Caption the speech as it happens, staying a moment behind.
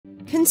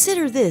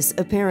Consider this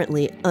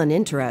apparently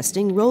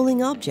uninteresting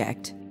rolling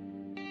object.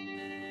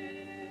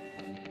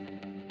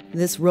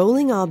 This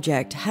rolling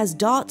object has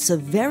dots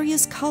of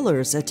various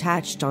colors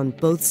attached on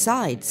both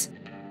sides.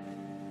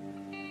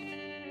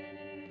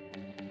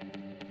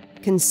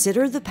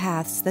 Consider the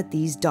paths that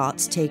these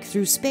dots take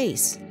through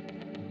space.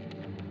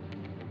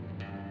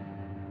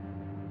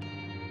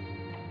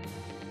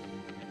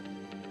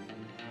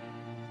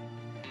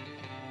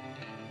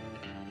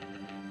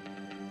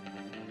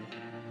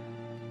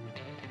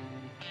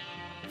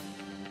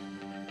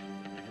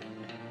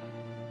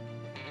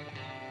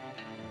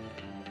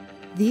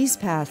 These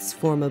paths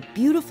form a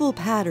beautiful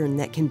pattern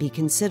that can be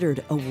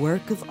considered a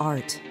work of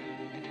art.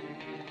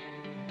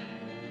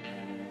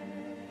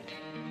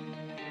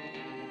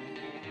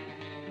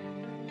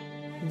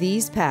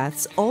 These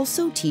paths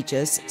also teach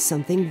us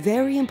something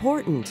very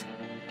important.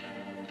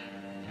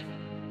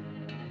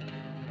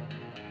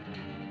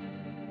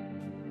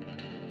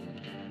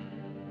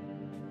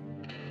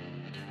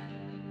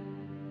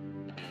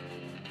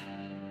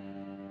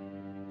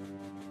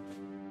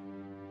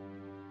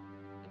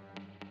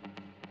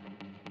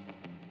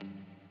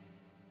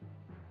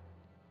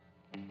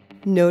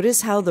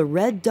 Notice how the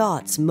red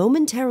dots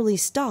momentarily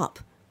stop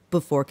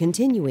before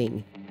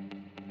continuing.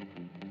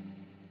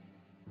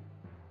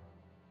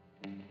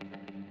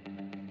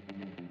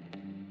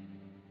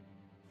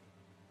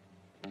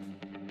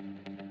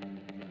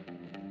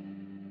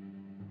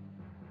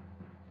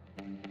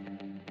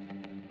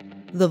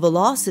 The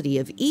velocity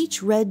of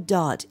each red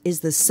dot is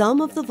the sum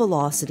of the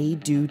velocity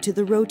due to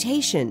the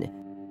rotation,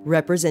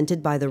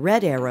 represented by the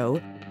red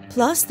arrow,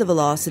 plus the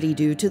velocity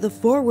due to the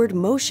forward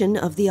motion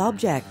of the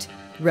object,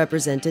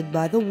 represented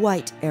by the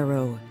white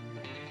arrow.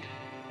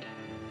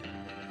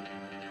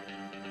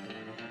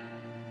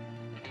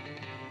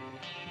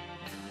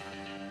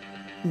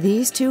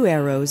 These two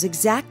arrows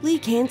exactly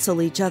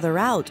cancel each other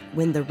out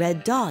when the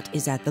red dot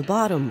is at the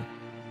bottom.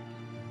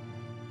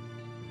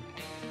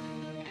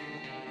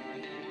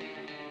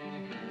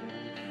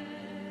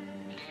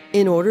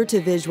 In order to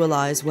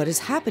visualize what is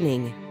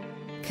happening,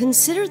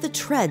 consider the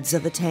treads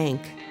of a tank.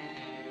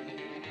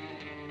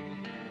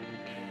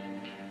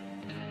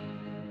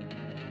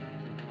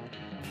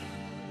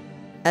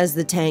 As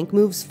the tank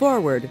moves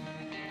forward,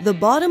 the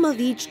bottom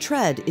of each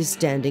tread is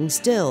standing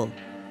still.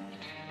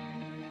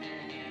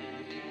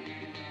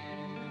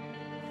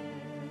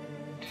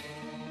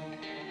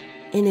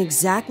 In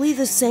exactly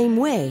the same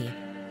way,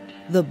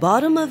 the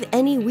bottom of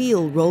any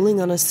wheel rolling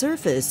on a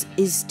surface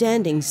is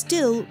standing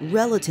still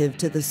relative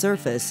to the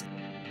surface,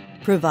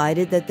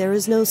 provided that there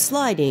is no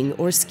sliding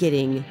or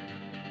skidding.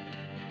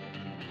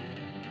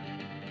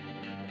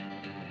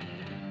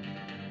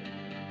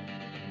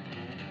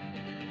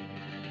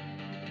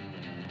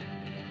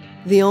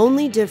 The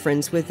only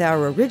difference with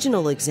our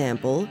original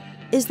example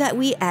is that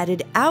we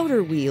added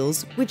outer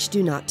wheels which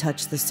do not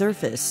touch the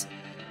surface.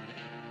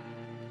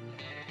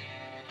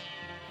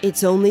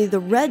 It's only the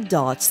red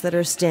dots that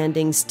are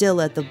standing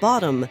still at the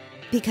bottom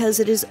because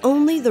it is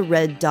only the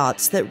red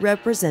dots that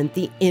represent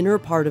the inner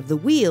part of the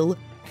wheel,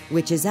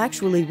 which is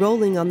actually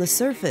rolling on the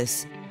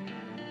surface.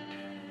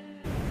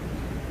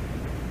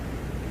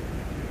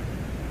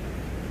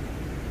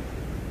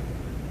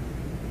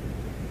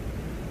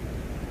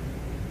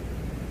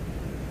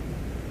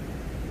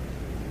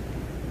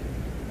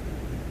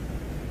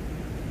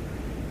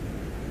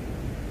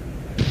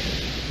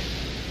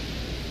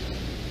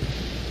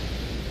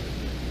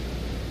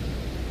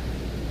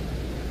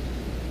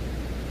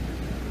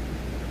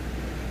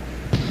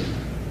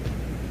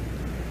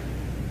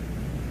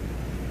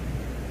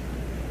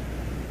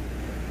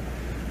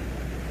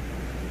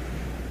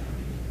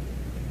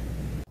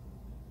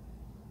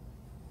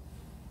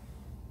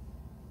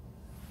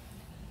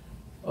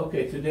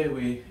 Okay, today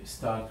we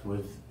start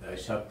with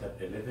chapter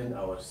 11,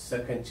 our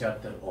second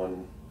chapter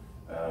on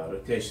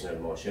rotational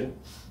motion.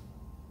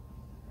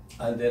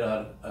 And there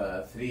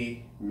are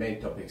three main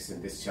topics in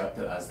this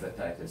chapter, as the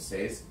title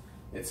says.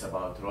 It's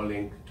about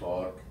rolling,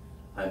 torque,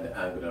 and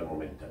angular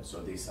momentum.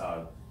 So these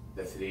are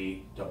the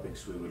three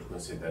topics we will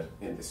consider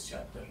in this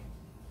chapter.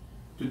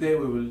 Today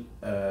we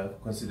will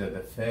consider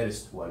the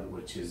first one,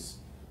 which is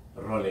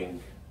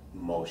rolling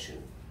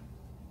motion.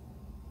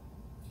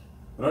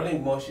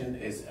 Rolling motion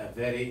is a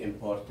very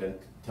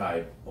important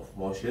type of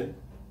motion.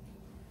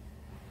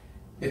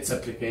 Its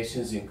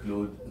applications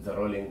include the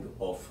rolling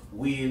of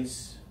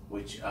wheels,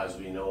 which, as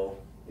we know,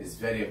 is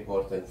very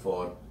important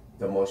for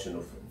the motion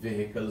of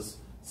vehicles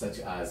such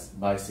as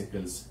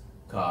bicycles,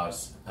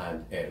 cars,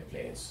 and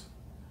airplanes.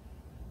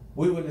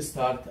 We will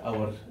start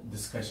our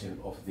discussion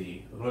of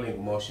the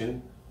rolling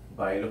motion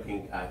by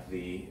looking at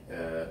the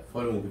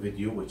following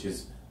video, which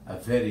is a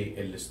very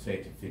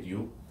illustrative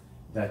video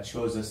that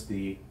shows us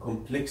the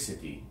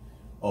complexity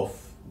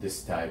of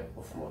this type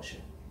of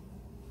motion.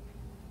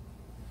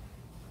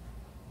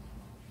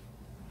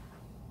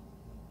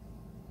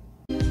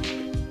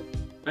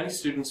 Many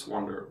students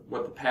wonder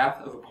what the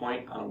path of a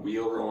point on a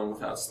wheel rolling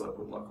without slip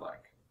would look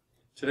like.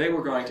 Today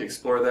we're going to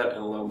explore that and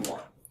a little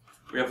more.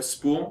 We have a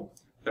spool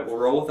that will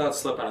roll without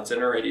slip on its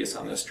inner radius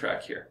on this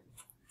track here.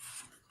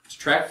 To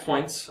track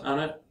points on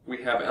it,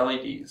 we have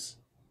LEDs.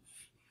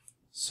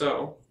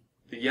 So,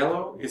 the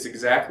yellow is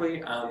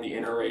exactly on the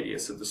inner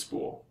radius of the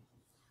spool,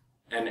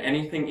 and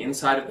anything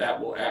inside of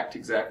that will act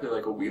exactly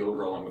like a wheel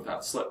rolling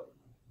without slip.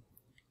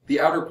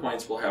 The outer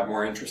points will have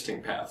more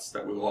interesting paths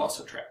that we will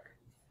also track.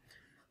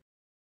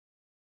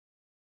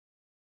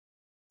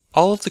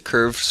 All of the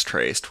curves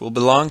traced will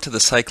belong to the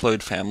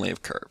cycloid family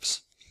of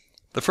curves.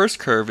 The first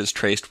curve is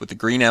traced with the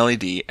green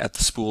LED at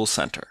the spool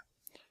center.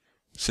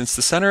 Since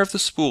the center of the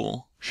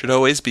spool should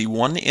always be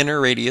one inner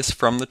radius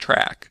from the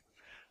track,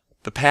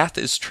 the path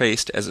is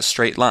traced as a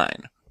straight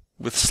line,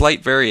 with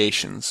slight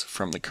variations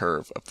from the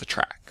curve of the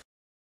track.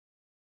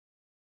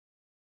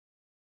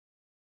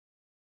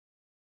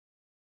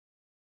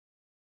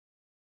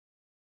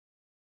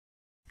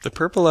 The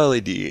purple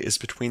LED is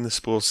between the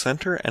spool's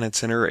center and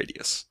its inner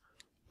radius.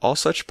 All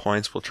such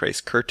points will trace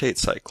curtate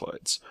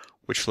cycloids,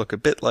 which look a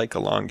bit like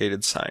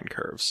elongated sine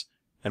curves,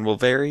 and will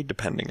vary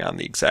depending on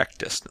the exact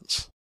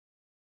distance.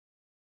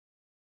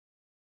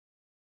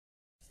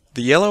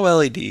 The yellow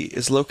LED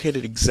is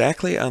located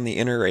exactly on the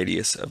inner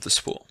radius of the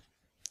spool.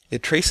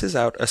 It traces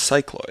out a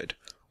cycloid,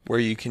 where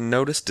you can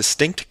notice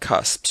distinct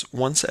cusps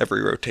once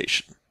every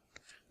rotation.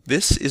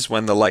 This is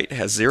when the light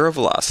has zero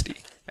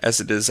velocity,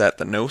 as it is at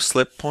the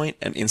no-slip point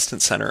and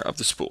instant center of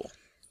the spool.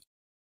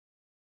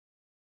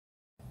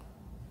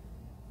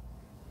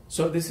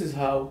 So this is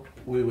how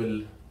we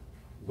will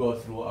go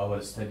through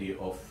our study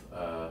of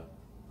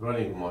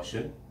rolling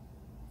motion.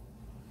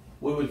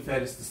 We will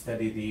first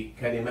study the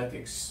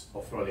kinematics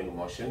of rolling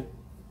motion.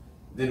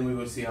 Then we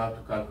will see how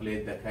to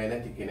calculate the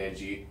kinetic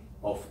energy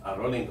of a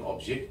rolling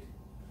object.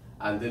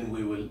 And then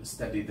we will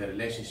study the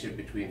relationship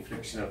between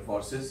frictional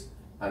forces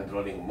and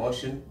rolling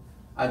motion.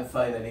 And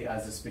finally,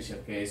 as a special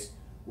case,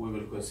 we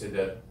will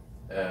consider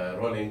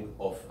rolling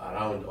of a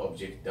round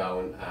object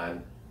down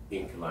an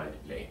inclined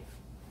plane.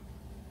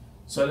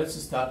 So let's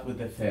start with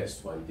the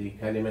first one, the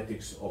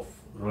kinematics of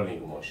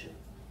rolling motion.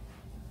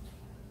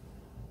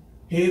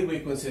 Here we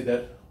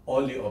consider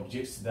only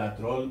objects that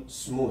roll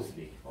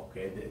smoothly.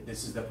 Okay,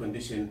 this is the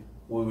condition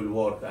we will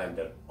work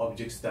under.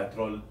 Objects that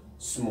roll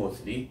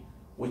smoothly,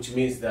 which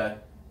means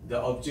that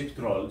the object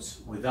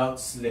rolls without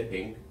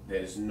slipping. There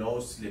is no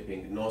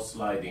slipping, no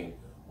sliding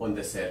on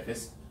the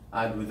surface,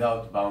 and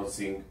without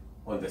bouncing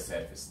on the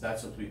surface.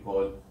 That's what we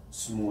call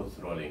smooth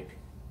rolling.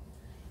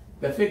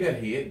 The figure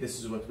here, this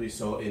is what we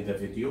saw in the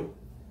video.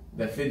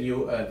 The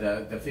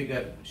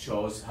figure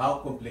shows how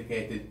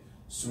complicated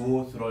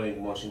smooth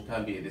rolling motion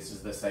can be. This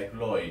is the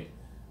cycloid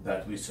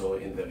that we saw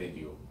in the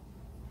video.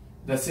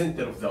 The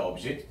center of the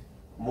object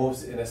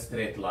moves in a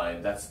straight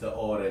line. That's the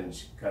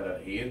orange color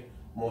here.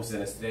 Moves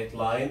in a straight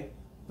line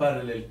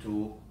parallel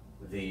to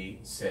the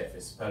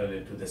surface,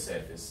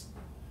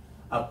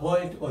 A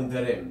point on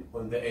the rim,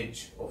 on the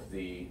edge of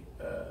the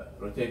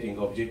rotating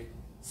object,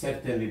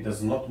 certainly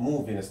does not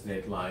move in a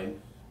straight line,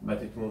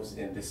 but it moves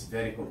in this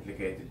very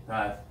complicated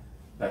path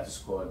that is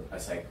called a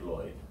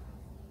cycloid.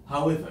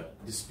 However,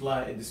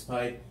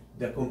 despite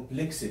the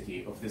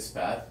complexity of this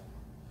path,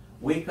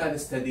 we can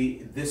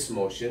study this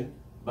motion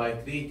by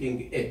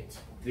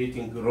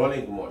treating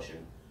rolling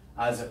motion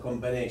as a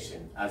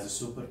combination, as a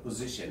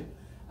superposition,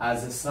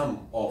 as a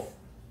sum of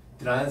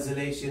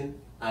translation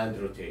and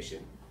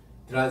rotation.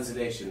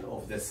 Translation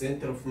of the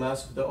center of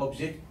mass of the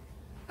object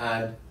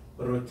and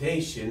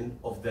rotation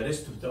of the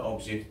rest of the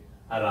object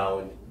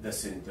around the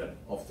center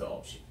of the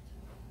object.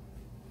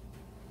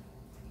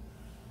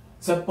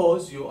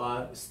 Suppose you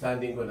are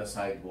standing on a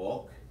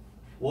sidewalk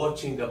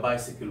watching a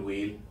bicycle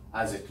wheel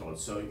as it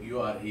rolls. So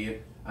you are here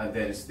and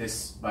there is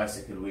this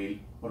bicycle wheel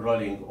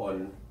rolling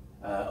on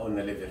a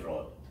level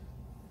road.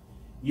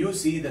 You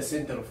see the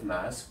center of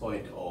mass,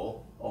 point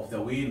O, of the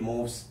wheel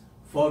moves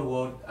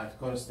forward at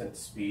constant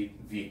speed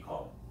v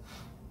com.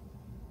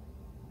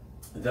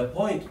 The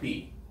point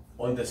P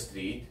on the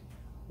street,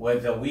 where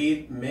the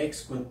wheel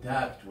makes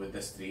contact with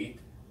the street,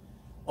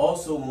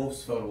 also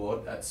moves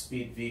forward at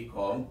speed v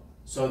com,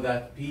 so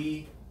that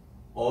P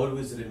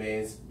always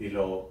remains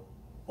below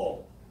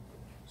O.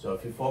 So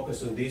if you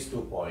focus on these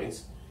 2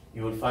 points,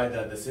 you will find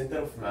that the center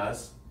of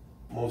mass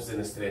moves in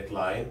a straight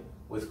line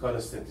with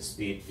constant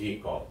speed v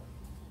com.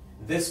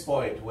 This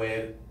point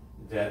where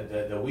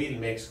the wheel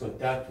makes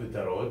contact with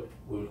the road,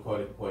 we will call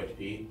it point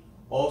P,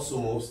 also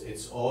moves,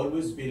 it's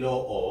always below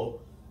O.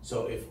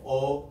 So if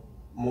O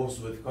moves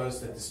with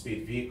constant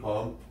speed v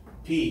com,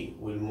 P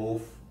will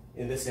move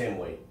in the same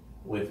way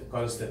with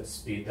constant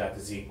speed that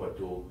is equal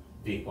to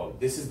v com.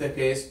 This is the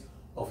case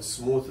of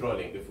smooth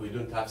rolling if we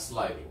don't have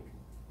sliding.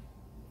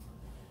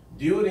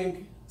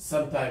 During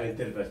some time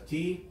interval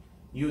t,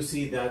 you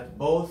see that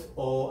both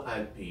O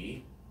and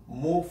P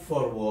move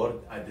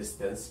forward a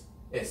distance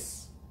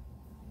s,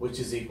 which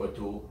is equal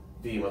to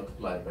v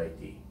multiplied by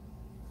t.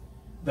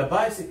 The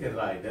bicycle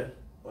rider,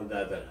 on the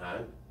other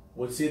hand,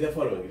 will see the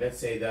following. Let's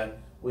say that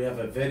we have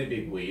a very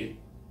big wheel,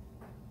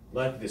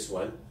 like this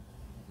one.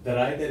 The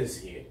rider is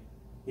here.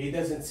 He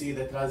doesn't see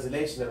the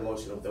translational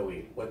motion of the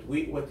wheel.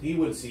 What he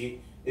will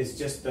see is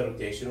just the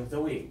rotation of the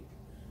wheel.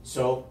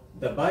 So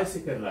the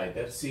bicycle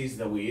rider sees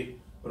the wheel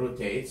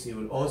rotates, he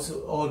will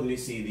also only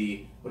see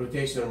the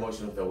rotational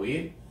motion of the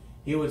wheel.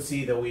 He will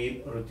see the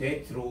wheel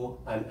rotate through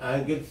an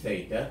angle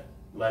theta,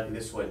 like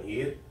this one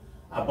here,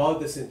 about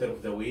the center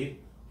of the wheel,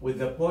 with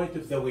the point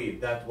of the wheel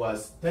that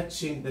was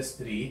touching the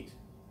street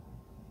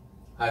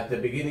at the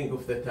beginning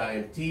of the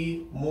time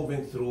t,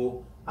 moving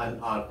through an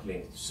arc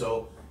length.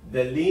 So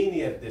the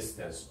linear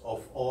distance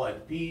of O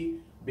and P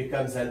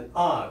becomes an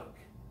arc,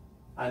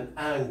 an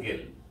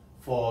angle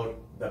for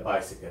the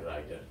bicycle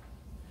rider.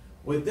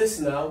 With this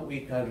now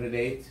we can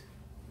relate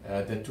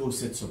the two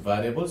sets of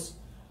variables,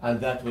 and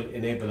that will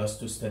enable us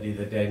to study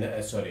the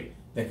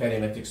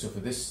kinematics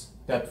of this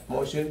type of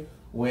motion,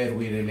 where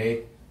we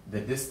relate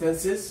the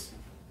distances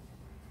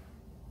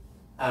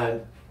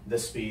and the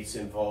speeds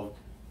involved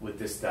with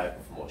this type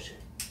of motion.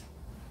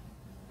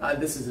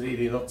 And this is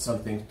really not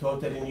something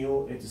totally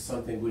new, it is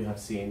something we have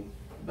seen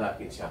back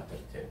in chapter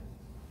 10.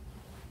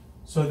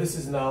 So this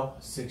is now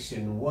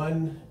section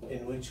 1,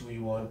 in which we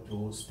want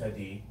to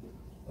study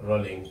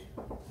rolling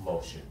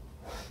motion.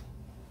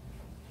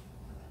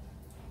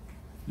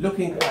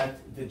 Looking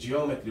at the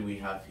geometry we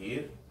have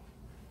here,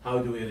 how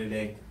do we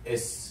relate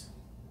S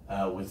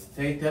with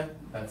theta?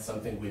 That's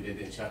something we did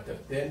in chapter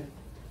 10.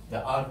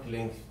 The arc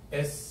length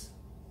S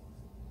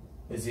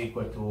is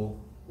equal to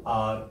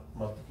R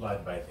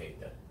multiplied by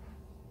theta,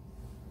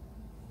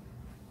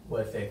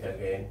 where theta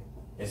again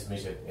is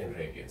measured in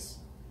radians.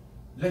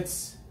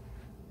 Let's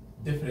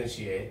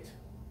differentiate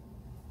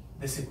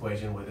this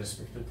equation with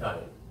respect to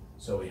time.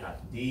 So we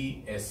have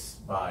ds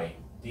by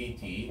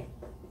dt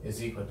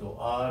is equal to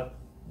R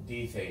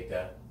d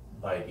theta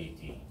by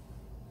dt.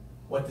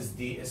 What is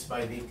ds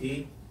by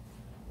dt?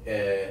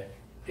 It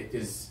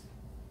is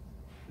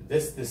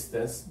this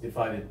distance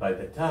divided by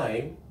the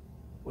time,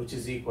 which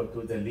is equal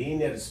to the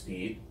linear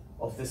speed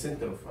of the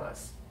center of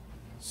mass.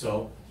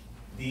 So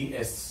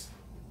ds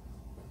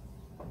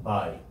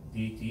by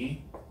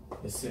dt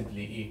is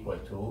simply equal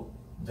to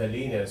the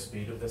linear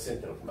speed of the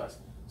center of mass.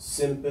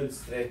 Simple,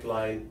 straight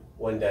line,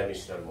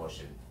 one-dimensional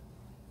motion.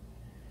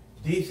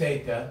 D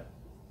theta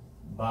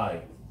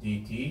by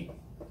dt,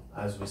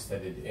 as we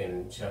studied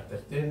in chapter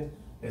 10,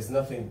 is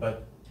nothing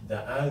but the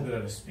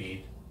angular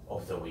speed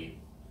of the wheel.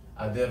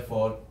 And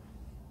therefore,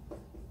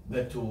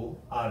 the two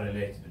are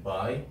related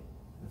by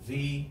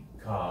V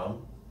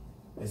calm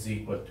is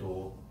equal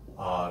to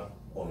R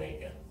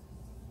omega.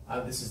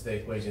 And this is the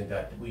equation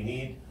that we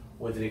need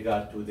with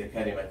regard to the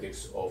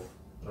kinematics of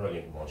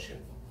rolling motion.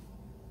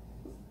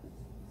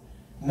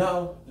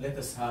 Now, let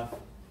us have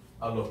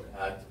a look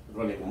at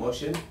rolling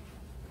motion.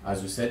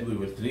 As we said, we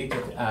will treat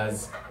it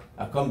as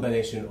a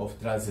combination of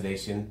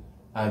translation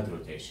and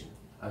rotation,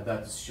 and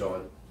that is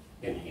shown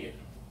in here.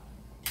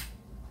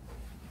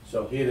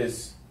 So here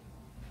is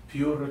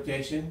pure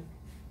rotation,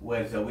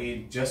 where the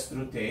wheel just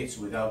rotates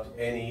without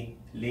any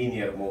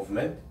linear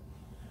movement.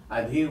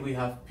 And here we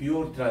have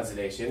pure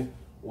translation,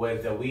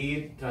 where the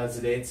wheel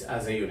translates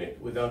as a unit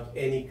without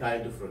any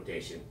kind of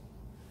rotation.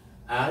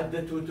 Add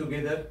the two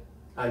together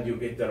and you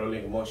get the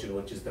rolling motion,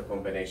 which is the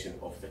combination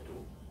of the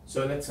two.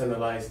 So let's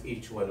analyze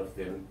each one of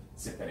them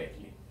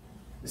separately.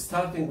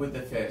 Starting with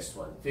the first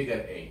one,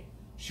 figure A,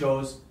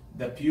 shows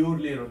the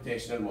purely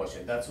rotational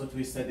motion. That's what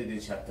we studied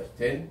in chapter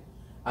 10,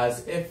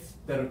 as if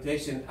the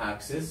rotation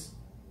axis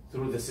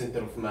through the center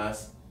of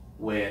mass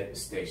were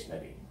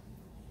stationary.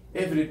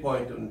 Every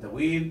point on the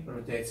wheel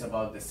rotates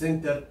about the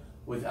center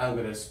with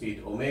angular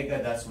speed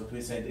omega. That's what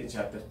we said in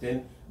chapter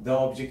 10. The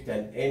object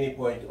and any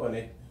point on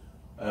it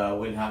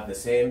will have the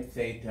same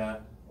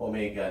theta,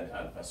 omega, and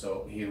alpha.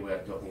 So here we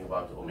are talking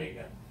about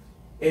omega.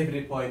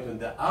 Every point on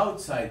the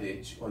outside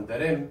edge, on the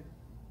rim,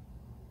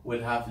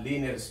 will have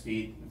linear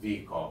speed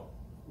v calm.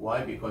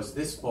 Why? Because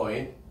this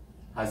point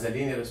has a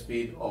linear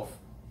speed of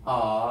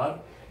r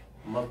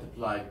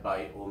multiplied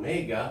by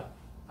omega,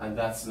 and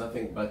that's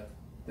nothing but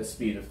the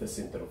speed of the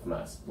center of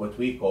mass, what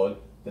we call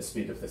the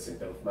speed of the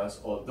center of mass,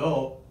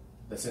 although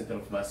the center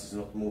of mass is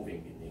not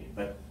moving in here,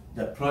 but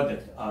the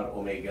product r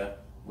omega,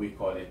 we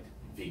call it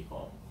v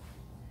calm.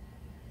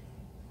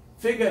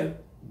 Figure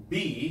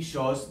B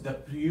shows the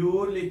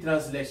purely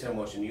translational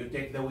motion. You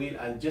take the wheel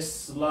and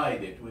just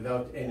slide it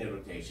without any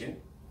rotation,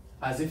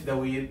 as if the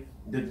wheel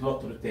did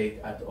not rotate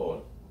at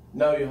all.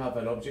 Now you have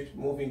an object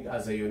moving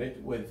as a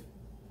unit with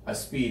a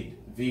speed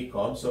v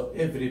calm, so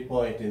every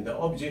point in the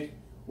object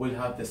will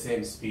have the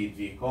same speed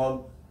v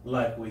calm,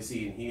 like we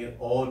see in here.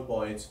 All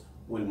points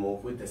will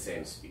move with the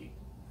same speed.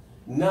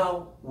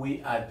 Now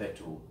we add the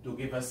two to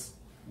give us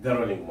the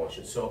rolling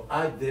motion. So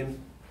add them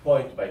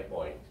point by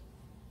point.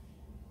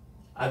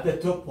 At the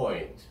top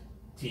point,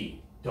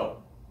 T,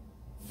 top,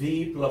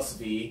 V plus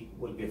V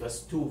will give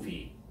us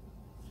 2V.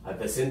 At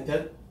the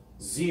center,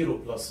 0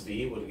 plus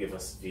V will give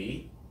us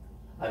V.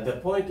 At the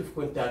point of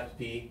contact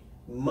P,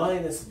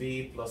 minus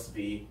V plus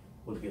V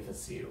will give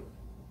us 0.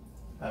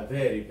 A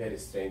very, very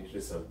strange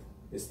result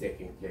is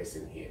taking place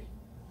in here.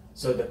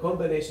 So the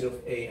combination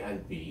of A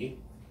and B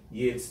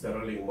yields the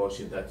rolling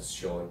motion that is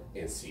shown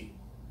in C,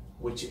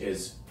 which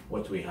is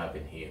what we have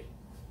in here.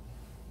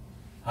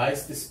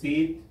 Highest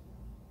speed,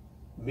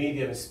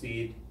 medium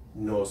speed,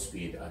 no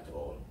speed at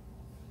all.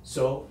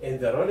 So in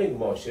the rolling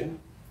motion,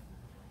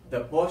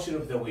 the portion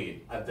of the wheel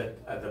at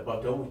the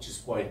bottom, which is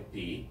point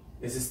P,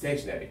 is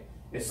stationary.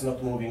 It's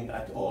not moving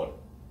at all.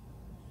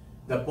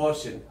 The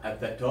portion at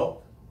the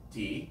top,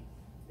 T,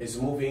 is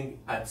moving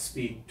at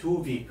speed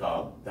 2v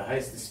calm, the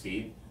highest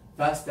speed,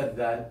 faster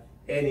than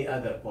any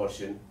other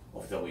portion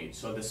of the wheel.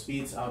 So the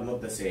speeds are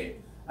not the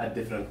same at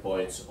different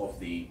points of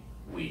the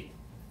wheel.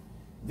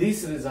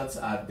 These results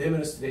are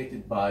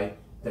demonstrated by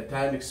the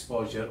time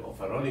exposure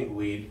of a rolling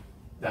wheel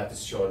that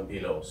is shown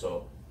below.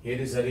 So here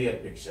is a real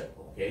picture,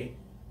 okay,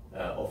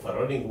 of a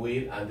rolling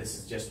wheel, and this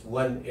is just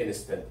one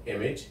instant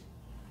image,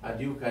 and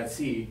you can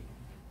see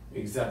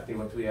exactly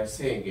what we are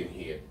saying in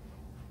here.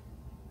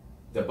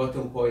 The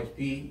bottom point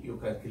P, you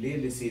can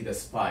clearly see the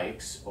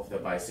spikes of the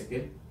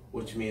bicycle,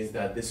 which means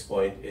that this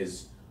point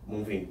is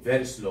moving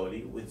very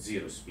slowly with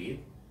zero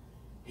speed.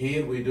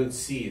 Here we don't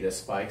see the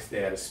spikes,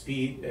 they are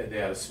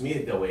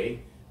smeared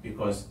away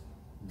because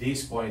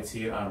these points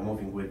here are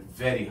moving with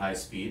very high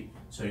speed,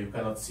 so you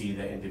cannot see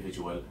the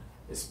individual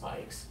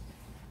spikes.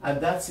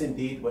 And that's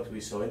indeed what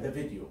we saw in the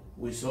video.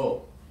 We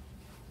saw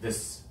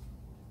this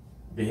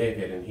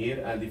behavior in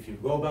here, and if you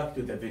go back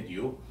to the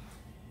video,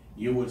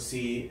 you will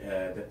see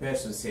the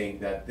person saying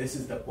that this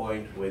is the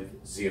point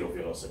with zero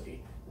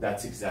velocity.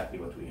 That's exactly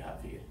what we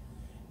have here.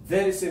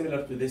 Very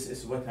similar to this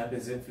is what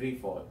happens in free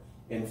fall.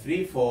 In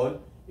free fall,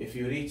 if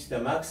you reach the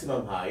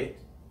maximum height,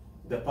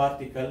 the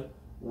particle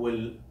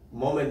will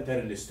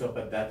momentarily stop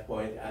at that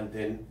point and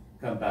then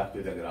come back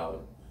to the ground.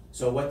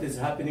 So what is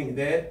happening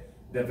there?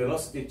 The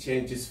velocity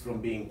changes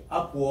from being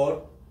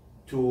upward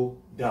to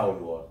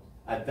downward.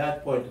 At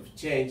that point of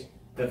change,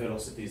 the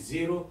velocity is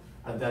zero,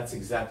 and that's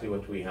exactly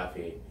what we have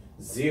here.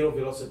 Zero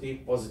velocity,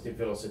 positive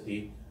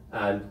velocity,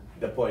 and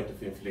the point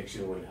of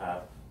inflection will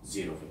have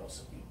zero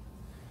velocity.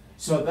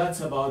 So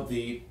that's about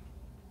the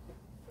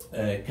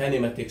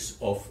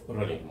kinematics of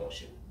rolling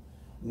motion.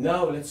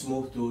 Now let's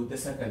move to the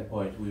second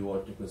point we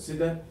want to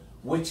consider,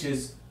 which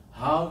is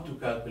how to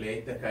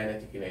calculate the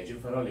kinetic energy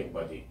of a rolling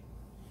body.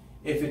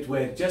 If it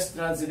were just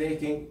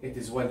translating, it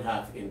is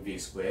 1/2 mv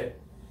squared.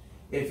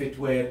 If it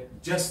were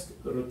just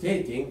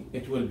rotating,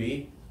 it will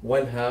be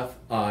 1/2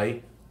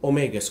 I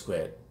omega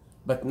squared.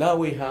 But now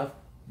we have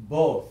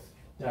both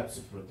types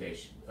of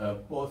rotation,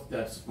 both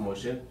types of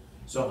motion.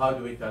 So how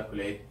do we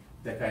calculate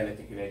the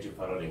kinetic energy of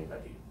a rolling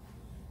body?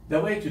 The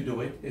way to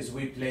do it is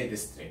we play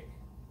this trick.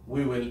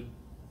 We will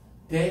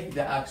take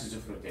the axis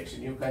of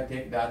rotation. You can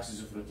take the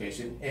axis of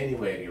rotation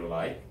anywhere you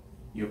like.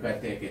 You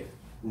can take it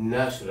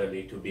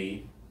naturally to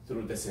be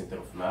through the center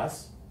of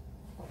mass,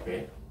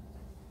 okay,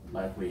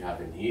 like we have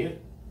in here.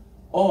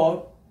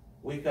 Or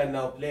we can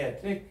now play a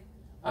trick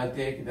and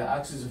take the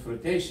axis of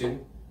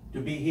rotation to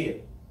be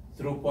here,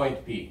 through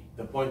point P,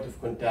 the point of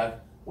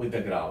contact with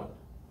the ground.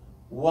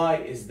 Why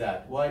is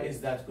that? Why is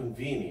that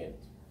convenient?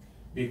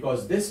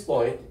 Because this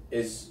point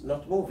is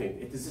not moving,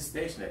 it is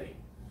stationary.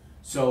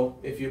 So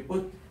if you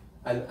put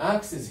an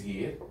axis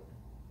here,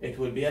 it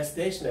will be a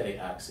stationary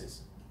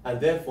axis,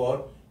 and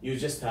therefore you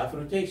just have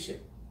rotation.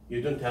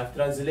 You don't have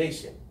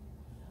translation.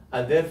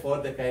 And therefore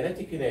the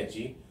kinetic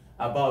energy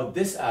about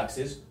this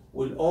axis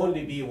will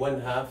only be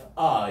 1/2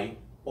 I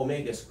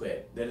omega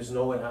squared. There is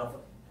no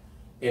 1/2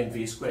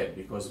 mv squared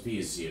because v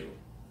is zero.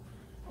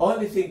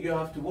 Only thing you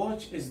have to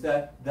watch is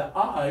that the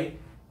I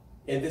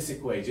in this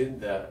equation,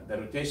 the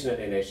rotational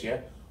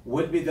inertia,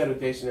 will be the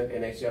rotational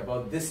inertia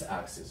about this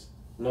axis,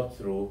 not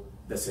through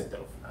the center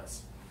of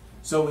mass.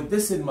 So with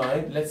this in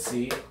mind, let's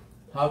see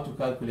how to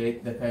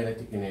calculate the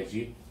kinetic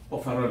energy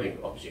of a rolling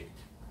object.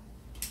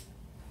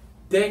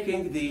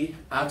 Taking the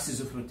axis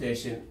of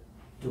rotation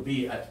to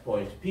be at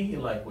point P,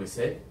 like we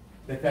said,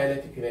 the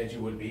kinetic energy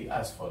will be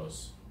as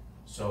follows.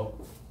 So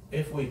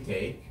if we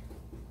take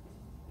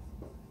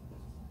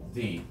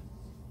the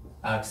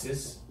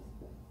axis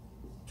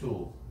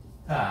to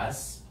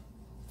pass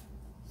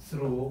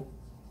through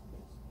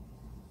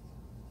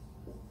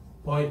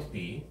point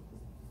P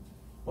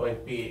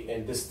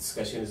in this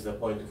discussion is the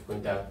point of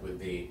contact with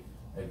the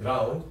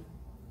ground,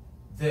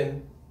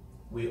 then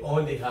we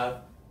only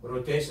have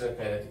rotational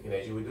kinetic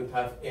energy. We don't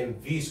have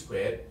mv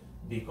squared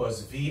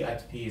because v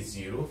at P is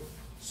zero.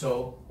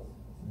 So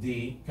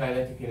the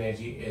kinetic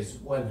energy is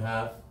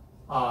 1/2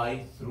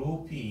 I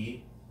through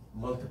P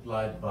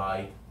multiplied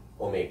by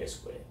omega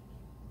squared.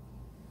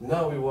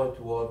 Now we want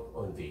to work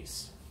on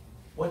this.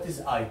 What is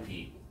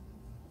IP?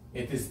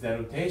 It is the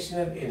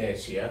rotational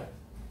inertia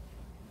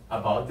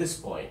about this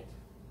point.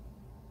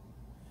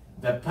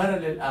 The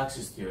parallel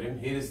axis theorem,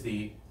 here is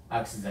the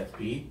axis at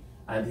P,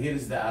 and here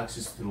is the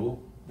axis through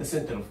the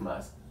center of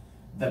mass.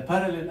 The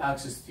parallel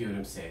axis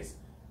theorem says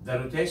the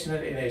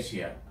rotational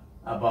inertia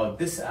about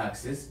this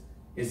axis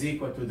is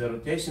equal to the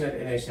rotational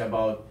inertia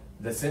about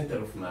the center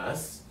of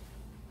mass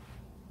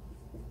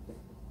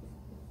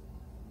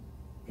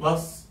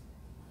plus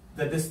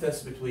the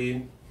distance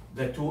between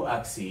the two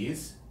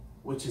axes,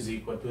 which is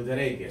equal to the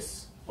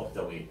radius of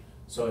the wheel.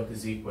 So it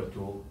is equal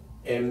to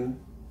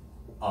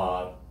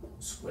mr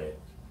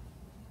squared.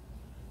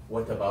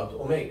 What about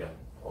omega?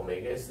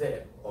 Omega is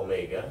there.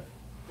 Omega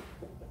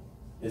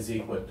is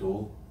equal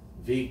to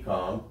V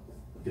calm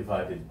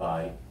divided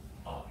by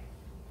R.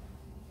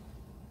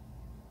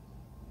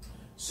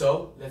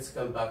 So let's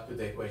come back to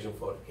the equation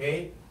for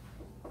K.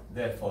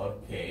 Therefore,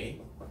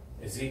 K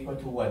is equal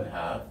to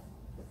 1/2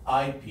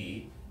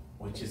 IP,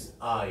 which is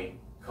I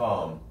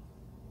calm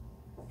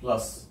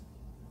plus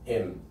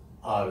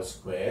mr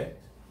squared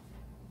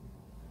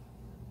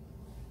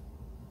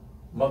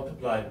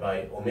multiplied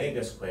by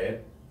omega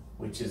squared,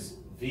 which is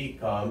V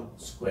calm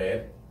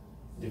squared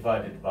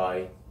divided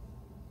by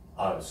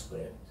R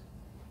squared.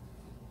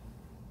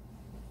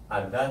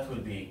 And that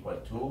will be equal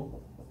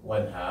to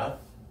 1/2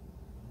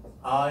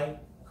 I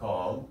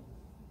calm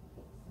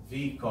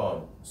V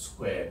calm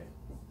squared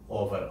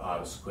over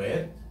R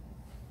squared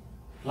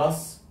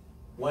plus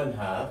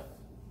 1/2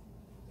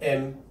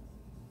 m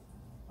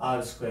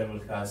R squared will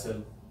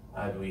cancel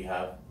and we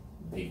have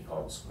V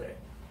calm squared.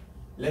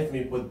 Let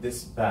me put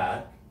this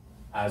back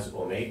as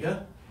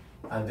omega,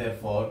 and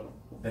therefore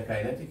the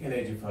kinetic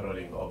energy for a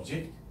rolling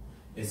object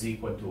is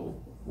equal to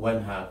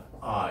 1/2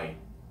 I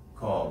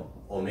calm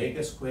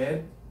omega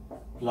squared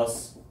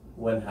plus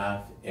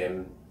 1/2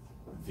 m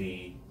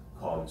V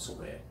calm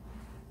squared,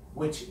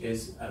 which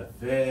is a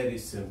very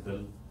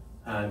simple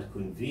and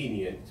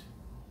convenient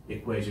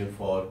equation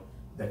for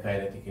the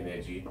kinetic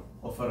energy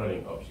of a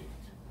rolling object.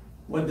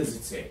 What does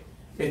it say?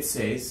 It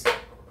says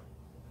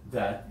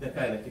that the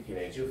kinetic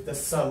energy of the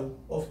sum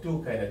of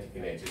two kinetic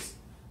energies.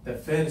 The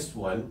first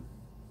one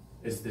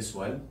is this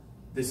one.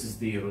 This is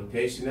the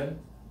rotational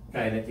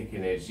kinetic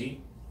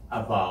energy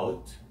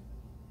about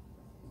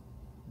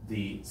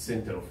the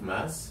center of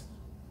mass.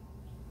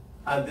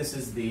 And this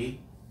is the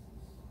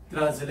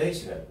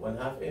translational,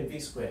 1/2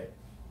 mv squared,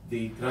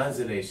 the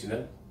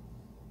translational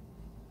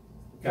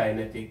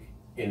kinetic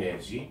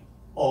energy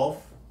of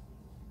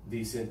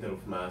the center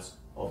of mass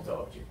of the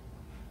object.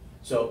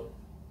 So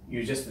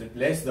you just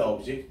replace the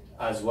object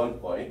as one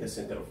point, the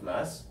center of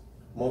mass,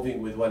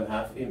 moving with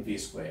 1/2 mv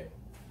squared.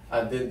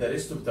 And then the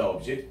rest of the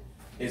object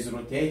is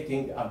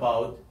rotating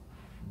about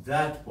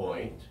that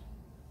point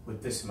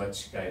with this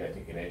much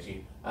kinetic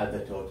energy, and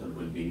the total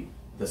will be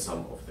the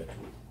sum of the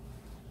two.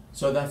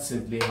 So that's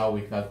simply how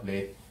we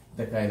calculate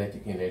the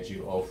kinetic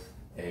energy of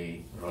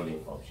a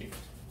rolling object.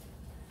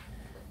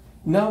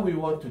 Now we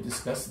want to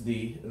discuss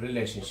the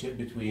relationship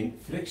between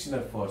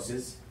frictional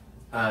forces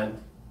and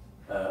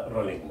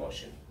rolling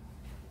motion.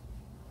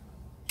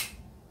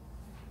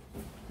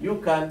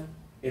 You can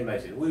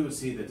imagine, we will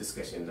see the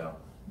discussion now,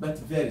 but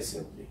very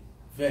simply,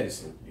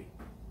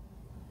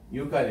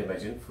 you can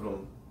imagine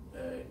from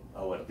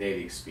our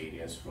daily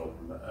experience, from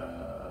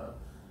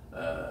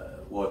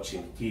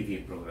watching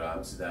TV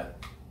programs, that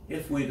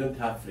if we don't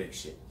have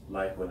friction,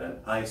 like on an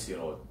icy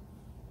road,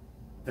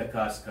 the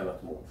cars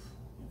cannot move.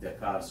 The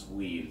car's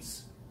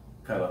wheels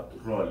cannot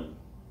roll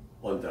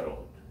on the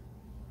road.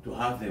 To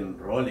have them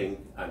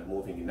rolling and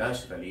moving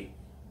naturally,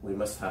 we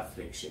must have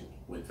friction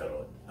with the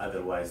road.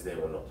 Otherwise, they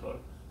will not roll.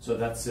 So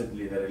that's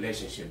simply the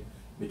relationship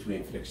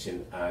between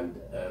friction and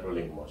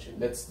rolling motion.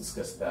 Let's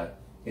discuss that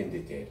in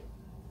detail.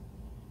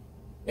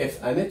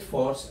 If a net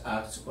force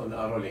acts on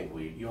a rolling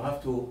wheel, you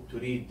have to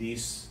read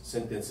these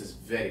sentences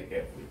very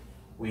carefully.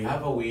 We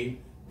have a wheel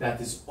that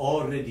is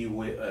already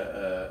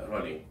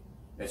rolling.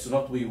 It's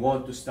not we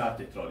want to start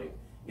it rolling.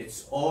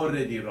 It's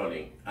already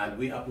rolling, and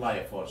we apply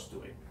a force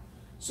to it.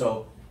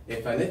 So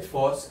if a net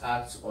force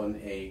acts on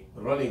a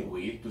rolling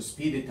wheel to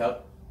speed it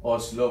up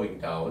or slow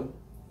it down,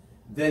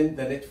 then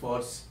the net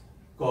force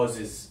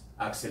causes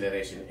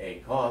acceleration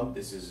A calm.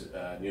 This is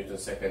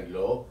Newton's second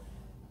law.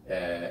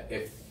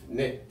 If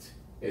net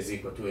is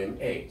equal to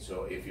ma,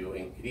 so if you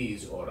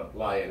increase or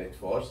apply a net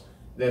force,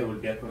 there will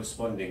be a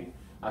corresponding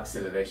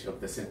acceleration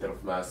of the center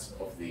of mass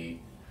of the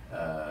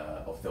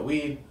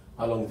wheel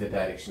along the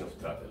direction of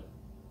travel.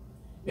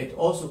 It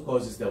also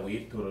causes the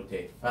wheel to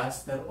rotate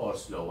faster or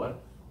slower,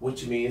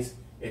 which means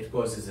it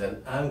causes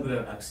an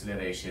angular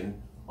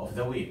acceleration of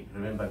the wheel.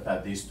 Remember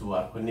that these two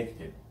are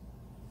connected.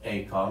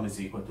 A calm is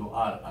equal to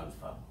R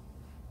alpha.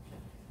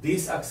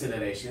 These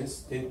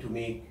accelerations tend to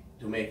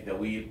make the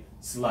wheel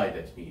slide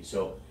at P.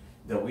 So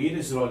the wheel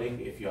is rolling.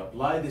 If you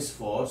apply this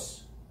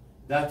force,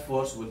 that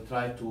force will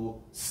try to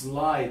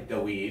slide the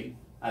wheel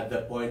at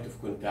the point of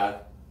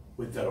contact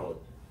with the road.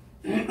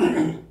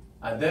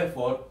 And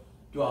therefore,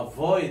 to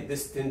avoid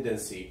this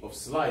tendency of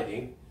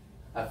sliding,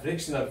 a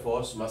frictional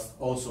force must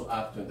also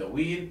act on the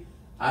wheel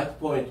at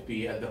point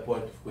P, at the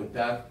point of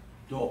contact,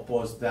 to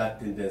oppose that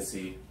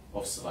tendency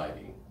of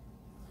sliding.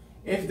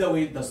 If the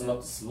wheel does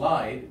not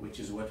slide, which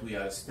is what we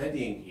are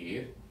studying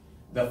here,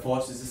 the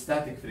force is a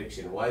static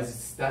friction. Why is it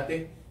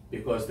static?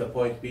 Because the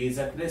point P is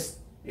at rest.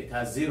 It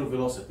has zero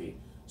velocity.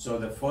 So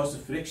the force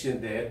of friction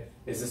there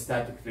is a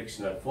static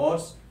frictional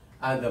force,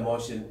 and the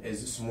motion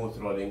is smooth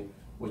rolling,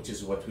 which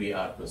is what we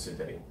are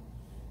considering.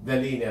 The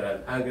linear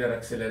and angular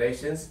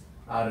accelerations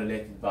are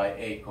related by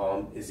A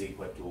calm is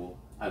equal to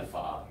alpha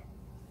R.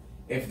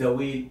 If the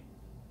wheel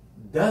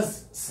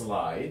does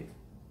slide,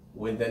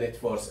 when the net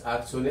force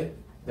acts on it,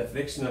 the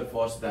frictional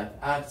force that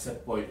acts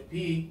at point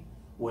P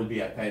will be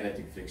a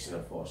kinetic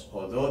frictional force.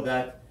 Although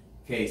that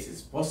case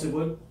is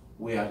possible,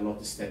 we are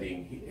not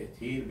studying it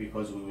here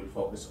because we will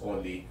focus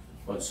only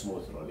on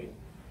smooth rolling.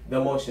 The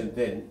motion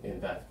then,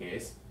 in that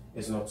case,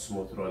 is not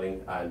smooth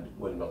rolling and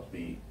will not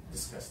be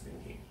discussed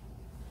in here.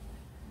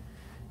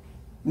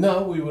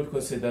 Now we will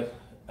consider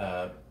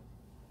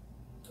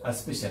a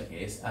special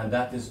case, and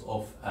that is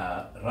of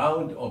a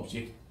round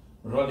object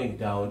rolling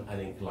down an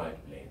inclined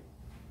plane.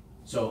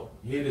 So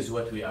here is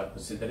what we are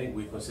considering.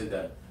 We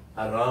consider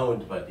a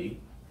round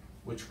body,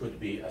 which could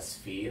be a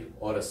sphere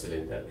or a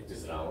cylinder, it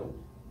is round,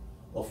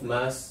 of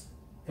mass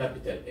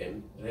capital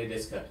M,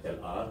 radius capital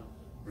R,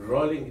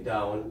 rolling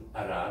down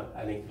a ramp,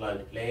 an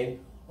inclined plane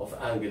of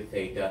angle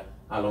theta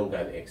along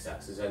an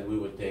x-axis. And we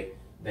will take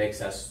the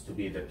x-axis to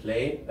be the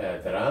plane,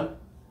 the ramp,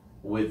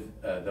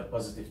 with the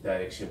positive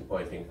direction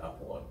pointing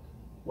upward.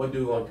 What do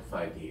we want to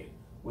find here?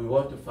 We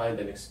want to find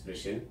an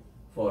expression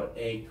for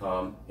a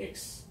comma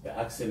x, the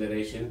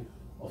acceleration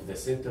of the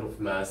center of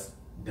mass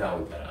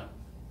down the ramp.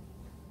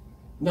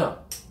 Now,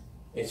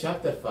 in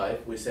chapter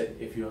 5, we said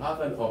if you have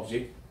an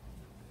object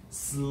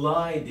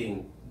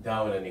sliding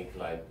down an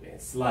inclined plane,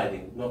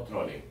 sliding, not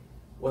rolling,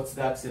 what's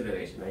the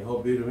acceleration? I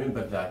hope you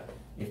remember that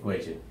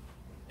equation.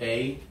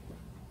 A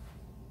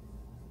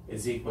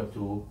is equal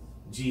to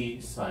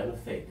g sine of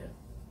theta.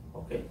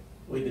 Okay,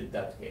 we did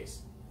that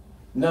case.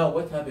 Now,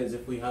 what happens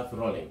if we have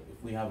rolling,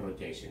 if we have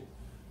rotation?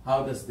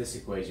 How does this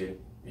equation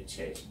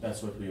change?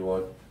 That's what we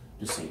want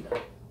to see now.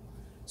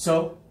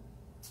 So,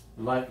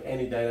 like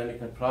any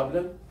dynamical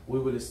problem, we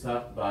will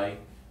start by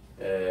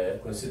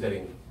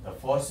considering the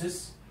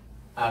forces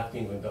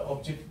acting on the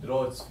object,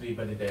 draw its free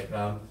body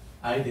diagram,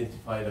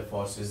 identify the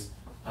forces,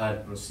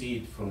 and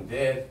proceed from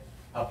there,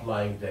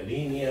 applying the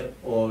linear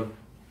or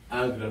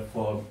angular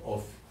form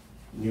of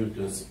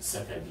Newton's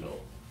second law.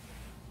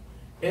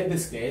 In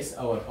this case,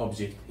 our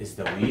object is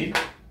the wheel.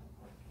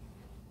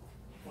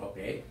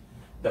 Okay,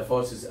 the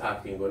forces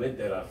acting on it,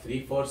 there are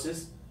three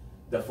forces.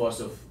 The force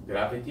of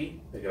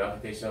gravity, the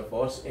gravitational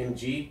force,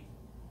 mg,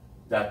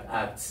 that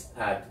acts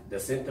at the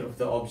center of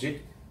the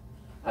object.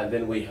 And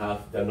then we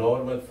have the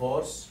normal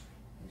force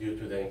due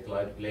to the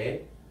inclined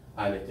plane,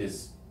 and it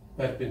is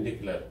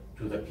perpendicular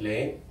to the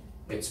plane.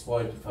 Its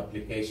point of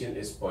application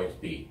is point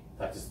B,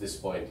 that is this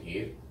point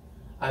here.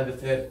 And the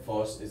third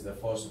force is the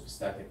force of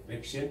static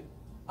friction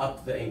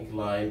up the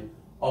incline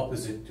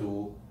opposite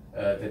to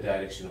the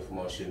direction of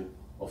motion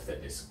of the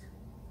disk.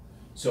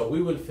 So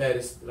we will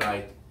first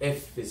write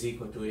F is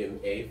equal to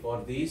ma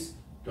for these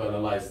to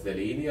analyze the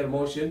linear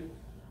motion,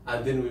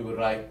 and then we will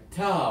write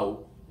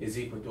tau is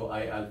equal to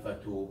I alpha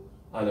to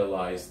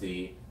analyze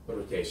the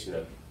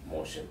rotational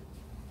motion.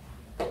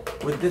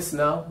 With this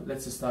now,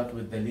 let's start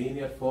with the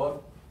linear form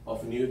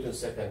of Newton's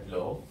second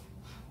law.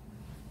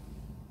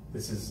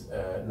 This is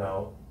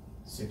now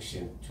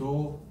section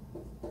 2,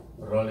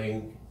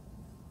 rolling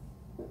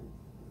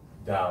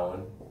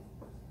down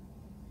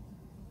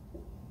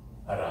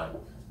a ramp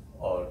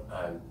or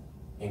an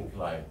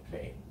inclined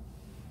plane.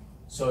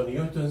 So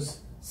Newton's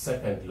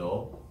second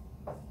law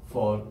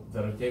for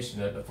the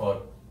rotational,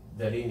 for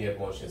the linear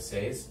motion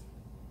says,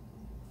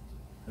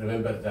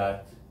 remember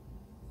that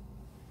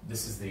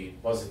this is the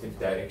positive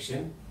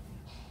direction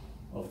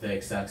of the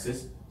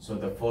x-axis, so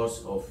the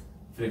force of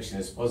friction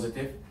is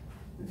positive.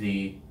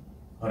 The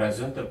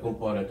horizontal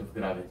component of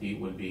gravity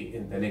will be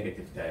in the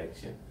negative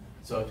direction.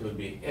 So it will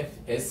be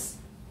Fs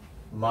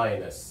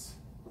minus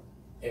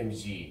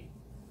mg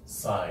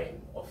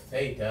sine of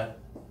theta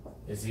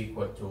is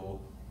equal to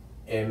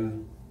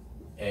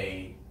ma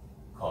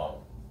com.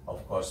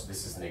 Of course,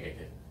 this is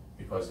negative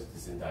because it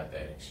is in that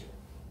direction.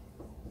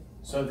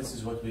 So this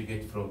is what we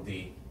get from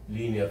the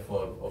linear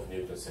form of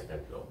Newton's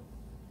second law.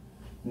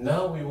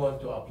 Now we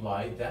want to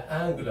apply the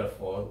angular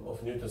form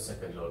of Newton's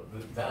second law.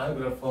 The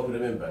angular form,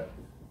 remember,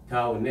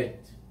 tau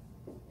net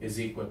is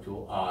equal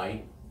to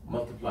I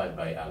multiplied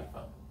by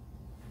alpha.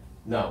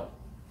 Now,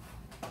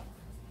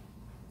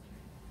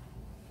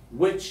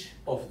 which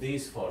of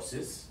these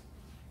forces,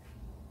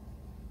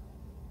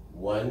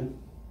 1,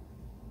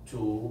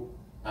 2,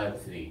 and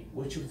 3,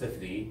 which of the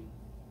three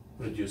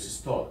produces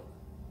torque?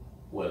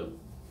 Well,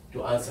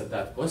 to answer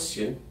that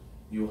question,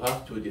 you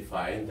have to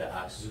define the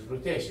axis of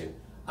rotation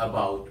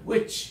about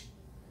which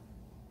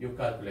you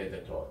calculate the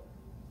torque.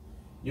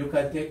 You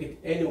can take it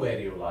anywhere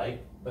you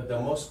like, but the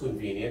most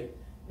convenient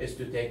is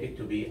to take it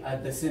to be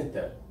at the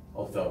center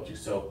of the object.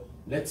 So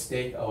let's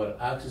take our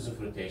axis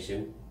of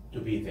rotation to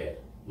be there,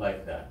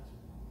 like that.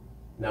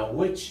 Now,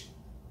 which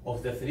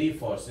of the three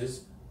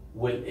forces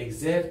will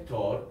exert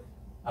torque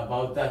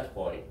about that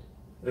point?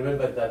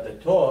 Remember that the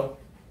torque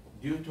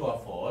due to a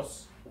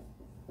force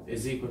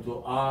is equal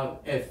to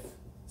Rf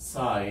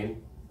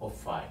sine of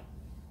phi.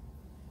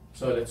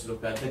 So let's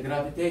look at the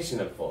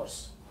gravitational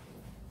force.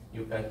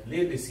 You can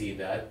clearly see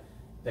that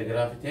the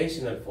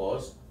gravitational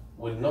force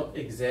will not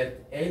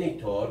exert any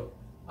torque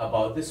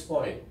about this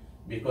point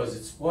because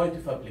its point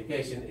of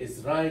application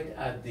is right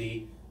at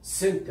the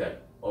center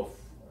of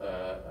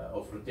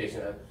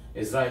rotation,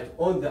 is right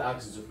on the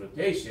axis of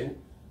rotation,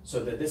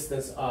 so the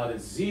distance r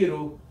is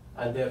 0,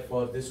 and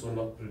therefore this will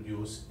not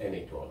produce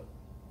any torque.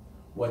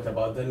 What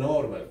about the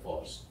normal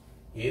force?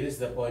 Here is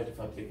the point of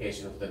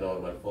application of the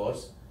normal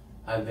force,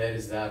 and there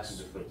is the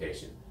axis of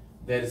rotation.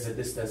 There is a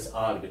distance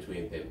r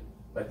between them.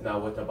 But now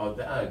what about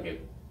the angle?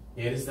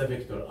 Here is the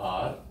vector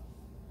r,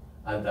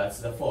 and that's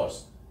the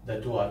force.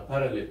 The two are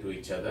parallel to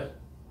each other.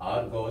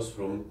 R goes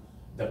from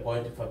the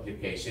point of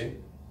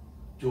application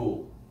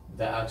to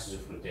the axis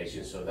of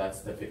rotation, so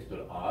that's the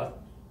vector r,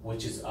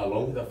 which is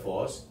along the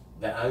force.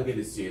 The angle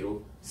is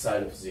 0,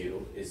 sine of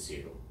 0 is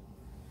 0.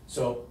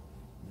 So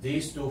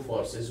these two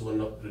forces will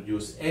not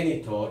produce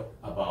any torque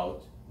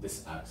about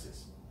this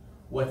axis.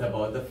 What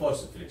about the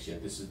force of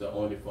friction? This is the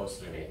only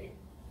force remaining.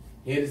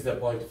 Here is the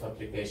point of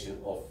application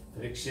of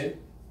friction,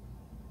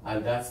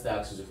 and that's the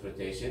axis of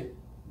rotation.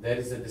 There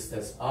is a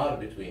distance r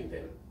between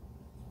them.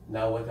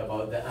 Now what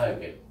about the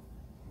angle?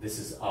 This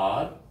is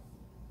r,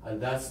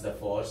 and that's the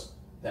force.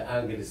 The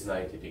angle is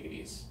 90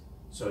 degrees.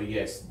 So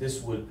yes,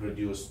 this will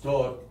produce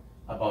torque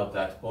about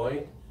that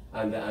point,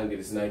 and the angle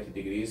is 90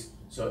 degrees,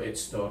 so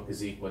its torque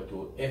is equal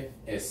to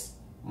Fs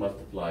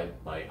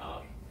multiplied by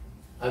r.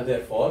 And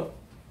therefore,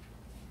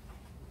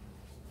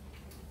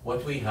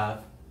 what we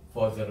have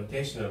for the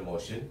rotational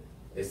motion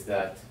is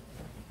that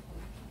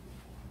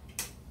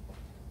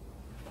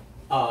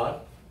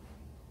r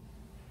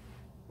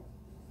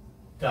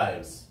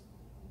times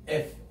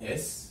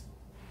Fs,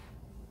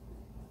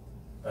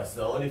 that's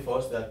the only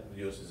force that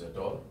produces a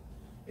torque,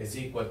 is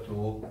equal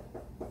to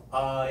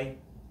I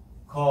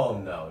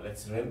calm. Now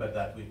let's remember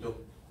that we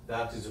took the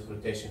axis of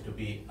rotation to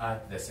be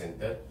at the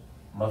center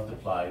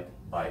multiplied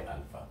by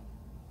alpha.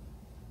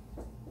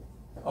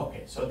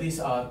 Okay, so these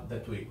are the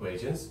two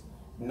equations.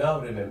 Now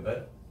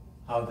remember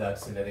how the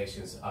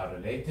accelerations are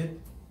related.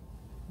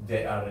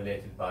 They are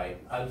related by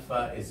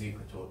alpha is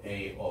equal to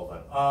A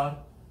over R,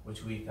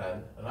 which we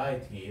can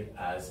write here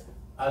as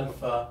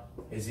alpha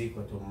is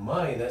equal to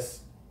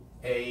minus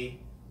A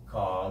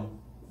calm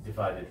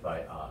divided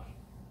by R.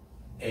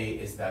 A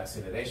is the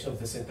acceleration of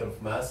the center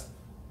of mass,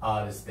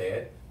 R is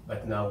there,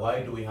 but now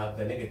why do we have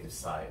the negative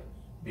sign?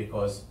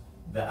 Because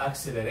the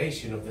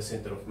acceleration of the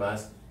center of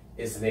mass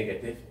is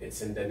negative,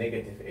 it's in the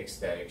negative x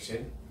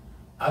direction.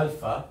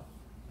 Alpha,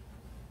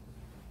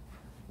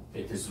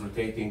 it is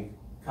rotating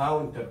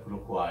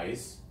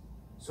counterclockwise,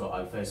 so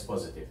alpha is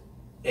positive.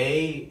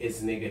 A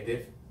is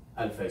negative,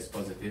 alpha is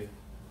positive,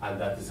 and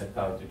that is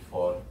accounted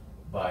for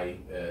by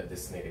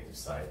this negative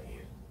sign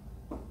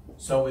here.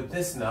 So with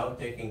this now,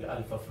 taking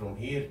alpha from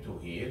here to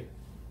here,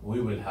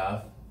 we will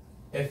have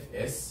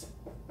Fs,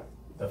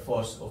 the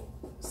force of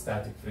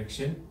static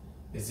friction,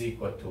 is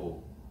equal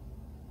to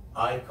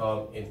I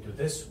calm into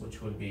this,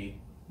 which will be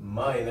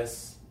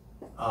minus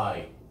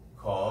I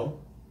calm,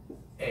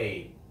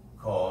 A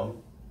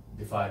calm,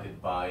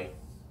 divided by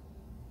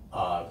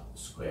R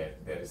squared.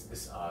 There is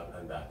this R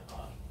and that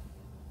R.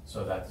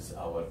 So that is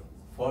our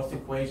fourth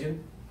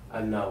equation,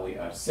 and now we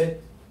are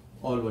set.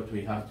 All what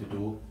we have to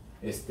do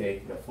is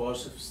take the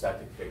force of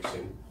static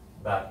friction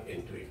back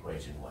into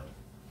equation 1.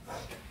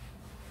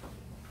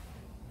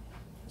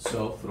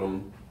 So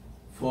from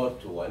 4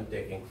 to 1,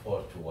 taking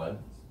 4 to 1,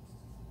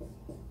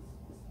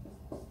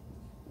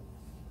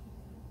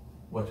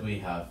 what we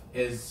have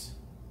is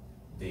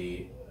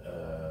the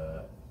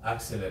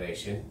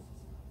acceleration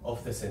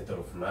of the center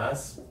of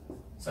mass.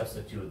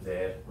 Substitute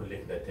there,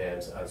 collect the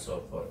terms, and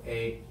solve for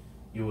A.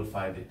 You will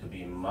find it to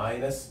be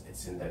minus,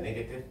 it's in the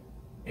negative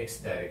x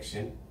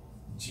direction,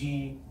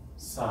 g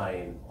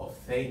sine of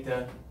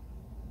theta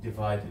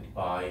divided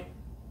by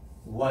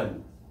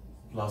 1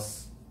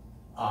 plus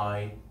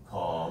I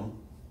calm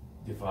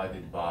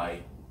divided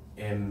by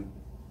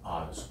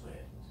mr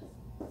squared.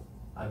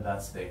 And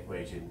that's the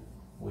equation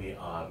we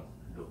are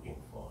looking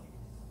for.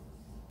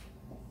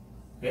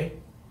 Okay?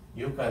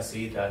 You can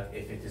see that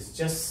if it is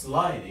just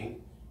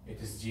sliding, it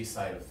is g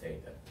sine of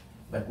theta.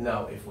 But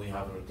now if we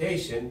have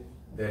rotation,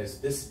 there is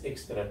this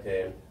extra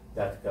term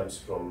that comes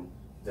from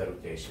the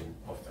rotation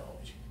of the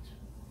object.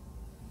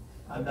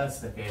 And that's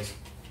the case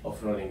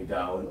of rolling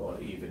down or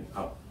even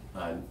up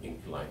an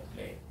inclined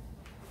plane.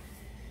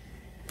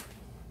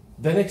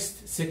 The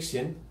next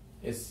section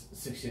is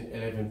section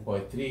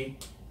 11.3,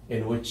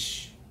 in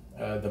which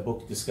the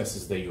book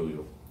discusses the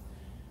UU.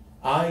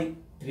 I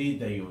treat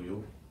the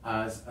UU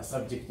as a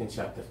subject in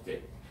chapter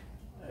 10.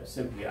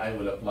 Simply, I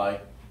will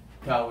apply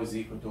tau is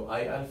equal to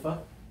I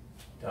alpha,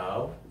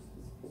 tau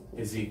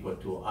is equal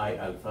to I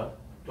alpha,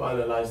 to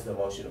analyze the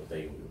motion of the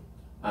UU.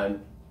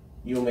 And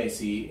you may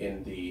see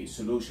in the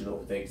solution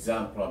of the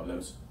exam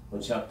problems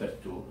on chapter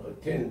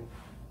 10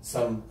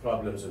 some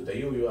problems on the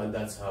UU, and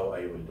that's how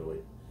I will do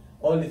it.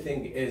 Only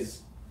thing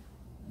is,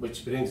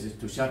 which brings it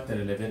to chapter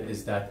 11,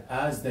 is that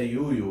as the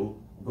UU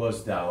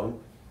goes down,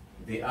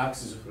 the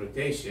axis of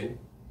rotation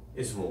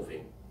is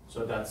moving.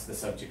 So that's the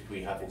subject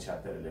we have in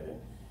chapter 11.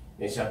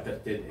 In chapter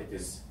 10, it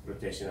is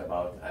rotation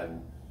about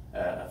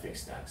a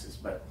fixed axis.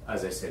 But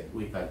as I said,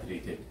 we can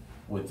treat it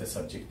with the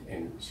subject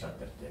in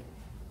chapter 10.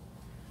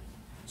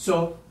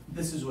 So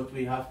this is what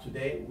we have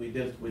today. We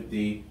dealt with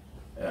the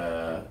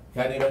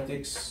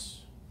kinematics,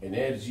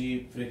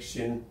 energy,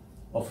 friction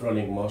of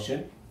rolling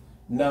motion.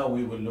 Now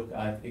we will look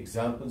at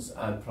examples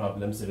and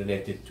problems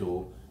related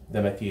to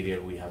the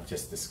material we have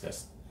just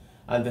discussed.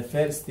 And the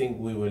first thing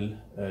we will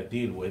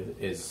deal with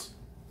is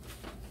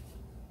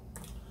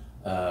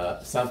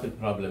sample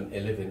problem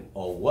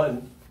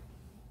 1101,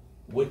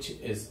 which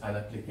is an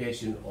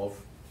application of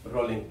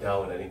rolling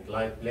down an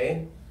inclined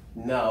plane.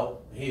 Now,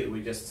 here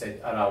we just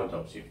said a round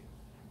object.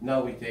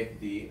 Now we take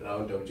the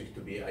round object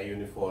to be a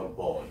uniform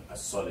ball, a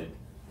solid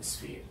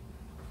sphere.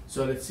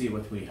 So let's see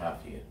what we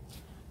have here.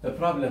 The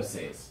problem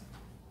says,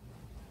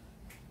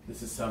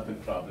 this is sample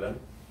problem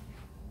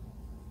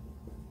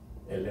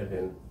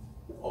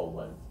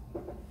 1101.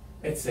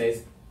 It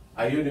says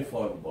a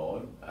uniform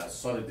ball, a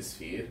solid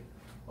sphere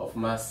of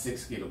mass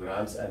 6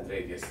 kilograms and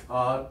radius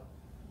r,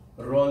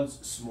 rolls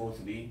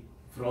smoothly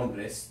from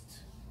rest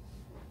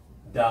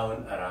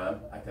down a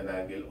ramp at an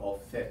angle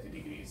of 30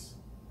 degrees.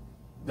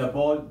 The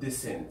ball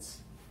descends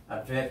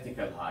a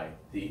vertical height.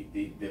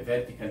 The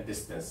vertical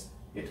distance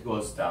it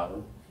goes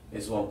down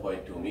is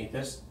 1.2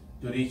 meters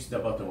to reach the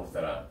bottom of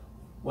the ramp.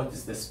 What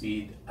is the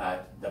speed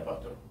at the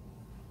bottom?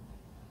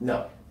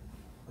 Now,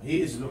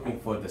 he is looking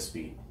for the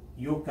speed.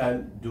 You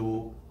can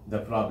do the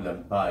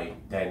problem by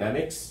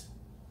dynamics,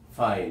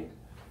 find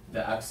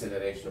the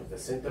acceleration of the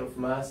center of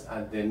mass,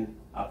 and then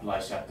apply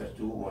chapter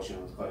 2,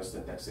 motion with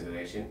constant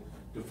acceleration,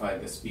 to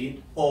find the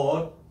speed,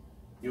 or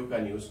you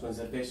can use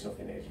conservation of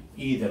energy.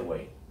 Either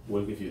way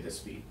will give you the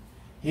speed.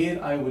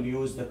 Here I will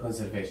use the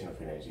conservation of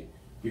energy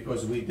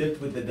because we dealt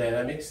with the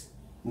dynamics.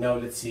 Now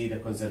let's see the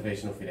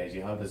conservation of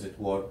energy. How does it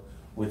work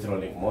with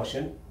rolling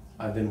motion?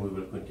 And then we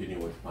will continue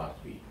with part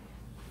B.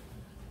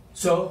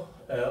 So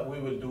we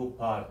will do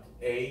part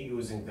A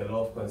using the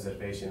law of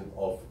conservation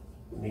of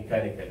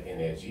mechanical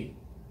energy.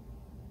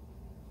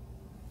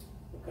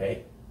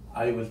 Okay,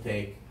 I will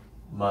take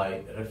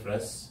my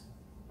reference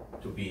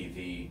to be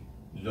the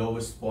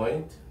lowest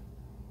point,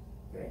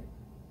 okay,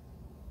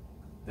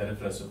 the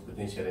reference of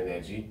potential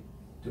energy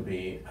to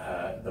be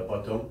the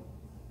bottom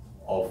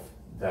of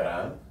the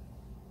ramp.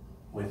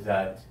 With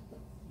that,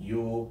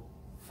 U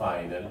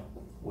final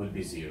will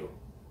be 0.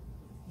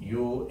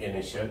 U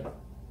initial,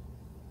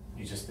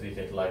 you just treat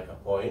it like a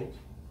point,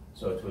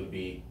 so it will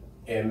be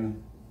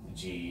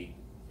mgh.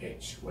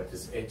 What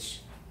is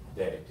h?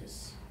 There it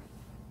is.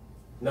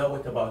 Now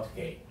what about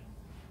k?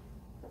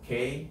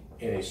 K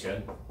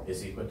initial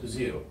is equal to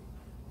 0.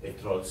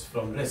 It rolls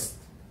from rest.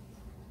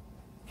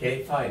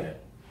 K final,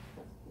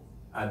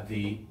 at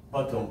the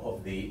bottom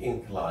of the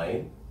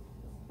incline,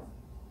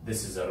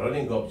 this is a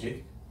rolling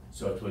object,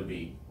 so it will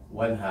be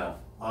 1/2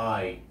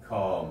 I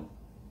com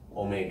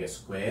omega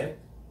squared,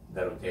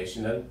 the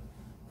rotational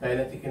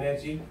kinetic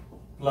energy,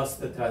 plus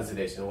the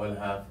translation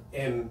 1/2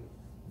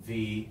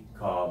 mv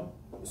com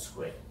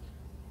squared.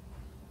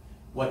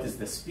 What is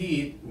the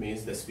speed?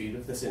 Means the speed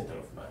of the center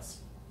of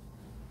mass.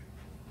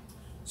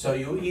 So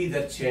you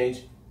either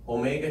change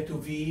omega to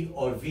v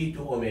or v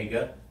to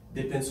omega,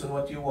 depends on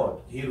what you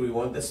want. Here we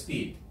want the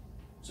speed,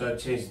 so I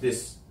change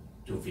this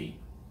to v.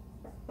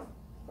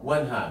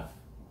 1/2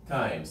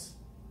 times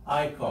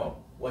I com.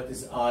 What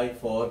is I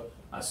for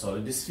a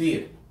solid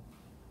sphere?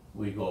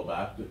 We go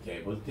back to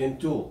table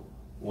 10.2.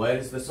 Where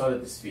is the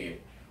solid sphere?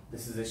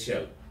 This is a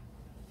shell.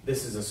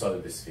 This is a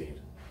solid sphere.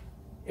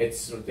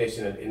 Its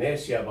rotational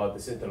inertia about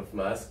the center of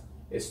mass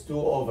is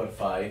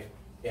 2/5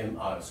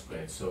 mr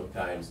squared. So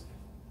times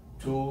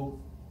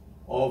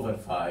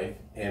 2/5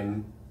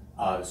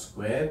 mr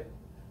squared,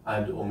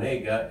 and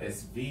omega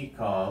is v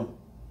com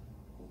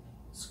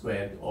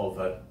squared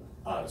over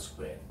r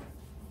squared,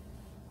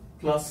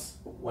 plus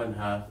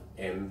 1/2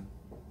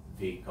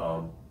 mv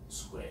com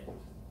squared.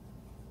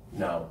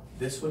 Now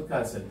this will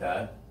cancel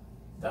that.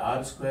 The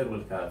r squared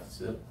will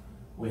cancel.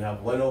 We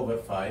have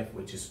 1/5,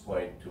 which is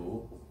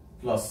 0.2,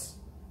 plus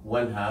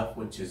 1/2,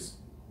 which is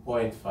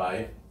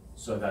 0.5,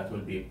 so that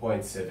will be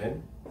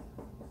 0.7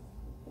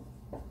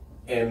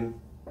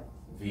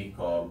 mv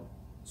com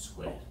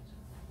squared.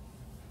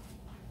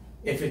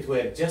 If it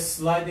were just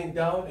sliding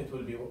down, it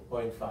will be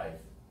 0.5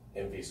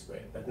 mv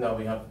squared. But now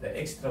we have the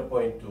extra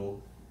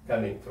 0.2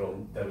 coming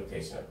from the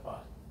rotational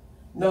part.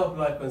 Now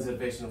apply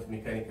conservation of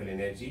mechanical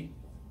energy.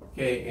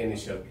 K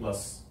initial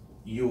plus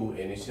U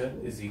initial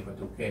is equal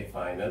to K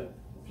final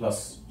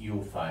plus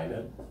U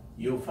final.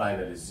 U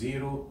final is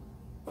 0,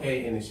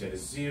 K initial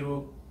is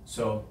 0,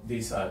 so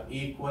these are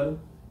equal.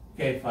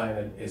 K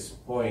final is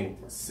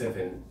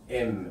 0.7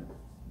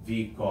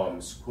 mv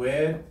com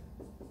squared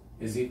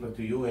is equal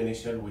to U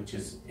initial, which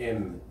is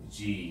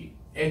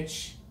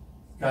mgh.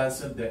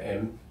 Cancel the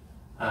m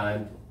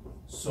and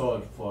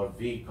solve for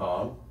v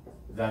com.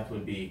 That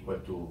will be equal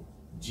to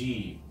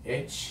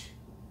gh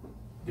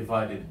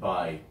divided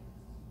by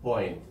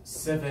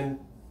 0.7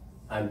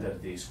 under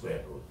the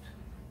square root.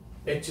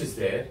 H is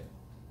there,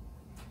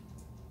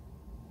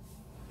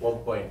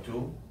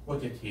 1.2,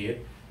 put it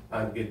here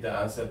and get the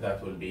answer.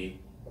 That will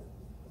be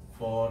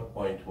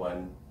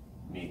 4.1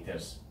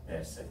 meters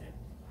per second.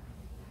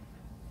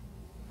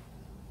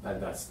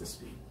 And that's the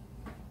speed.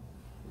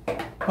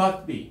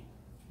 Part B.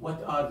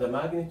 What are the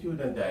magnitude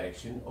and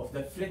direction of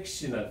the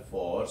frictional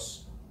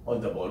force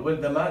on the ball? Well,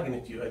 the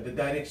magnitude, the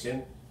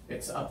direction,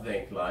 it's up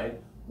the incline.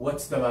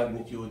 What's the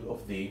magnitude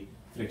of the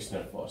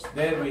frictional force.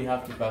 Then we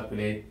have to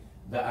calculate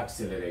the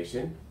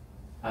acceleration,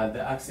 and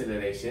the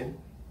acceleration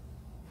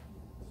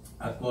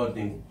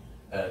according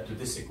to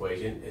this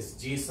equation is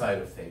g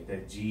sine of theta,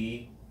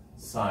 g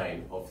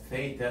sine of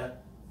theta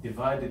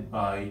divided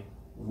by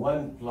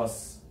 1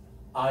 plus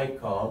I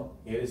com,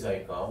 here is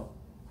I com,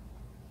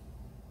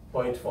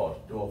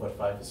 0.4, 2 over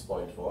 5 is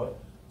 0.4,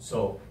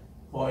 so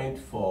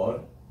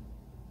 0.4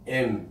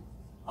 m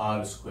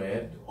r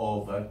squared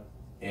over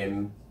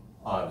m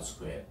r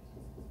squared.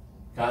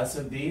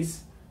 Cancel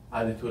these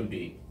and it will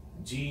be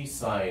g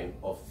sine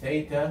of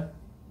theta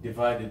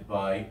divided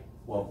by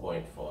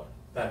 1.4.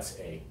 That's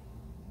A.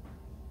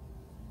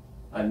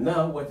 And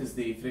now what is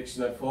the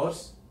frictional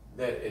force?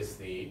 There is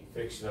the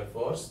frictional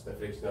force. The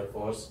frictional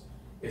force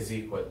is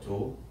equal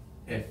to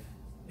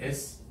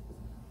Fs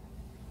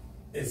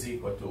is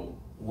equal to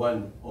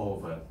 1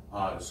 over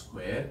r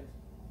squared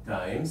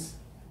times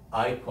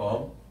I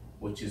com,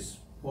 which is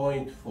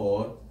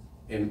 0.4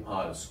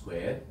 mr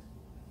squared,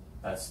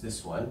 that's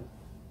this one,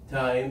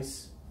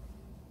 times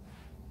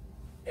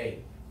A.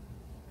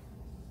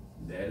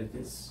 There it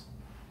is.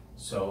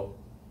 So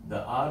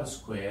the r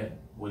squared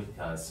will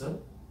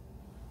cancel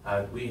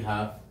and we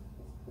have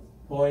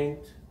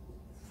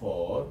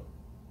 0.4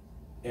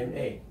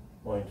 ma,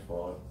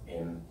 0.4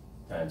 m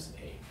times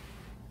A,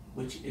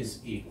 which is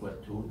equal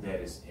to, there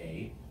is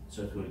A,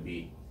 so it will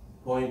be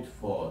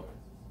 0.4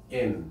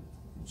 mg,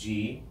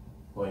 0.4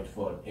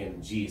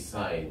 mg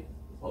sine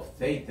of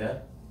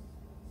theta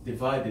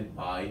divided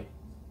by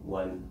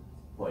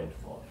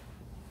 1.4.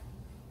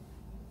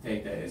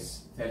 Theta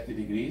is 30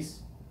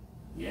 degrees,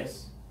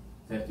 yes,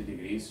 30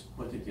 degrees,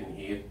 put it in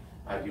here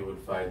and you will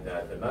find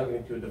that the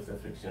magnitude of the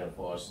frictional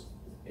force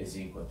is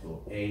equal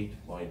to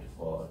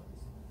 8.4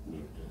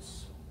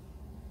 newtons.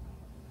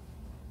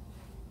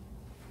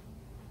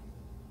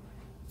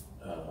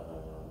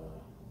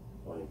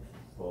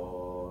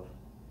 0.4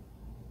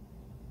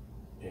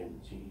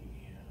 mg,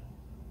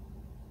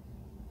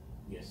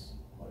 yes,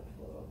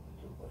 0.4,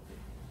 2.8.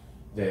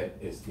 There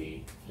is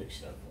the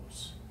frictional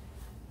force.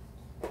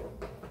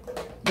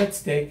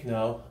 Let's take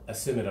now a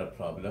similar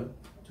problem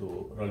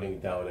to rolling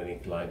down an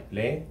inclined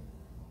plane.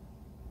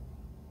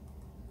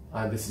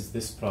 And this is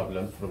this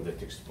problem from the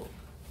textbook.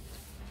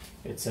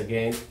 It's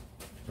again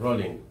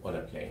rolling on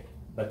a plane,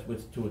 but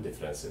with two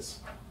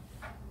differences.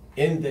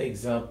 In the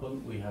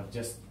example we have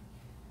just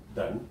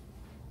done,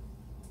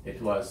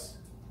 it was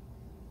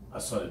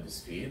a solid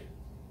sphere.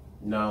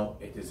 Now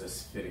it is a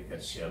spherical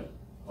shell,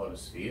 hollow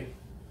sphere.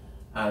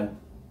 And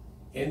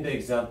in the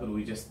example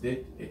we just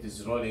did, it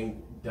is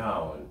rolling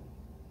down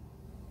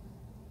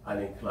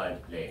an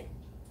inclined plane.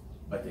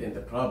 But in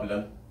the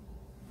problem,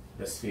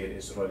 the sphere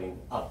is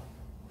rolling up.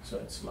 So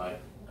it's like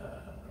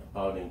a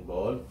bowling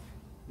ball.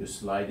 You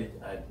slide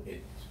it and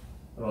it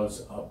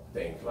rolls up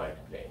the inclined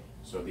plane.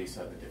 So these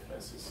are the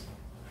differences.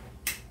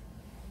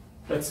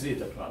 Let's read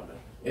the problem.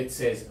 It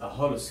says a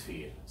hollow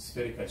sphere,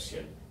 spherical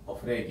shell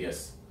of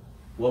radius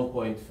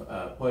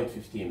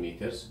 0.15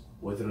 meters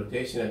with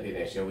rotational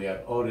inertia. We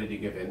are already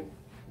given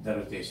the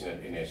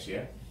rotational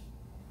inertia,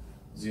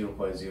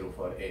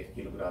 0.048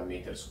 kilogram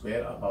meter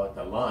square, about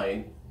a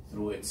line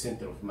through its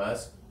center of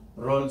mass,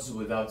 rolls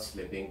without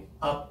slipping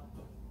up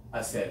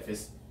a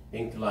surface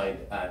inclined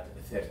at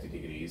 30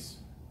 degrees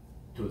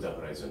to the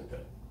horizontal.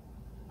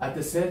 At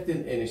a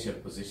certain initial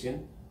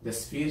position, the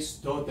sphere's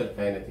total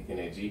kinetic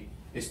energy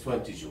is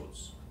 20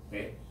 joules.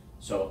 Okay?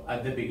 So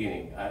at the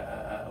beginning,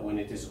 when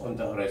it is on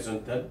the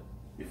horizontal,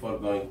 before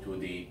going to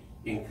the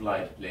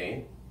inclined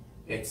plane,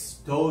 its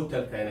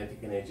total kinetic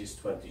energy is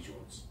 20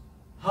 joules.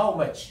 How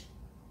much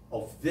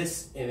of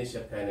this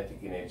initial kinetic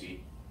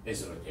energy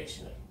is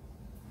rotational?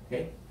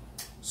 Okay?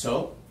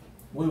 So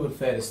we will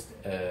first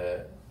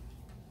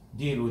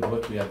deal with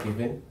what we are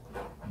given,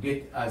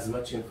 get as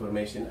much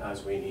information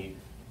as we need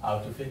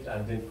out of it,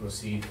 and then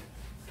proceed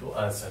to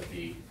answer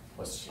the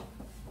question.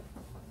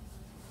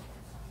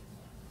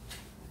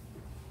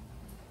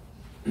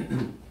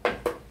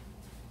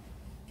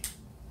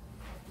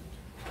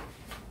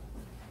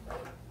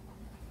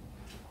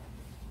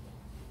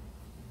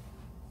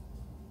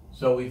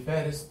 So we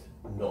first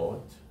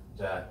note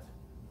that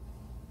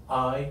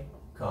I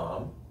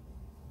com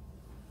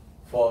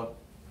for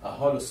a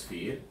hollow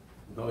sphere,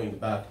 going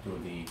back to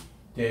the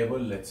table,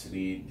 let's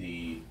read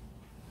the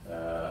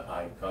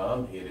I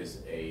com. Here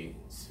is a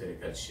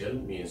spherical shell,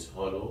 means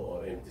hollow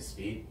or empty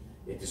sphere.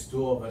 It is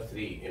 2 over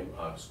 3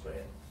 mr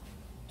squared.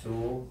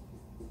 2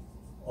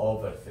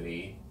 over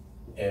 3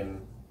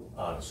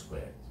 mr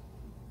squared,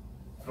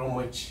 from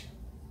which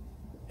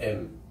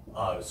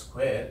mr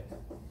squared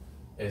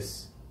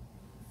is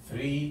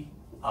 3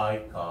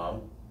 I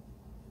com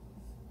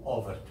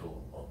over 2,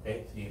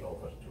 okay, 3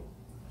 over 2.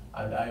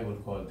 And I will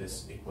call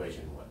this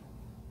equation 1.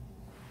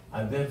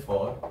 And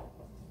therefore,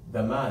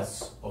 the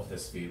mass of the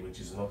sphere, which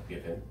is not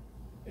given,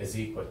 is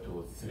equal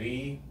to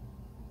 3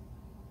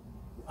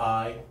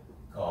 I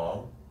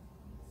com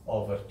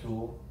over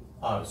 2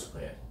 r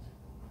squared,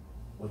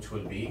 which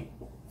will be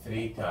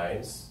 3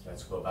 times,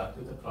 let's go back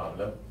to the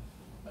problem.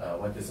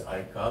 What is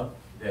I com?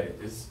 There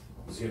it is,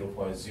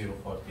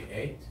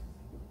 0.048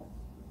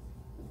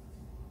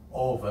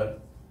 over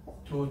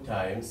 2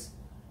 times,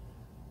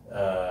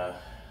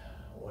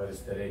 what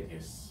is the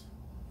radius?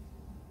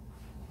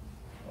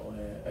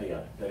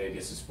 Yeah, the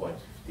radius is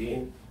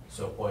 0.15,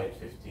 so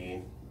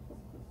 0.15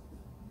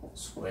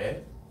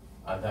 squared,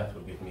 and that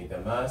will give me the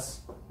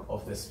mass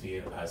of the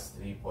sphere as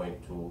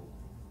 3.2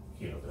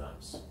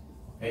 kilograms.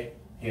 Okay,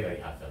 here I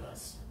have the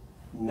mass.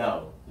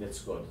 Now, let's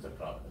go to the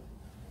problem.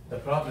 The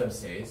problem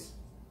says,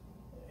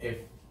 if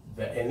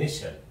the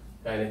initial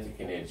kinetic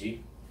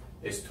energy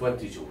is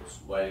 20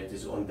 joules, while it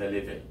is on the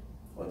level,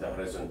 on the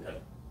horizontal,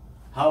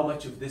 how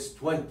much of this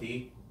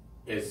 20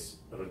 is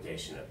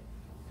rotational?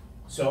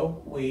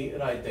 So we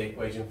write the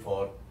equation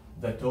for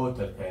the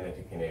total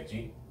kinetic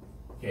energy.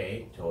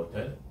 K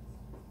total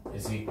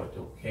is equal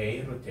to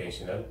K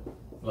rotational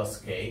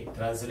plus K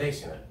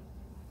translational.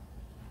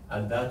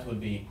 And that will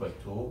be equal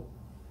to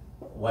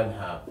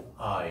 1/2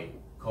 I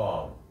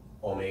com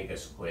omega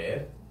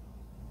squared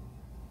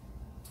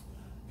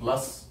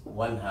plus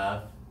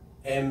 1/2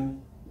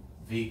 m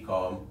v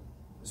com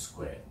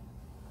squared.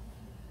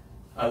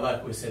 And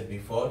like we said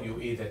before, you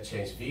either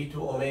change v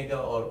to omega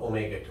or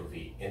omega to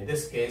v. In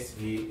this case,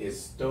 he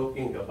is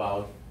talking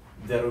about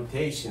the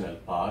rotational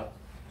part,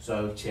 so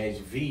I will change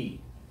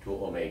v to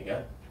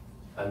omega,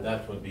 and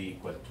that will be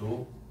equal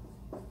to,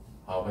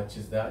 how much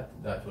is that?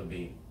 That will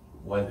be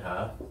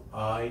 1/2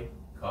 I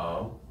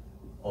com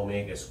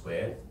omega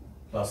squared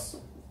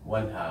plus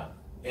 1/2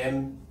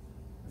 m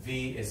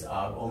v is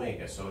r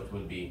omega, so it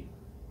will be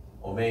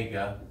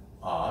omega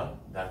r,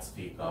 that's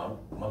v com,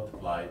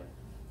 multiplied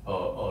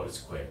or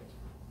squared.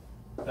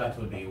 That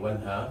will be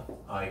 1/2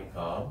 I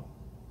com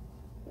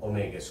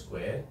omega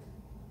squared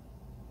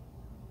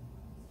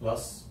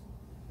plus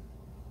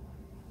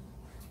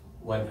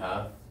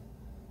 1/2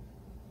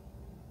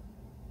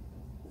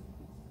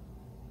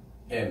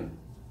 m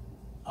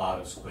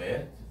r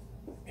squared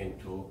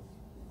into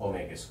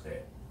omega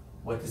squared.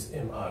 What is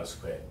m r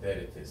squared? There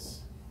it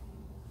is.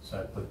 So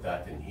I put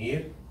that in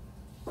here,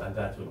 and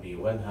that will be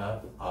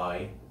 1/2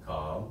 I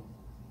com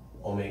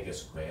omega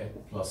squared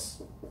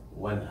plus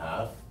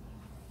 1/2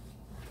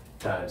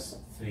 times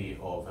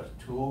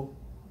 3/2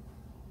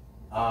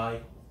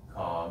 I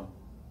com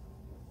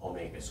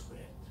omega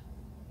squared.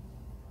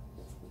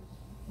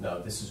 Now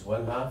this is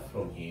 1/2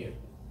 from here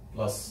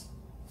plus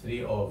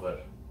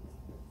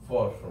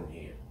 3/4 from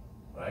here,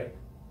 right?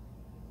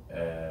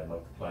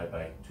 Multiply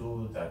by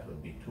 2, that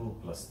would be 2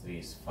 plus 3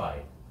 is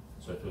 5.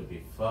 So it will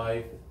be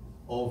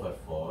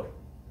 5/4,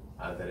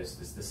 and the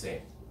rest is the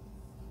same.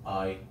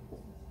 I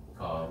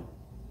com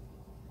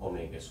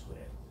omega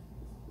squared.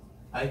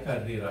 I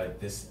can rewrite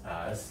this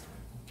as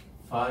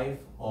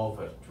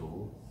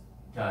 5/2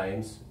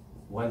 times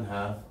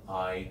 1/2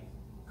 I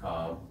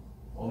com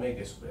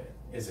omega squared,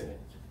 isn't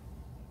it?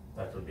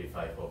 That would be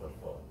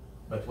 5/4.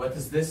 But what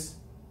is this?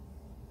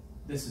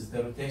 This is the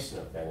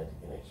rotational kinetic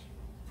energy.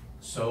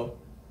 So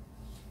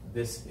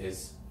this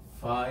is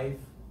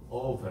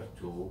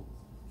 5/2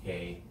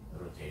 K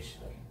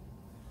rotational.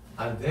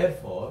 And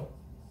therefore,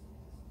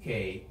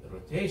 K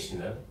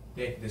rotational,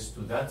 take this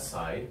to that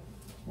side,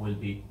 will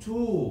be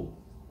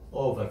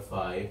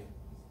 2/5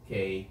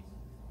 K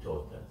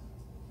total.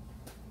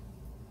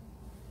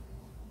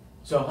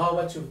 So how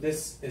much of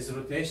this is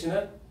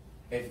rotational?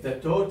 If the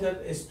total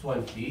is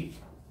 20,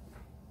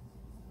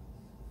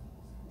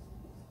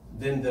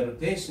 then the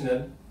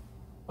rotational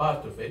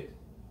part of it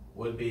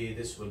will be,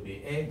 this will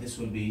be 8, this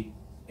will be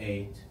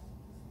 8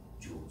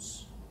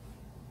 joules.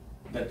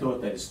 The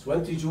total is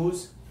 20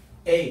 joules,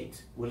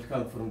 8 will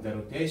come from the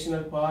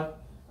rotational part,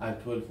 and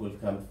 12 will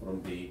come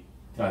from the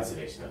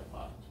translational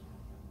part.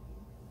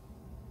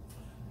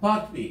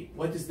 Part B,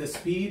 what is the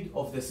speed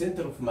of the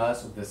center of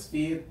mass of the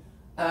sphere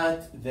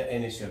at the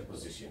initial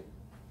position?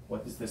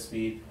 What is the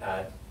speed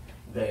at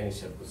the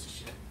initial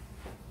position?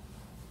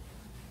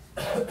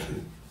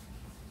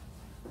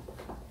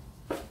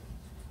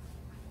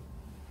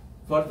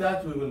 For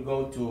that, we will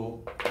go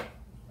to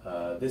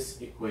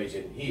this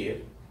equation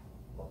here,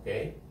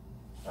 okay?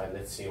 And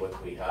let's see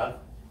what we have.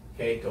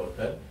 K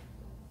total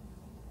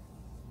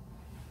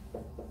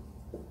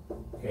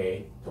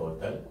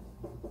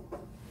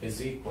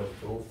is equal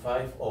to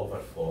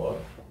 5/4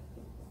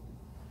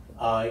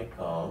 I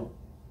com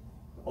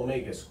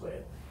omega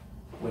squared,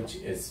 which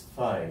is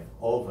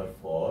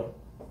 5/4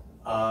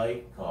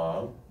 I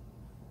com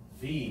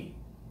v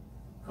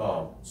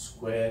com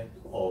squared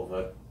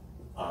over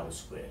r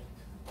squared.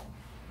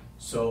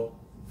 So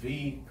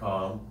v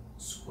com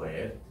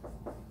squared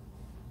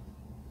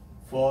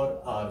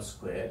 4r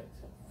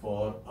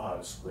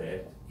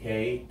squared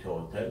K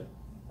total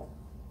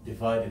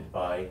divided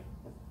by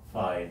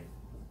 5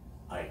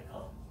 I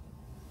com.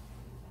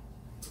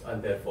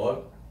 And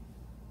therefore,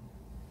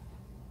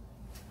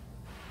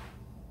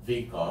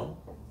 v com,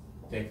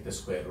 take the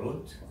square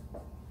root.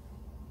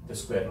 The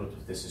square root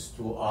of this is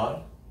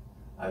 2r,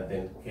 and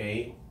then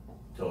K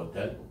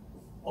total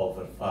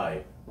over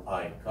 5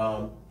 I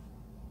com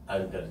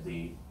under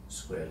the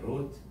square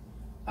root.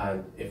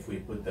 And if we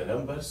put the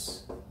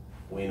numbers,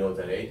 we know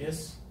the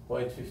radius,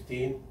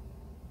 0.15,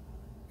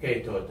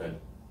 K total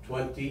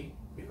 20,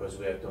 because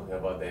we are talking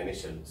about the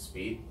initial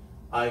speed.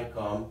 I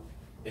com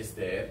is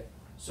there,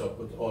 so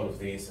put all of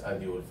these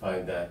and you will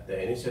find that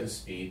the initial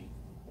speed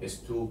is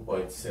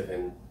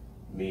 2.7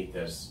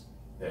 meters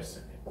per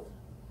second.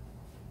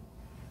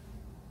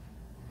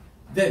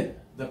 Then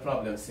the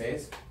problem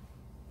says,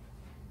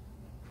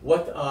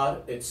 what are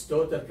its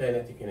total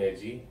kinetic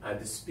energy and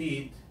the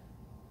speed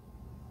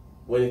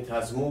when it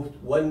has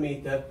moved 1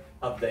 meter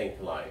up the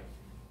incline?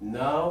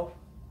 Now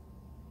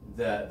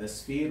the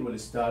sphere will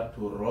start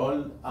to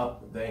roll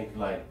up the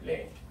inclined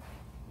plane.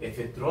 If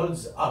it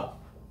rolls up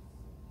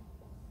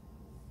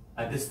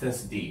a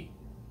distance d,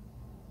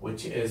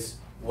 which is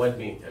 1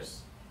 meter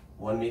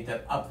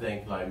up the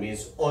incline,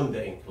 means on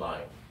the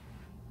incline.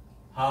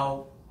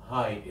 How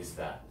high is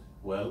that?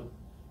 Well,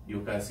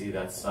 you can see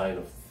that sine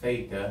of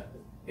theta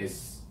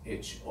is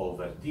h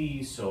over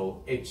d,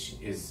 so h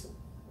is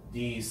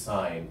d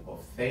sine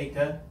of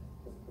theta,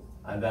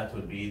 and that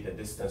will be the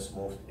distance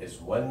moved is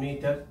 1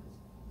 meter.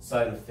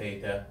 Sine of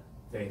theta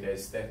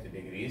is 30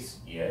 degrees,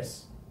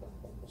 yes,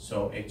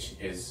 so h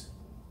is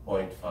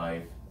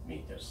 0.5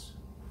 meters.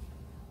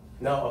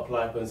 Now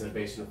apply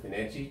conservation of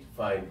energy to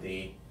find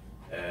the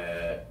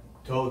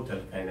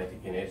total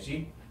kinetic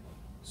energy.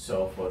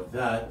 So for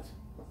that,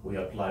 we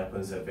apply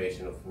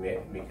conservation of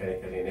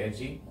mechanical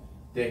energy,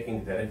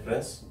 taking the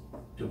reference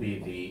to be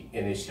the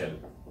initial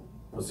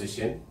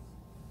position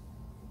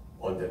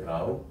on the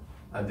ground,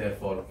 and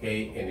therefore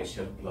K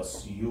initial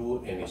plus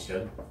U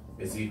initial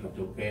is equal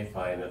to K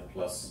final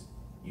plus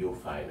U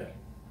final.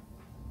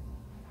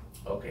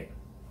 Okay.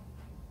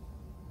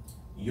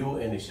 U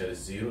initial is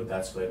 0,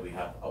 that's where we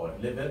have our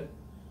level,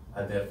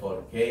 and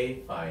therefore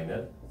K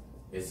final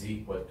is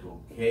equal to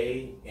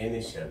K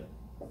initial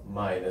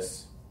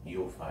minus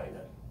U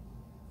final,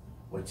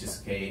 which is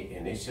K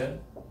initial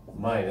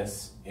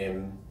minus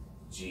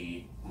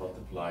mg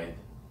multiplied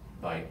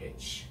by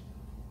h.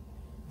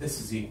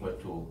 This is equal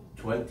to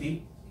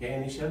 20 K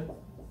initial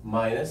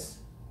minus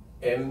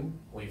m,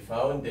 we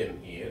found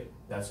m here,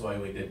 that's why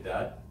we did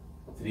that,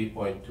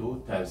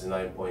 3.2 times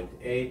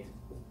 9.8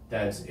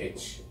 times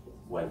h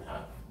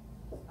 1/2,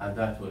 and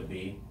that will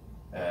be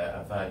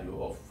a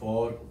value of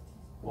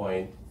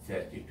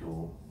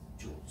 4.32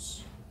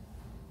 joules.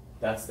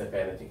 That's the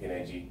kinetic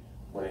energy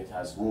when it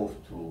has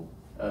moved to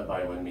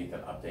by 1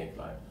 meter up the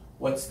incline.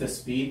 What's the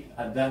speed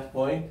at that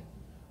point?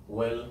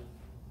 Well,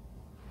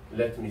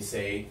 let me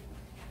say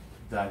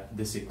that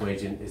this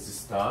equation is a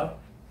star.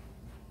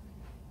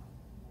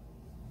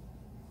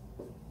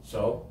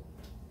 So,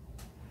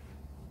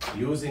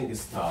 using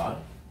star,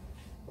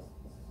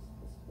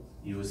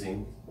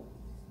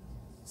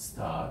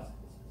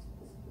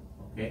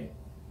 okay,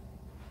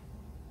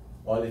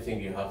 only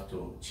thing you have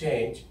to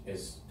change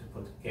is to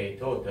put K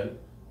total,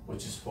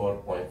 which is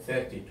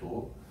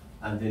 4.32,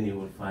 and then you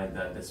will find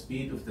that the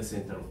speed of the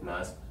center of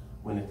mass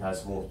when it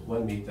has moved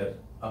 1 meter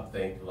up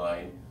the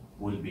incline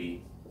will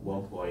be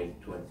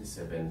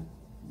 1.27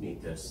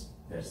 meters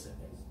per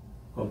second.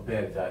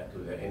 Compare that to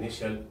the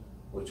initial,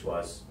 which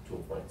was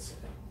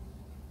 2.7.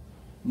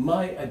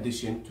 My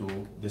addition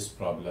to this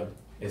problem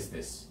is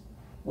this.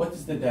 What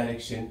is the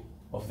direction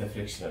of the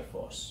frictional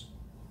force?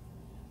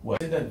 Well,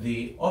 consider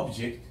the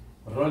object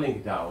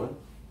rolling down,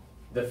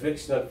 the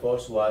frictional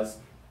force was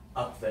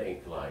up the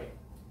incline.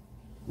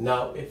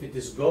 Now, if it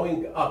is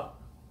going up,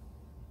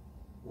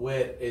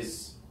 where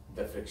is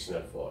the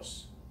frictional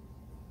force?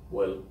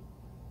 Well,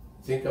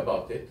 think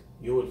about it.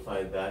 You will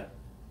find that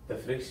the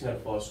frictional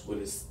force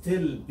will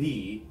still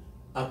be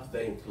up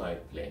the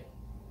inclined plane.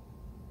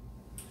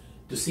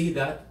 To see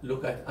that,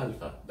 look at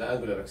alpha, the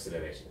angular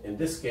acceleration. In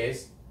this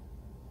case,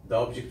 the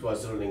object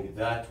was rolling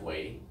that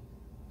way,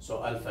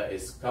 so alpha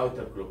is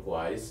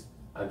counterclockwise,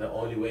 and the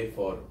only way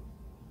for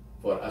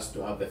us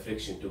to have the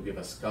friction to give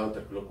us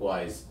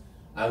counterclockwise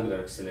angular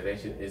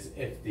acceleration is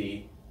if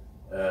the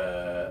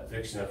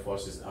frictional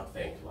force is up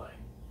the incline.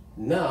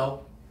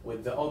 Now,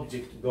 with the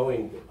object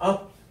going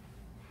up,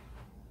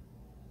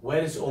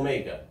 where is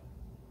omega?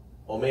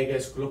 Omega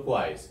is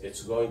clockwise,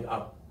 it's going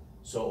up.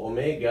 So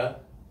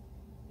omega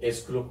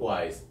is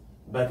clockwise,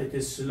 but it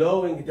is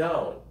slowing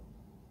down.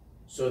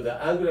 So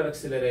the angular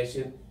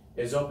acceleration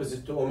is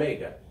opposite to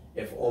omega.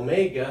 If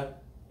omega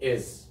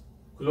is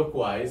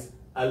clockwise,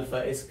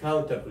 alpha is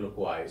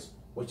counterclockwise,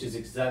 which is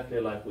exactly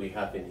like we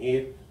have in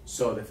here.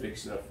 So the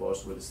frictional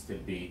force will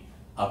still be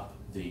up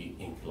the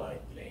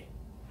inclined plane.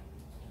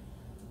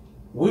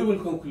 We will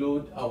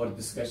conclude our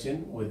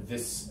discussion with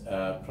this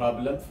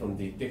problem from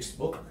the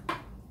textbook.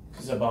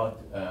 It's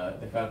about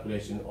the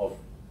calculation of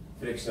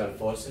frictional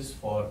forces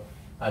for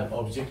an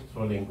object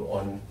rolling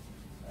on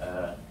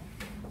a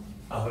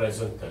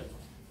horizontal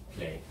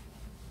plane.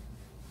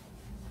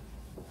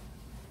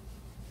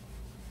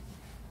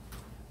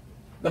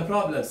 The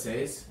problem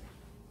says,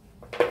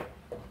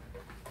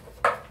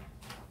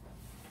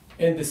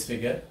 in this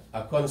figure,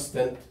 a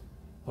constant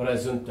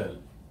horizontal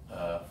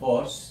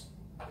force,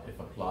 if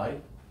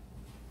applied,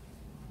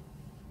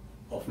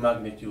 of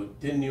magnitude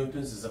 10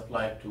 newtons is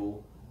applied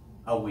to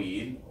a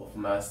wheel of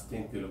mass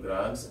 10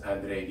 kilograms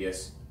and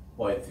radius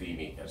 0.3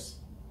 meters.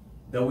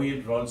 the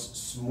wheel rolls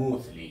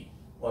smoothly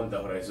on the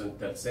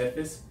horizontal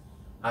surface,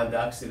 and the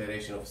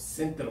acceleration of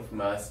center of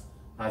mass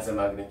has a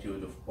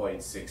magnitude of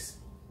 0.6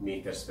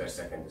 meters per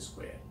second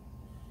square.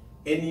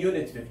 In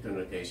unit vector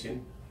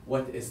notation,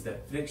 what is the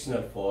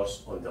frictional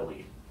force on the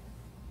wheel?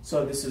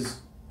 So this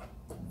is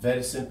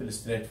very simple,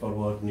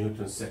 straightforward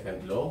Newton's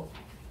second law,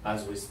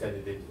 as we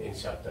studied it in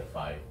chapter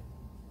 5.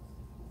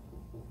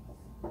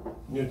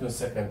 Newton's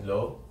second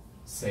law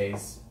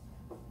says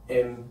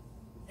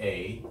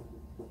MA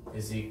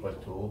is equal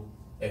to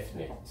F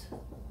net.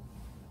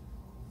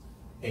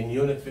 In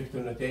unit vector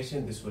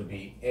notation, this will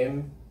be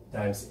M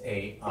times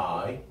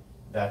AI,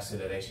 the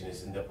acceleration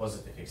is in the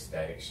positive x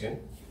direction,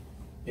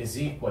 is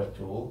equal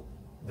to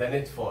the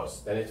net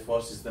force. The net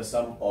force is the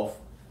sum of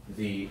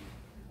the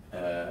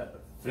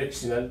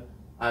frictional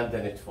and the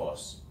net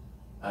force,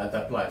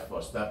 the applied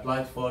force. The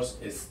applied force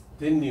is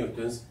 10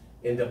 newtons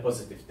in the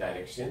positive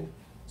direction.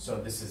 So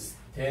this is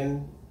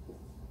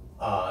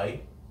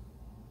 10I,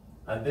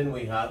 and then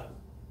we have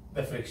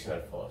the frictional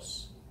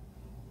force.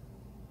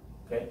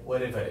 Okay,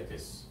 wherever it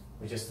is,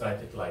 we just write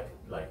it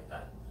like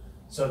that.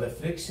 So the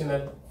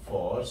frictional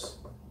force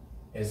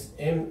is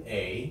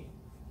MA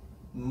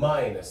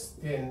minus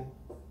 10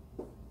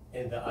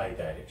 in the I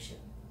direction.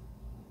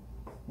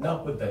 Now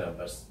put the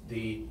numbers.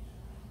 The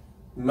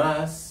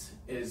mass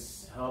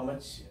is how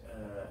much?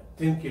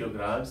 10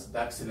 kilograms. The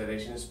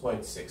acceleration is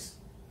 0.6.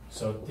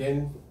 So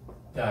 10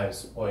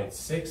 times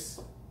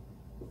 0.6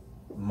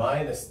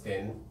 minus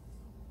 10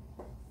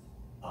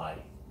 I.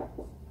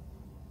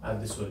 And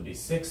this will be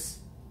 6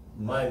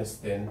 minus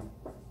 10,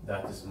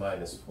 that is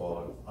minus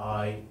 4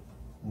 I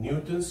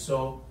newtons.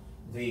 So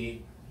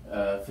the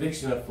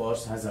frictional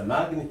force has a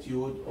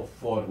magnitude of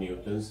 4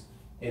 newtons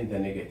in the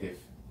negative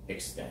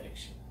x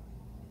direction.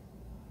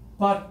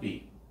 Part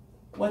B.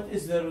 What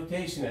is the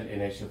rotational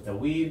inertia of the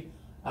wheel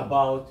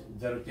about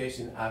the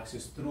rotation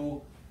axis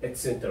through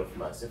its center of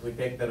mass? If we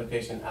take the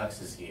rotation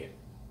axis here,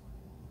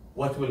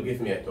 what will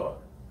give me a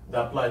torque?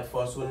 The applied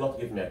force will not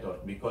give me a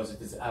torque because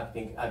it is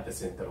acting at the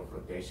center of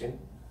rotation.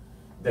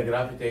 The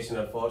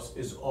gravitational force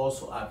is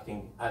also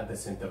acting at the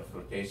center of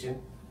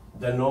rotation.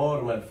 The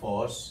normal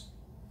force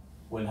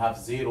will have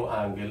zero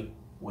angle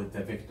with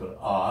the vector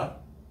r.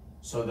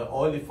 So the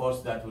only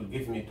force that will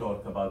give me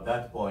torque about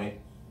that point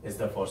is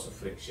the force of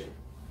friction.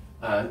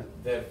 And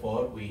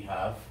therefore we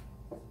have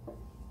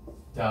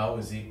tau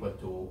is equal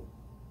to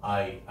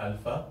I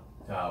alpha,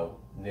 tau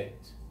net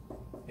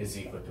is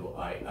equal to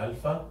I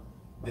alpha.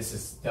 This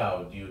is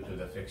tau due to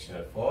the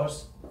frictional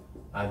force,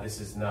 and this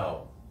is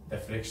now the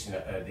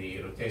the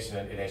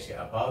rotational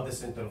inertia about the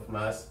center of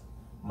mass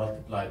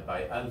multiplied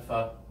by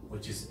alpha,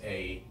 which is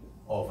A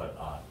over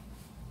R.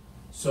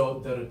 So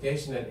the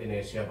rotational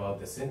inertia about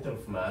the center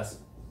of mass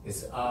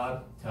is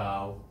R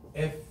tau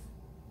F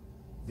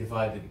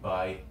divided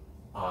by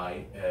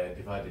I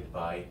divided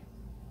by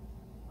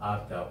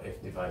R tau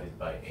F divided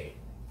by A.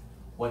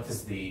 What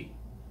is the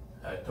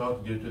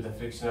torque due to the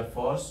frictional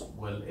force?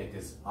 Well, it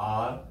is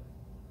R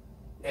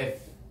F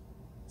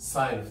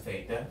sine of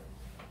theta.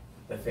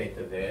 The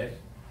theta there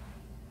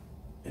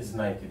is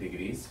 90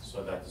 degrees,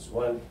 so that is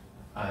 1,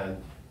 and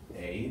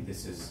A,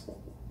 this is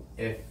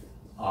F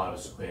R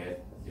squared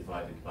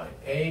divided by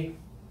A,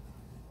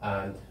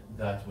 and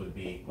that will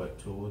be equal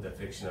to, the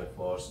frictional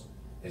force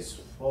is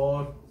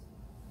 4,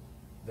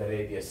 the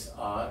radius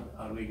R,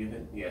 are we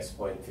given? Yes,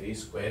 0.3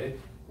 squared,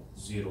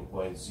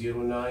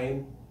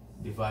 0.09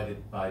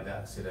 divided by the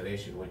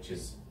acceleration, which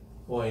is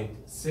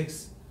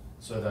 0.6,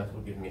 so that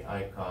will give me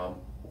I calm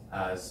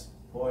as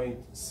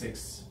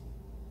 0.6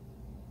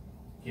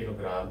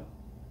 kilogram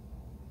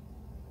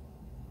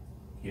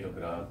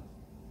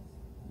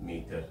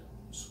meter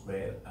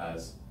square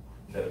as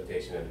the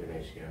rotational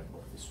inertia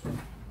of this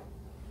one.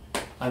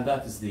 And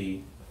that is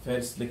the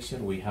first lecture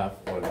we have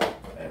on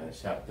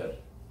chapter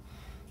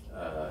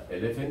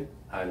 11,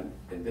 and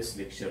in this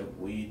lecture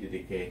we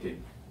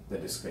dedicated the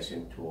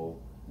discussion to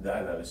the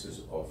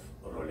analysis of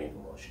rolling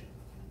motion.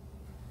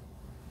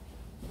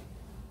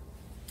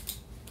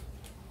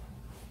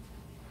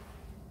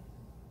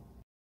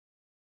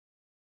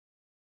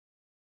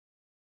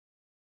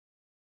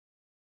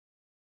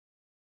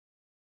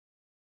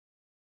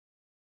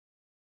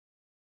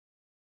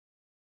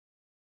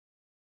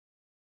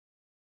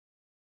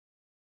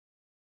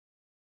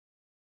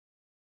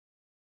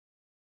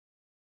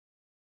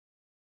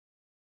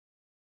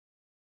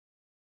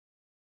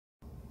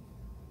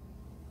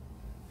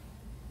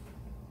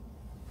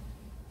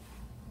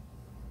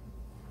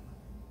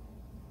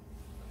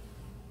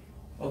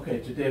 Okay,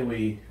 today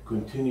we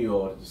continue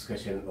our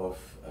discussion of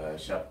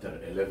chapter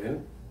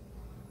 11,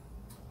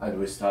 and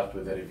we start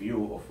with a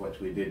review of what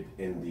we did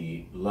in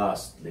the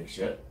last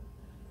lecture,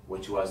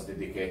 which was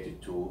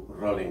dedicated to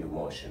rolling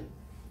motion.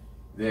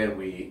 There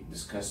we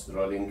discussed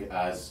rolling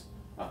as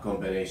a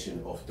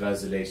combination of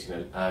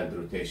translational and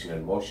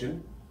rotational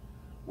motion.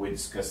 We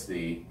discussed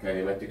the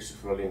kinematics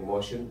of rolling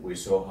motion. We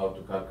saw how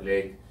to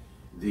calculate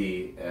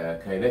the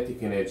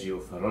kinetic energy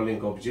of a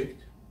rolling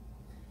object.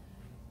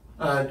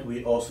 And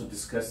we also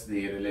discussed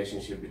the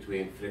relationship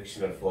between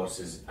frictional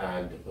forces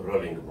and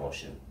rolling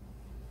motion.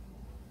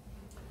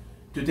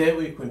 Today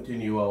we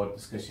continue our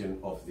discussion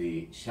of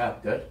the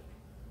chapter,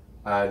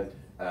 and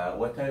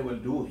what I will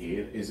do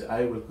here is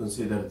I will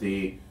consider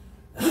the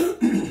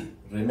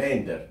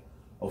remainder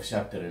of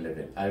chapter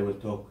 11. I will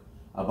talk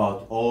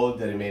about all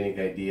the remaining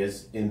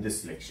ideas in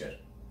this lecture,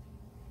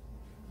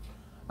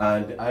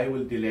 and I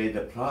will delay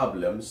the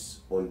problems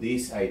on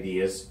these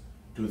ideas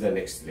to the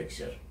next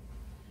lecture.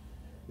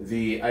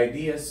 The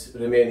ideas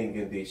remaining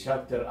in the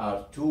chapter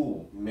are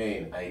two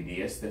main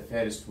ideas. The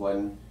first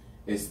one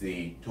is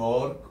the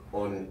torque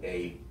on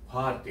a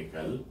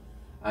particle,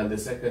 and the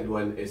second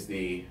one is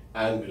the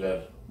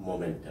angular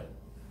momentum.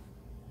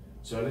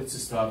 So let's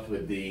start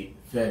with the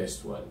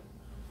first one.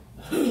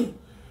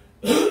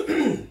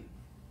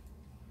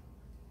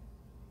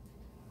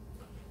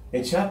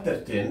 In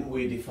chapter 10,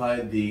 we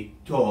define the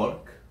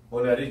torque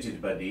on a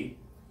rigid body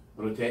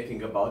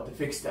rotating about the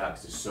fixed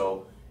axis.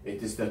 So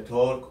it is the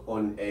torque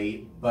on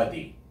a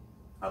body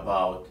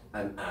about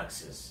an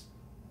axis.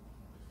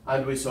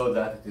 And we saw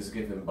that it is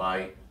given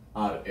by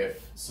Rf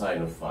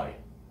sine of phi.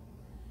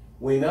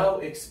 We now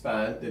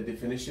expand the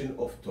definition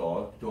of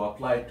torque to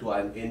apply to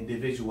an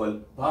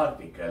individual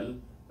particle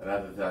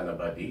rather than a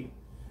body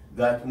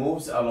that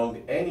moves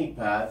along any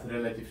path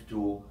relative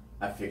to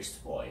a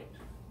fixed point.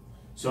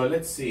 So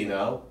let's see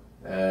now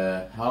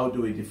how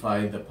do we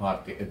define the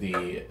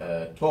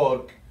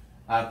torque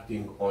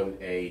acting on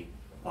a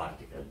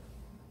particle.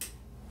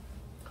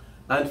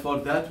 And for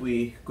that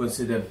we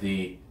consider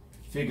the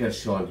figure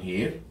shown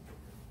here,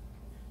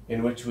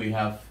 in which we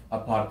have a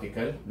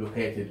particle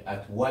located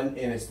at one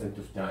instant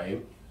of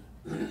time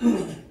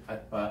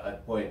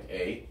at point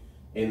A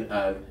in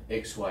an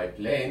xy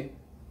plane.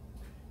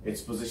 Its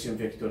position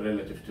vector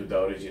relative to the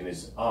origin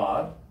is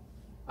r,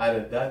 and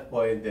at that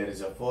point there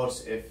is a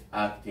force F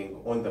acting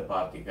on the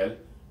particle,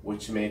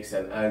 which makes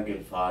an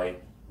angle phi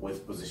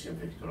with position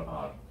vector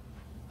r.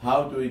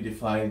 How do we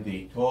define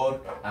the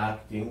torque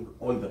acting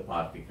on the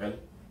particle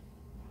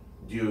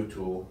due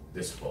to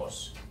this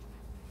force?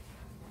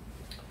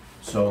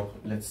 So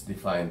let's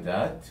define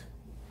that.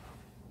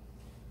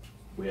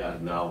 We are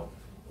now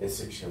in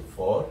section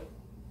 4,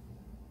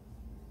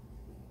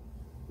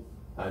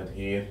 and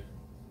here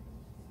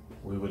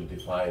we will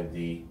define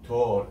the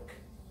torque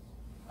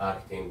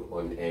acting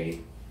on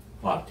a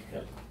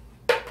particle.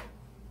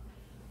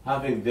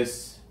 Having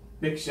this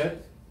picture,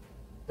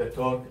 the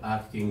torque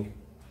acting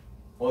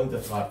on the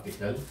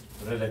particle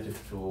relative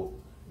to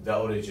the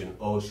origin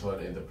O shown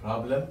in the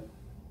problem,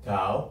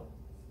 tau,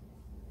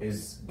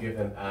 is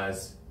given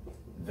as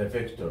the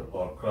vector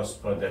or cross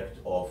product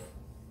of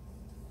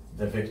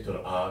the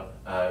vector r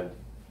and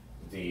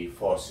the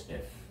force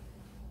F.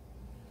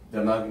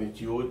 The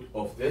magnitude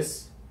of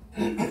this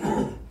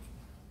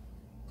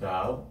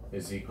tau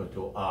is equal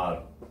to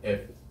r F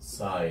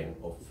sine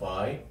of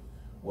phi,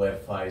 where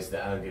phi is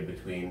the angle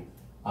between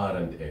r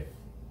and F.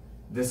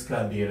 This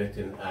can be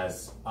written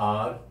as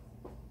r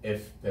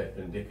F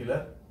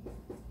perpendicular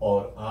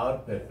or r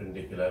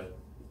perpendicular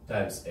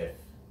times F.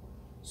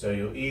 So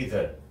you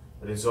either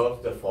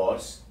resolve the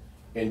force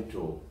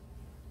into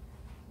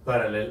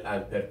parallel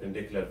and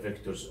perpendicular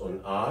vectors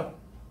on r,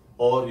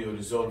 or you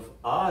resolve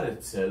r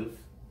itself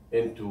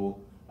into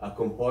a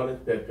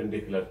component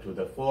perpendicular to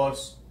the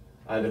force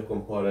and a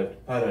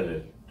component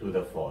parallel to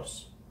the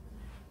force.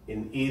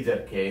 In either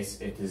case,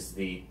 it is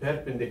the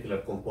perpendicular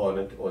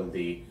component on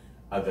the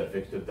other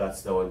vector.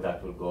 That's the one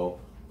that will go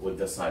with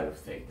the sine of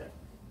theta.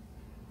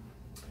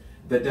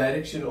 The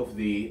direction of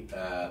the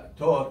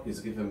torque is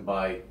given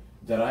by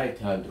the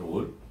right-hand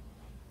rule.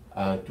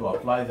 And to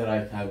apply the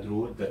right-hand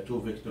rule, the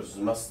two vectors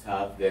must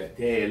have their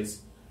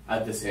tails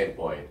at the same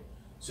point.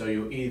 So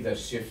you either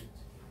shift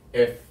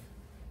F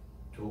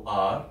to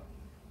R,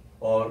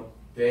 or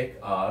take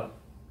R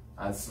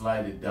and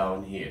slide it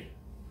down here,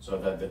 so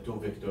that the two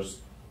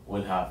vectors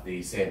will have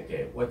the same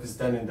tail. What is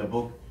done in the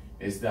book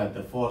is that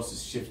the force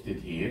is shifted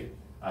here,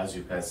 as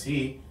you can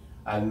see,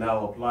 and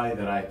now apply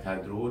the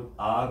right-hand rule.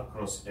 R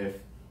cross F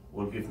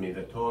will give me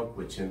the torque,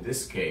 which in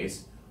this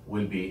case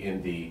will be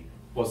in the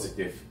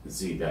positive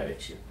z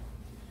direction.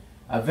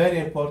 A very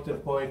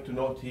important point to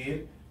note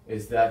here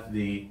is that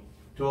the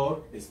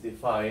torque is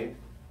defined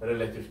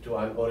relative to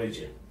an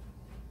origin.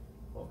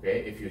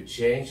 Okay, if you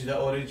change the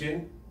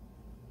origin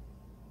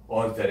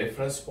or the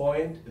reference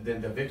point,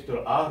 then the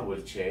vector r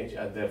will change,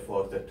 and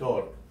therefore the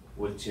torque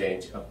will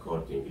change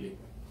accordingly.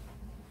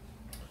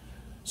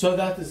 So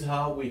that is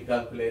how we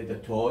calculate the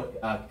torque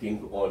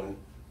acting on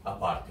a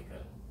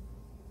particle.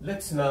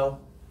 Let's now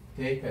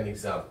take an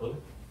example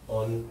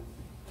on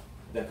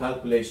the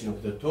calculation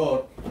of the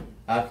torque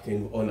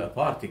acting on a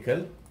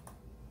particle,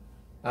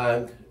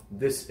 and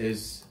this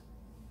is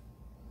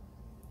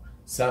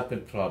sample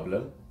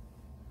problem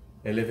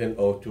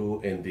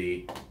 1102 in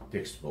the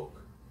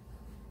textbook.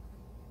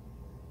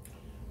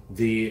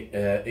 The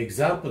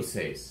example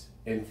says,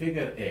 in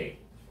figure A,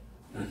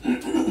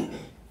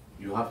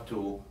 you have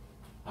to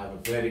have a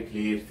very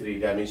clear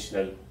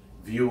three-dimensional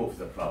view of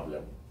the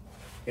problem.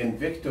 In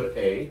vector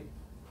A,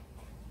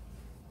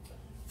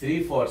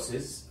 3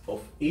 forces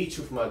of each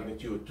of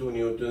magnitude 2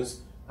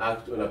 newtons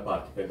act on a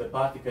particle. The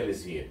particle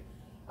is here.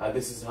 And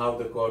this is how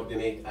the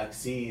coordinate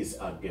axes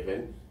are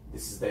given.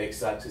 This is the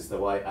x-axis, the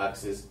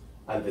y-axis,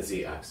 and the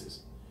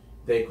z-axis.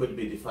 They could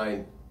be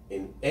defined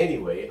in any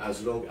way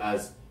as long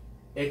as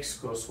x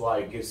cross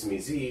y gives me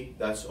z.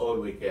 That's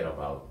all we care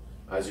about,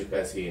 as you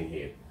can see in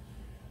here.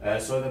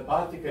 So the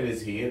particle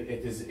is here.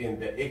 It is in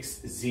the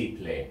xz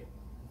plane.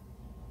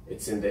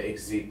 It's in the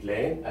xz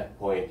plane at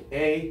point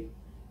A,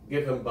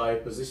 given by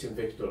position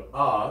vector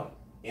r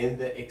in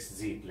the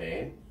xz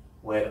plane,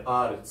 where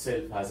r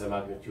itself has a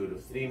magnitude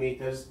of 3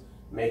 meters,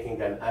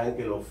 making an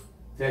angle of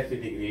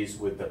 30 degrees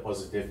with the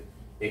positive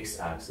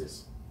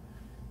x-axis.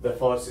 The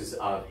forces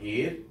are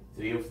here,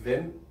 3 of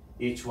them.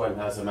 Each one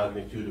has a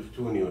magnitude of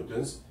 2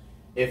 newtons.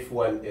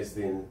 F1 is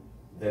in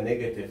the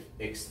negative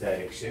x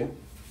direction,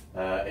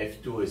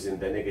 F2 is in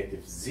the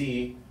negative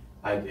z,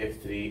 and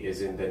F3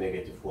 is in the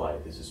negative y.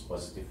 This is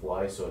positive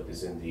y, so it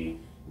is in the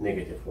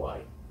negative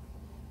y.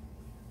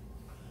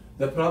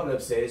 The problem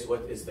says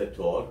what is the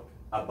torque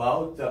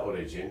about the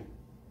origin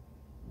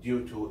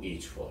due to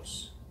each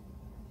force.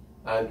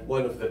 And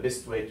one of the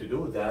best way to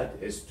do that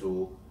is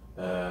to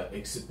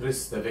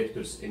express the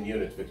vectors in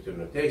unit vector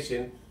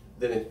notation.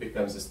 Then it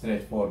becomes a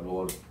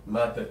straightforward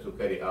matter to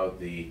carry out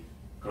the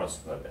cross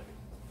product.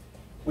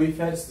 We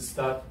first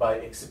start by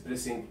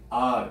expressing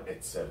r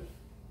itself.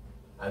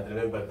 And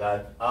remember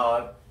that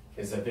r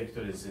is a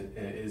vector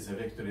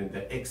in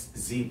the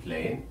xz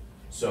plane.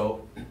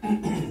 So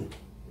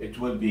it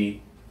will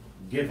be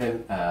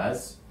given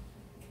as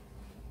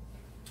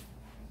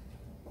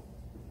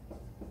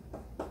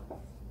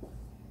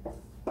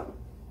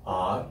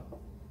r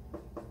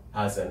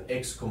has an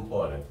x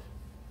component,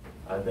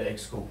 and the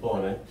x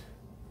component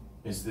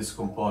is this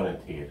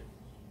component here.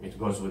 It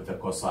goes with the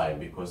cosine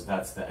because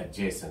that's the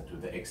adjacent to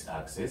the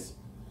x-axis.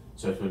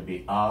 So it will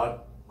be r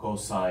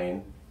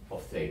cosine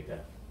of theta.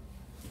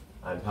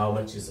 And how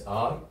much is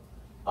r?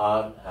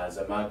 R has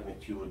a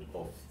magnitude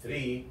of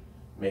 3,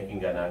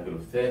 making an angle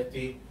of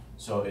 30.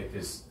 So it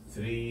is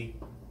 3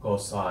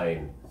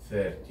 cosine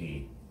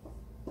 30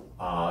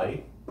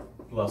 I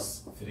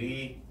plus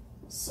 3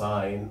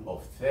 sine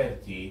of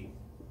 30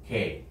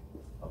 k,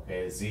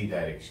 okay, z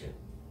direction.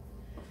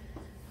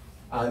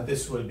 And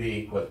this will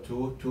be equal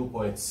to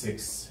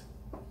 2.6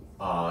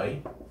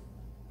 I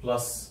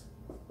plus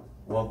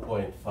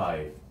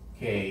 1.5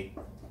 k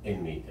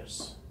in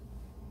meters.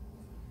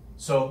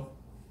 So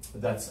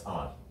that's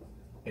r.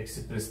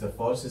 Express the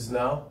forces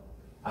now,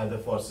 and the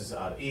forces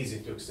are easy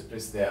to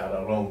express. They are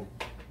along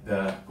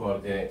the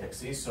coordinate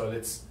axis. So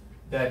let's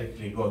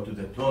directly go to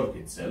the torque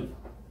itself,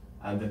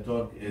 and the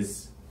torque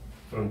is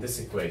from this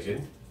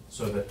equation.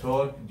 So the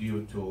torque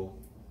due to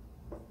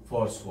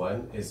force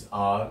 1 is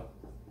r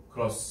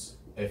cross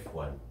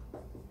F1.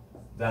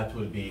 That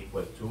will be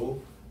equal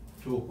to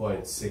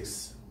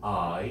 2.6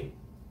 I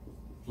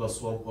plus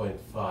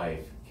 1.5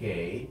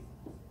 k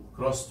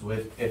crossed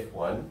with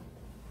F1,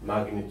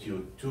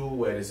 magnitude 2.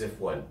 Where is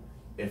F1?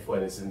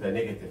 F1 is in the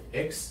negative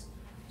x,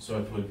 so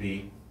it will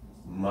be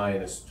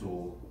minus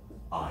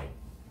 2I.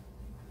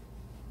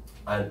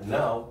 And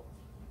now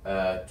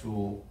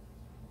to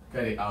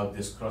carry out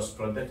this cross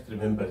product,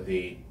 remember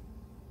the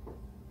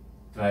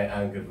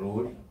triangle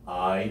rule,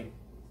 I,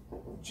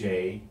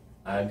 J,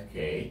 and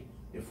K.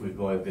 If we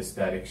go in this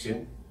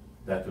direction,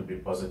 that will be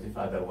positive,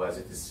 otherwise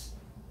it is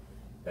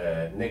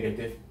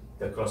negative.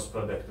 The cross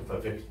product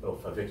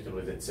of a vector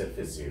with itself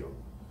is 0.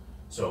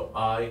 So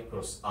I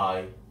cross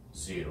I,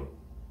 0.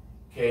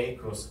 K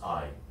cross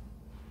I.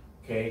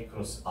 K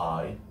cross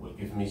I will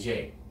give me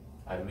J.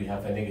 And we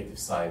have a negative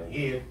sign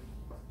here,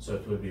 so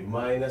it will be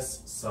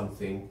minus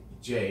something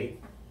J.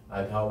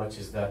 And how much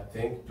is that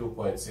thing?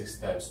 2.6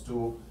 times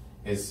 2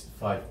 is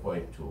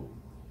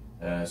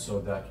 5.2. So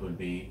that will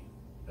be,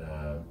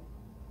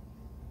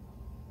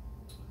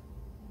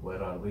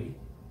 where are we?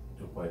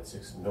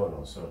 2.6,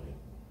 no, sorry.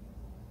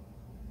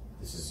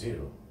 This is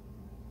 0.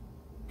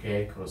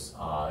 K cross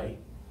I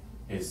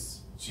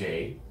is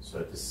J, so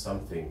it is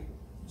something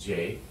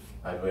J,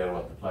 and we are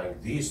multiplying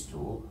these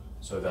two,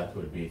 so that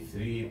will be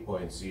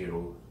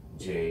 3.0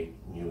 J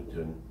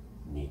Newton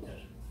meter.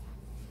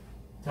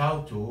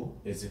 Tau 2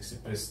 is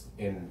expressed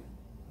in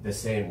the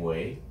same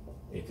way.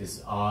 It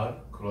is R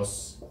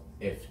cross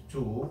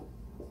F2,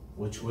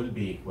 which will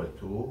be equal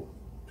to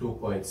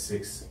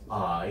 2.6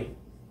 I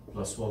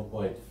plus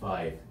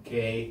 1.5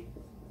 K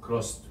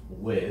crossed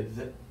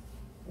with,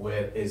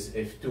 where is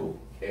F2?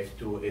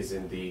 F2 is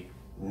in the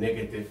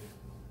negative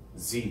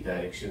Z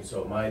direction,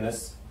 so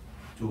minus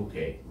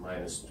 2K,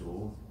 minus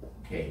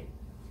 2K.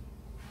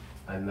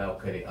 And now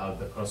carry out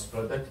the cross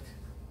product.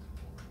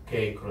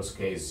 K cross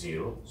K is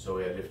 0, so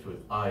we are left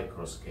with I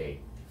cross K.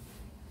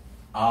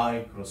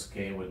 I cross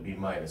K will be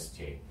minus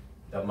J.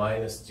 The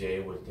minus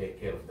J will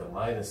take care of the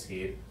minus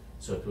here,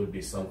 so it will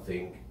be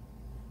something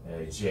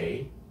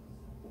J.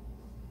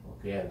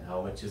 Okay, and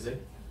how much is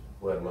it?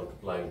 We're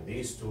multiplying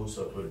these two,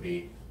 so it will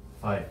be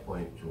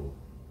 5.2.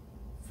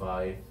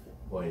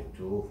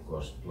 5.2, of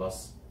course,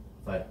 plus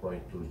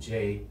 5.2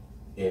 J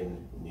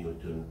in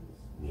Newton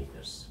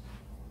meters.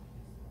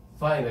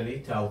 Finally,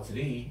 tau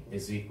 3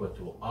 is equal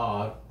to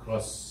r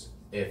cross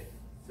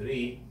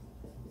f3,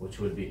 which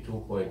will be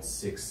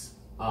 2.6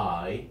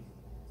 I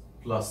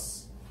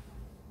plus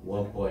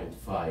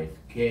 1.5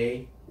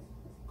 k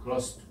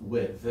crossed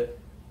with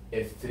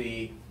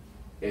f3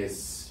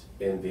 is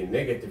in the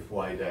negative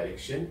y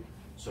direction,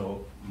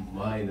 so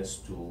minus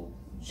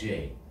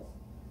 2j.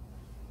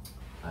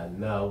 And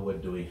now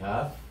what do we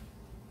have?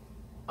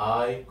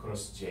 I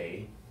cross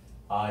j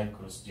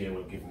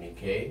will give me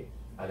k,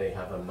 and I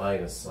have a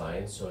minus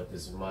sign, so it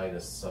is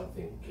minus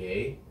something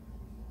k.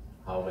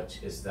 How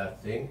much is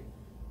that thing?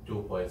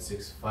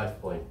 2.6,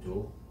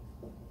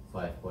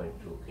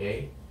 5.2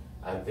 k,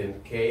 and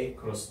then k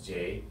cross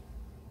j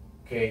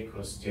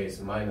is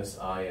minus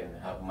I,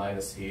 and have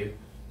minus here,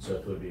 so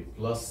it will be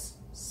plus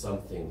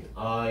something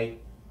I.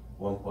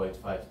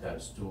 1.5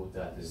 times 2,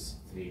 that is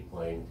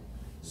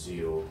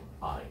 3.0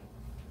 I.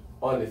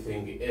 Only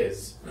thing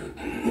is,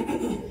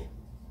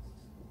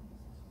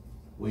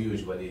 we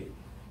usually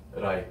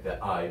write the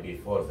I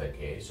before the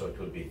k, so it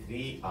will be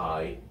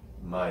 3I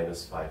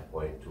minus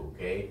 5.2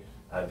 k,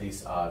 and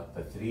these are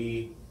the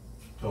three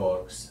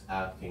torques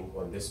acting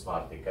on this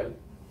particle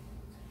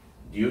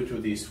due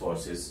to these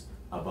forces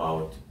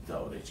about the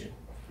origin.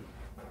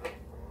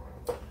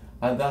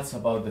 And that's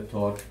about the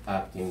torque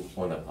acting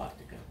on a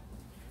particle.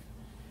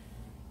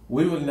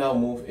 We will now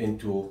move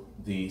into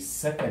the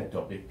second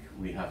topic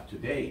we have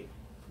today,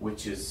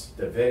 which is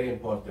the very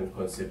important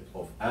concept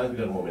of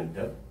angular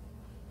momentum.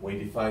 We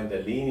defined the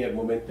linear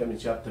momentum in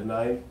chapter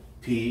 9,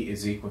 P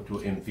is equal to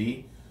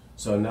mv.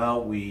 So now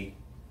we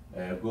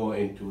go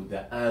into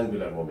the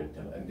angular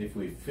momentum. And if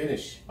we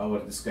finish our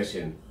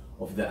discussion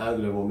of the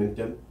angular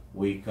momentum,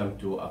 we come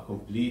to a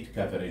complete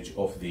coverage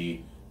of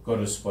the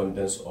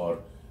correspondence or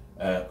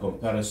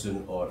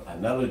comparison or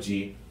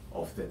analogy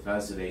of the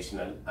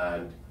translational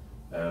and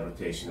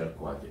rotational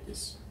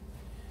quantities.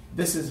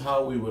 This is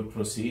how we will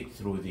proceed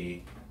through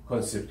the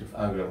concept of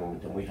angular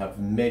momentum. We have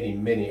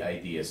many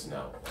ideas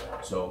now.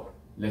 So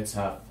let's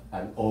have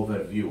an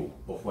overview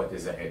of what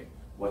is ahead.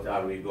 What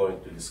are we going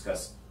to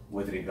discuss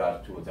with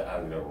regard to the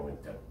angular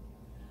momentum?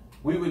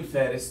 We will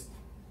first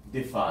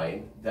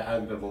define the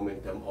angular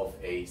momentum of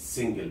a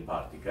single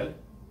particle,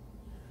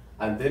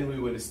 and then we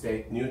will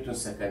state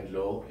Newton's second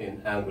law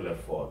in angular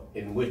form,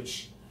 in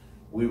which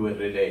we will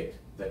relate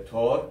the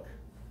torque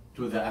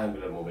to the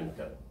angular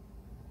momentum.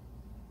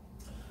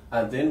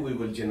 And then we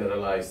will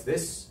generalize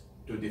this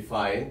to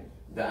define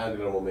the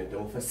angular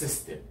momentum of a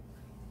system.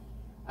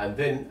 And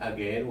then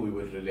again we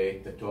will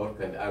relate the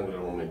torque and angular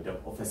momentum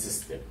of a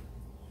system.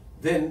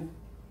 Then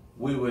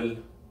we will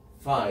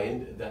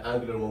find the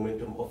angular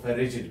momentum of a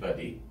rigid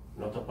body,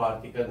 not a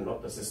particle,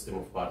 not a system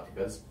of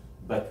particles,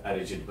 but a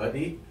rigid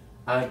body.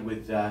 And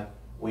with that,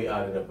 we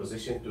are in a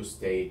position to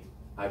state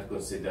and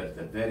consider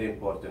the very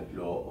important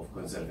law of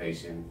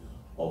conservation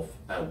of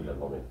angular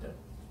momentum.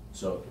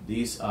 So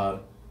these are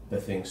the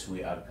things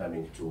we are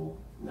coming to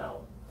now.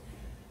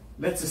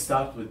 Let's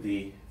start with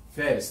the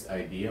first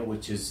idea,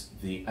 which is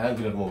the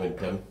angular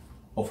momentum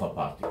of a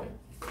particle.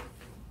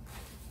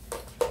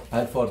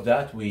 And for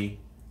that, we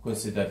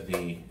consider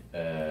the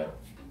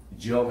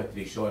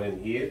geometry shown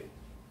in here,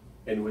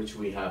 in which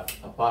we have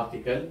a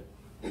particle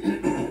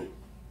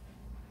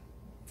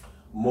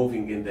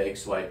moving in the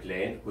xy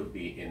plane, could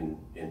be in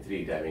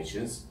 3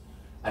 dimensions.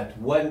 At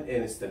one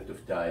instant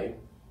of time,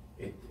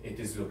 it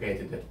is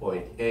located at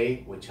point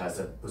A, which has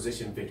a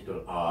position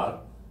vector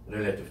r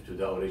relative to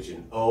the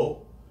origin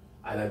O,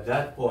 and at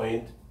that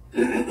point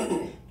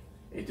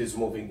it is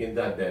moving in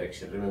that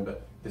direction. Remember,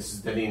 this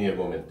is the linear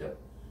momentum,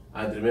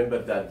 and remember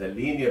that the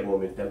linear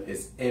momentum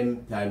is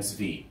m times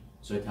v,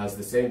 so it has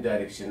the same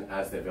direction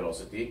as the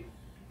velocity.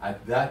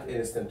 At that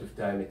instant of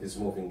time, it is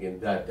moving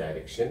in that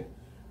direction,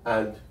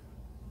 and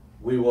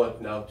we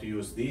want now to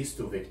use these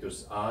two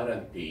vectors r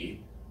and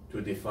p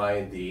to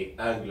define the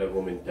angular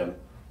momentum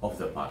of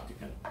the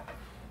particle.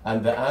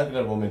 And the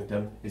angular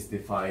momentum is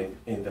defined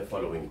in the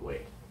following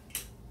way.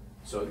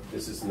 So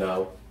this is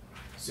now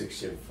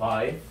section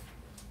 5,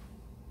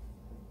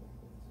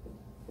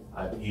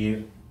 and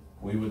here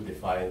we will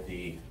define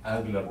the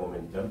angular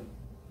momentum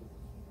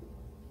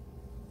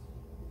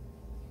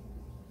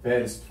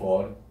first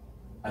for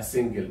a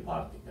single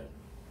particle.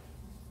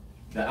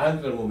 The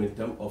angular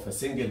momentum of a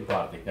single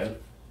particle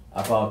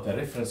about the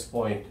reference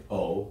point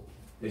O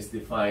is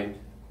defined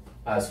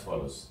as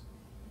follows.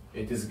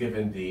 It is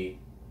given the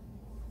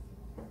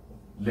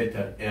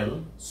letter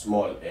L,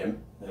 small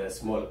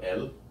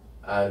l,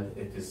 and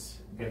it is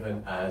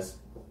given as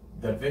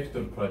the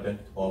vector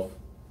product of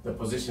the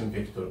position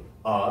vector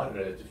r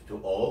relative to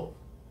O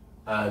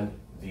and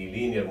the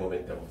linear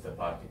momentum of the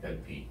particle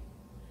p.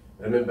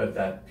 Remember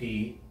that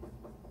p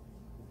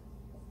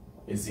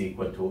is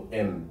equal to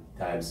m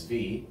times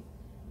v.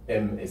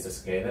 M is a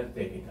scalar,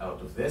 take it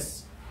out of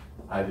this,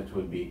 and it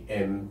will be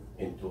m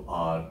into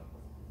r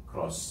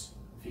cross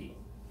v.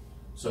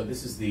 So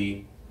this is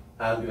the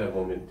angular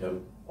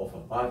momentum of a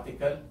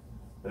particle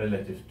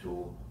relative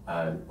to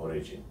an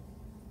origin.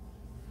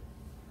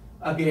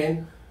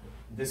 Again,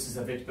 this is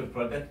a vector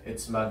product.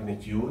 Its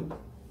magnitude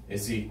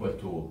is equal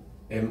to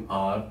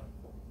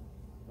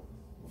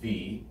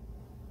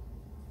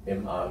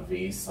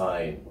mrv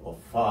sine of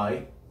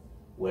phi,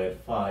 where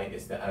phi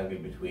is the angle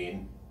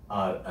between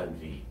r and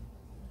v,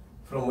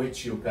 from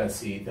which you can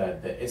see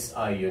that the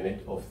SI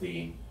unit of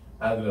the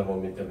angular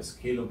momentum is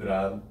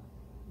kilogram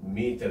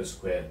meter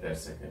square per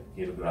second.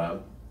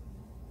 Kilogram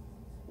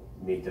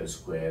meter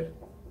square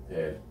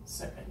per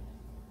second.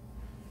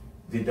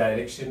 The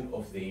direction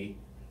of the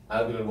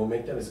angular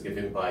momentum is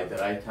given by the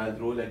right-hand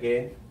rule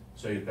again,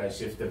 so you can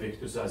shift the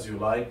vectors as you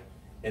like.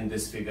 In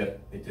this figure,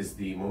 it is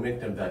the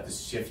momentum that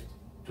is shifted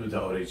to the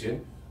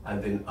origin,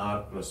 and then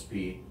r cross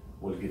p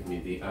will give me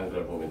the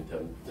angular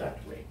momentum that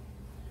way.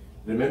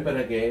 Remember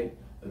again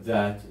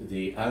that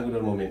the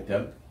angular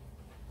momentum,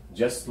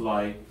 just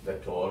like the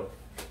torque,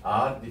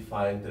 are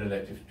defined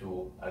relative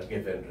to a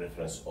given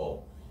reference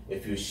O.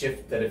 If you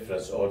shift the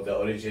reference or the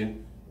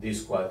origin,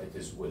 these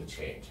quantities will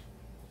change.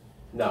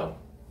 Now,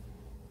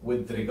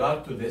 with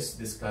regard to this,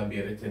 this can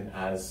be written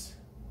as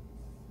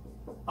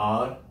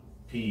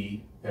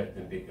RP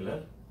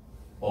perpendicular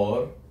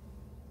or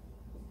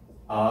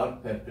R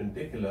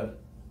perpendicular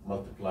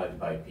multiplied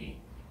by P,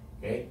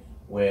 okay?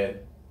 Where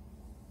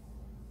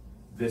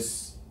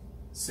this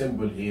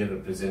symbol here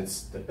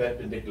represents the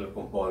perpendicular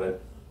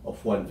component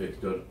of one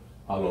vector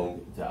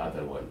along the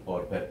other one,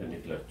 or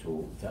perpendicular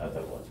to the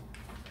other one.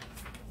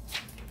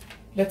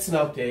 Let's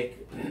now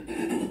take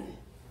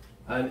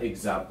an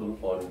example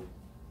on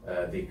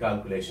the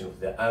calculation of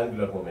the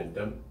angular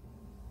momentum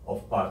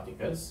of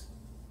particles,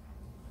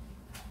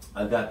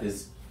 and that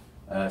is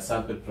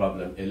sample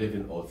problem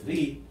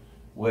 1103,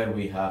 where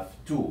we have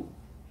two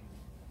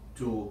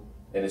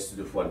instead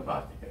of one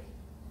particle.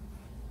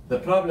 The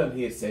problem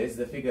here says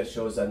the figure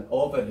shows an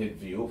overhead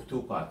view of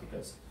two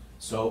particles.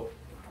 So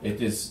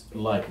it is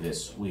like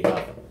this. We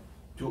have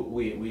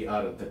we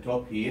are at the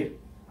top here,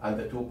 and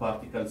the two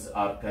particles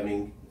are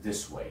coming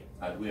this way,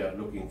 and we are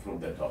looking from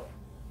the top.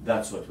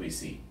 That's what we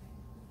see.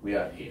 We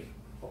are here,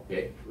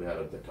 okay? We are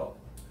at the top.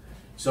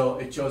 So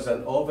it shows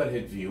an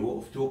overhead view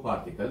of two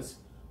particles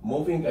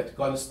moving at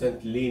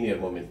constant linear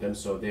momentum,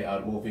 so they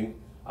are moving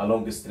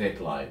along a straight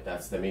line.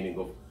 That's the meaning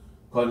of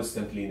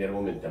constant linear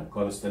momentum,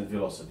 constant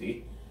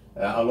velocity,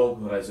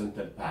 along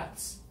horizontal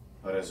paths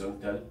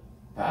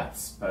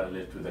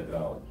parallel to the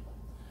ground.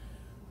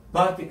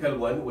 Particle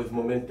 1 with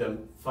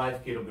momentum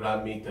 5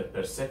 kilogram meter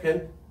per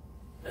second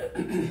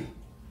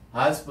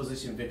has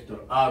position vector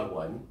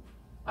r1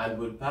 and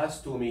will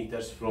pass 2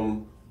 meters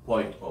from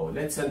point O.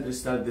 Let's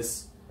understand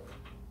this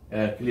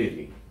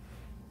clearly.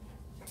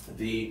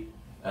 The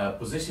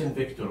position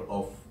vector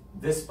of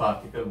this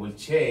particle will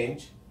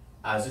change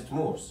as it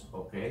moves,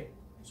 okay?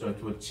 So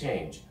it will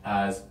change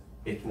as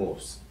it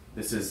moves.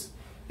 This is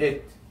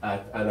it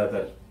at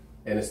another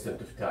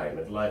instant of time.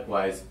 And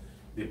likewise,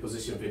 the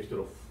position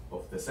vector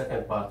of the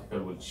second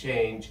particle will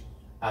change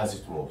as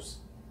it moves.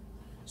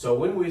 So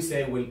when we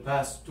say we'll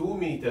pass 2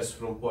 meters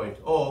from point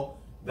O,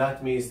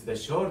 that means the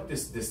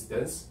shortest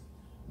distance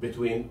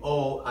between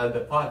O and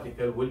the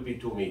particle will be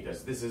 2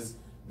 meters. This is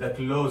the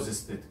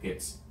closest it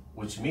gets,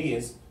 which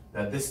means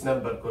that this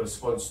number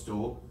corresponds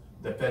to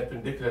the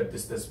perpendicular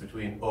distance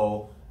between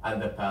O and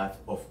the path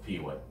of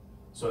P1.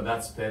 So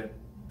that's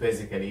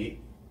basically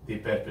the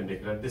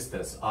perpendicular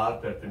distance, R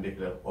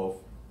perpendicular of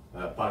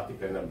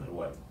particle number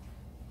 1.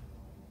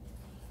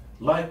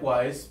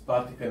 Likewise,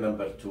 particle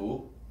number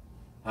 2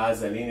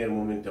 has a linear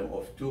momentum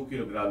of 2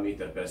 kilogram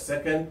meter per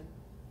second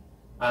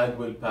and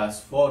will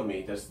pass 4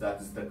 meters. That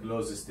is the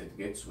closest it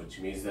gets, which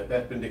means the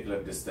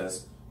perpendicular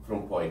distance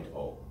from point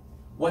O.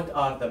 What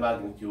are the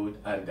magnitude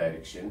and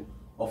direction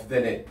of the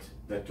net,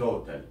 the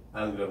total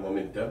angular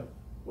momentum,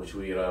 which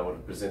we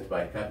represent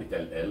by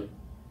capital L?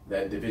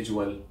 The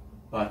individual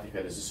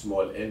particle is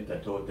small l, the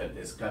total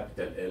is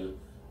capital L,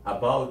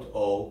 about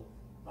O,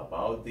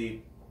 about the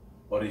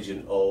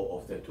origin O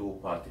of the two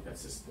particle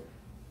system.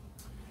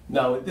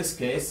 Now in this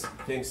case,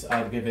 things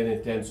are given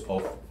in terms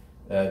of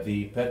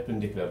the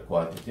perpendicular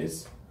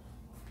quantities.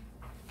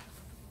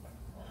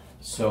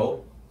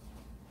 So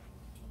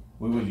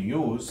we will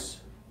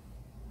use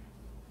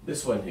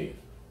this one here.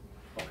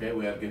 Okay,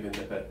 we are given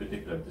the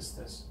perpendicular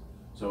distance.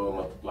 So we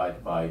multiply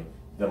it by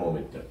the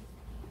momentum.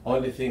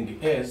 Only thing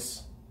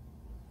is,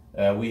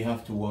 we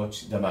have to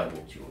watch the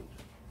magnitude,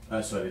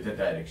 the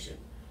direction.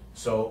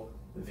 So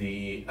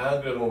the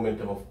angular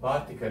momentum of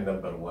particle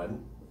number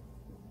 1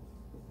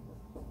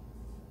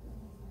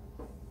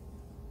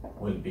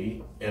 will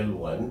be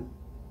L1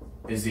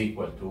 is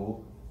equal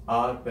to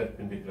R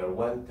perpendicular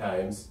 1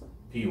 times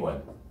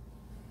P1,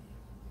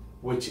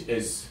 which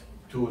is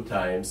 2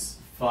 times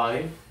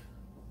 5,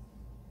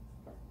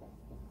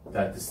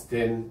 that is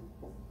 10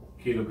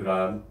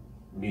 kilogram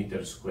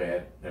meter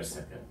square per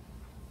second.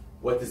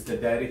 What is the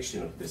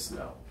direction of this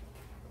now?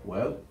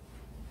 Well,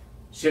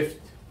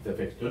 shift the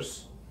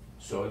vectors.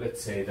 So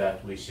let's say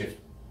that we shift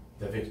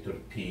the vector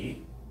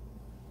P,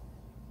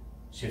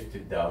 shift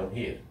it down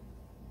here.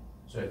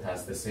 So it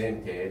has the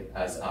same tail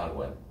as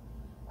R1.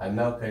 And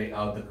now carry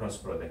out the cross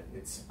product.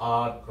 It's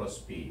R cross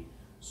P.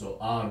 So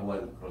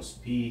R1 cross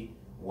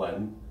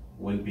P1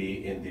 will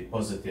be in the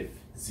positive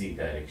Z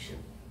direction.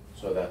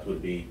 So that will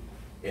be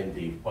in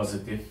the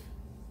positive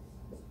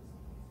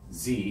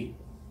Z,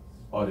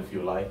 or if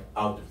you like,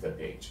 out of the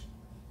page.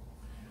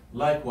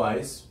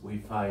 Likewise, we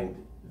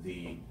find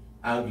the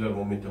angular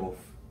momentum of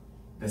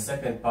the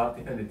second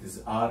particle. It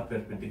is R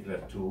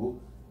perpendicular to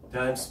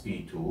times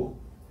P2,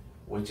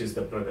 which is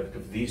the product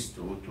of these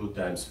two, 2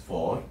 times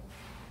 4,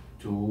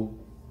 2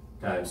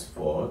 times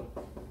 4,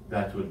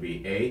 that will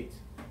be 8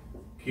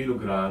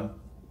 kilogram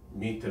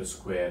meter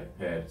square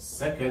per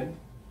second.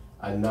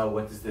 And now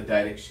what is the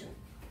direction?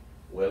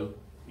 Well,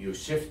 you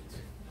shift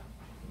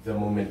the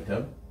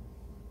momentum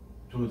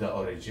to the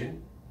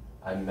origin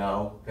and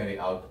now carry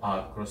out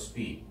R cross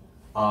P.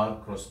 R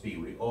cross P,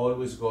 we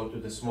always go to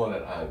the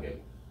smaller angle.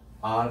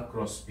 R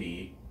cross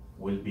P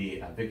will be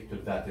a vector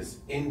that is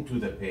into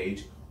the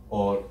page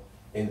or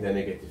in the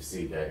negative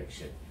Z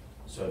direction.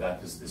 So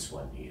that is this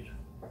one here.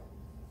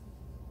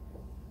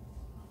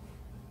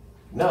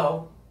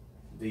 Now,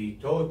 the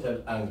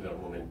total angular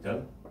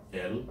momentum,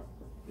 L,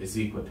 is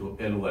equal to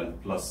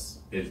L1 plus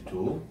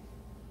L2.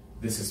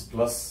 This is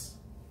plus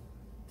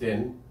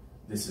 10,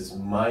 this is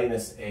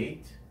minus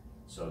 8.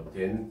 So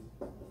 10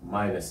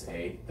 minus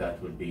 8,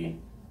 that will be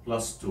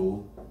plus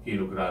 2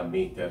 kilogram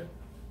meter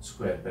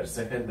square per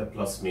second. The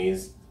plus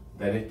means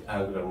the net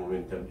angular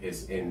momentum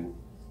is in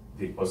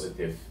the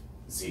positive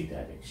Z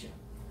direction.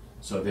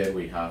 So there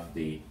we have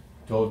the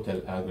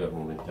total angular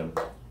momentum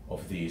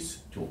of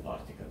these two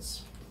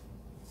particles.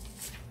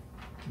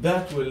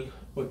 That will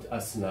put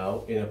us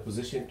now in a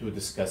position to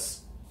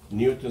discuss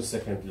Newton's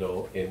second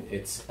law in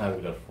its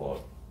angular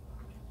form.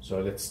 So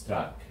let's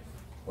track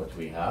what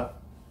we have.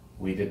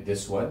 We did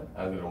this one,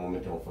 angular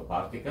momentum of a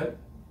particle.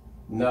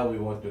 Now we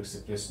want to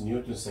express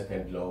Newton's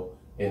second law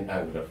in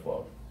angular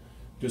form.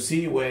 To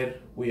see where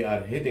we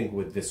are heading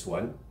with this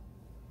one,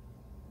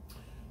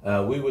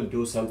 we will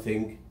do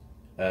something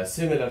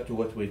similar to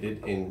what we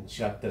did in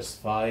chapters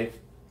 5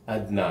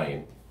 and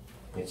 9.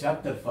 In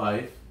chapter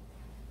 5,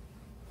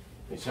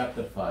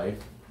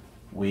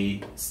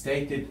 we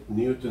stated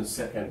Newton's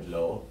second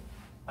law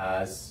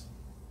as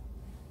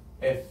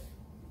F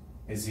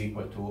is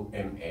equal to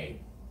ma.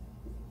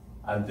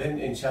 And then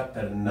in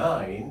chapter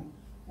 9,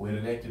 we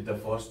related the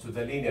force to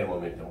the linear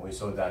momentum. We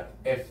saw that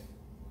F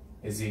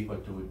is equal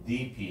to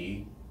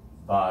dP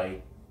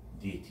by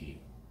dt.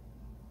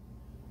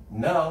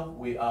 Now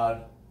we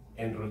are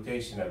in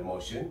rotational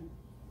motion.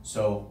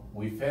 So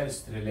we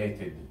first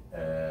related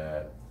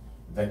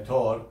the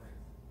torque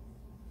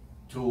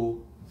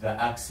to the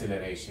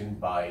acceleration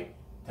by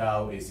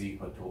tau is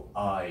equal to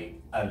I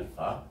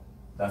alpha.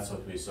 That's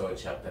what we saw in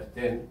chapter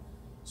 10.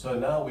 So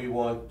now we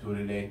want to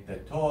relate the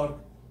torque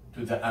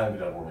to the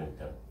angular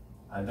momentum.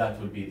 And that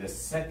will be the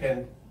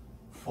second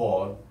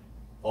form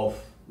of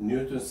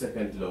Newton's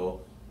second law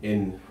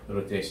in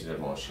rotational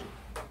motion.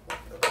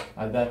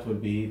 And that will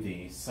be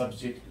the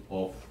subject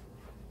of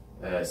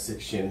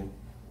section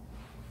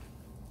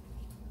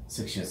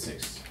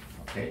 6.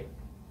 Okay?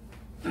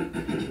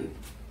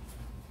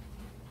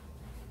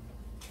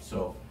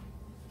 So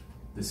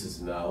this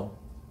is now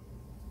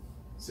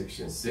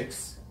section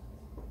 6,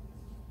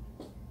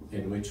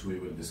 in which we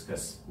will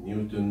discuss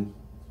Newton's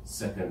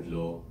second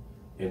law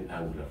in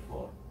angular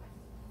form.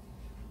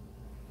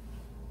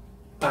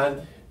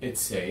 And it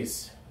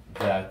says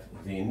that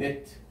the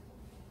net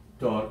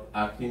torque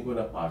acting on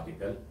a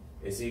particle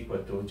is equal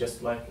to,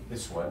 just like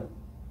this one,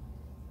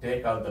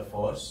 take out the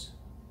force,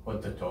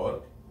 put the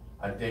torque,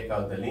 and take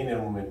out the linear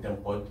momentum,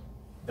 put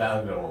the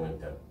angular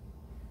momentum.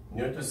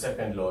 Newton's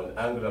second law in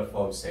angular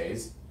form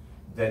says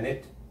the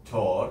net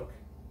torque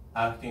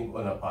acting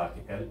on a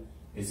particle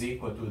is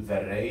equal to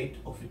the rate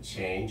of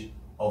change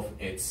of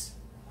its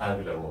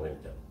angular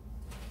momentum.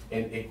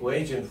 In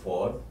equation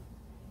form,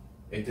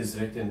 it is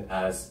written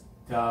as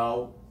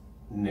tau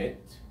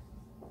net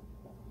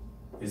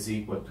is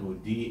equal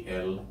to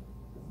dl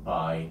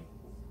by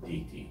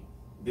dt.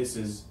 This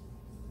is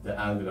the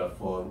angular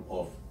form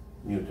of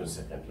Newton's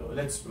second law.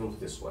 Let's prove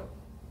this one.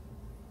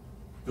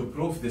 To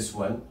prove this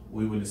one,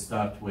 we will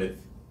start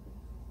with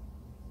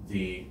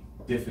the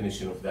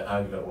definition of the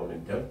angular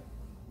momentum.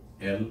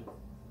 L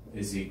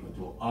is equal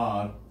to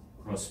R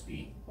cross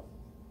P.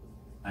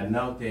 And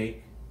now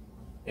take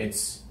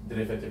its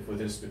derivative with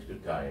respect to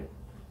time.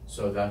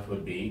 So that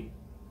will be,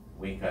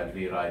 we can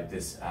rewrite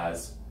this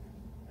as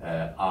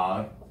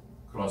R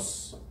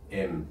cross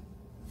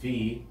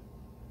mv,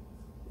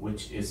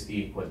 which is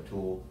equal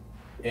to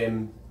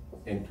m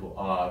into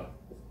R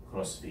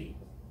cross v.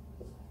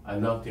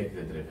 And now take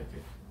the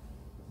derivative.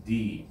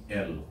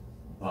 dl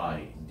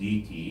by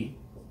dt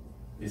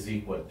is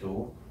equal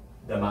to,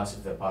 the mass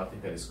of the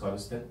particle is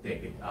constant,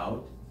 take it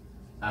out,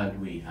 and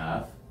we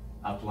have,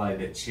 apply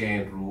the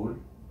chain rule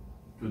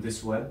to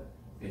this one.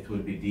 It will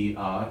be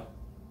dr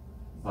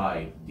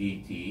by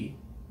dt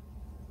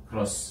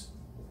cross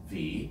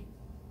v,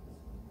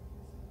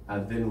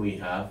 and then we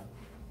have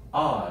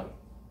r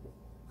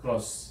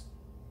cross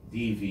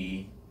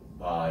dv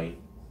by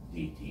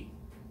dt.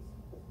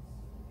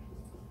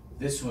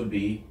 This will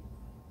be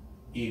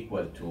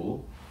equal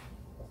to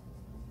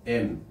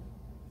m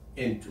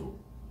into,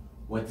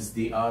 what is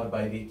dr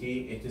by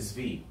dt? It is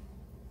v.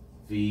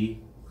 V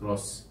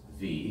cross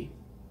v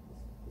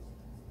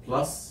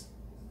plus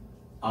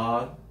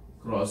r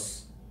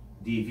cross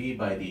dv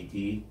by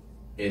dt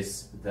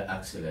is the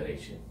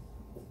acceleration.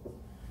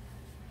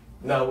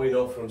 Now we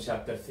know from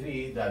chapter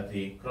 3 that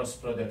the cross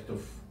product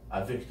of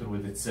a vector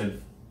with itself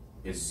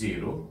is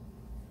 0,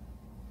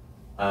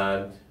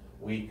 and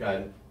we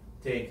can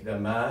take the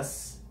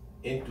mass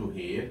into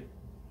here.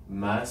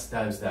 Mass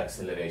times the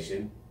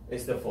acceleration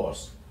is the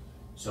force.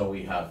 So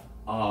we have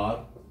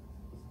r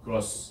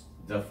cross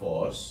the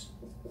force,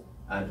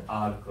 and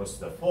r cross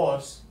the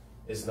force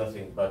is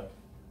nothing but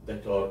the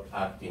torque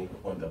acting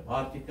on the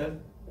particle,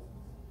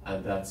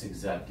 and that's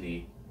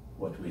exactly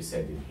what we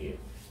said in here.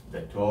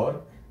 The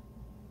torque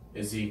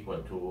is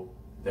equal to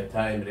the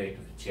time rate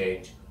of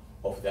change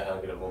of the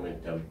angular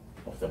momentum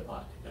of the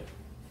particle.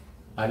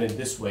 And in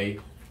this way,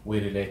 we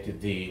related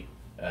the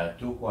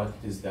two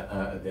quantities,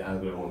 the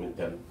angular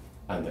momentum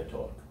and the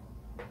torque.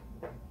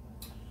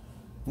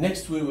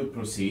 Next, we will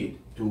proceed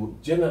to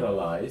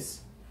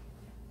generalize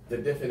the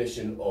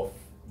definition of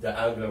the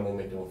angular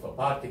momentum of a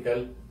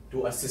particle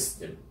to a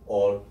system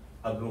or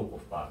a group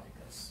of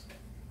particles.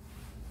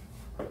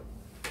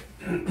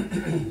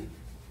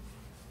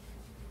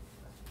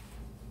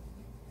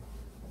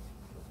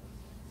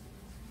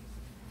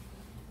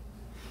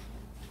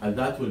 And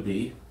that will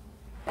be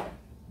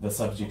the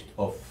subject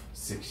of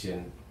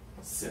section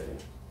 7.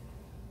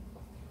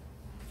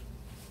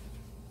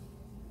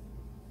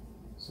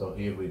 So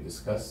here we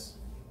discuss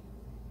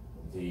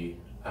the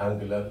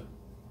angular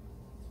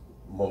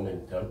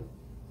momentum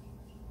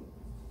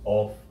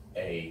of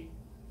a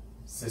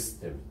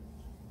system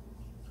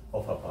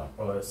of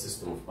a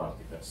system of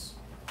particles.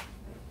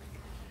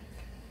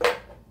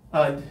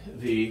 And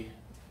the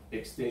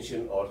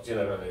extension or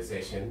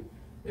generalization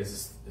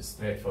is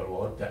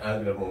straightforward. The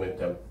angular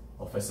momentum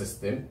of a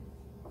system,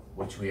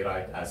 which we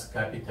write as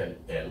capital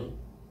L,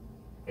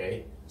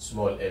 okay,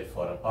 small l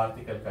for a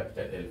particle,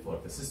 capital L for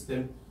the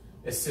system,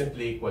 is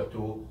simply equal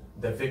to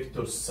the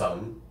vector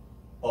sum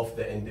of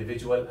the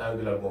individual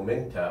angular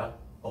momenta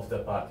of the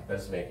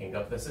particles making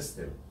up the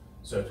system.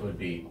 So it will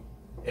be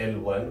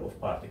L1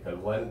 of particle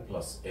 1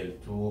 plus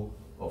L2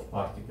 of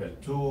particle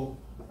 2,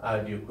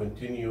 and you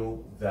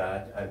continue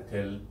that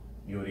until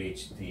you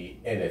reach the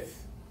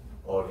nth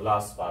or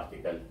last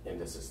particle in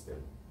the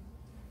system.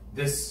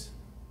 This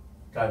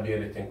can be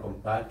written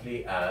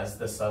compactly as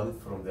the sum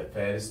from the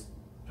first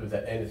to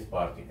the nth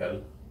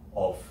particle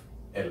of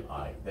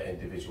Li, the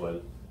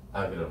individual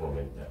angular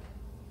momentum.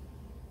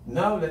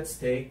 Now let's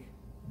take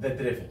the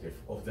derivative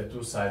of the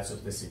two sides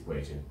of this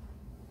equation.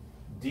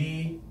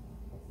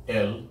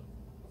 dl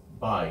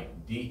by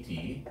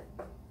dt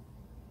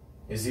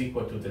is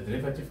equal to the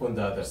derivative on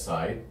the other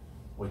side,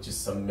 which is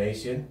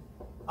summation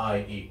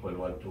I equal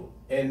 1 to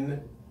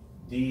n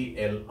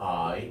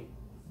dli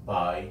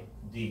by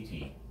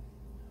dt.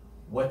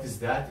 What is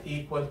that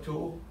equal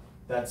to?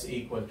 That's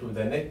equal to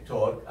the net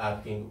torque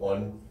acting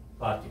on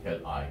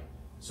particle I.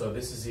 So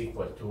this is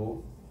equal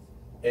to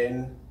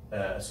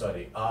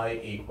I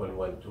equal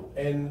 1 to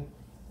n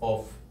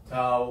of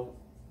tau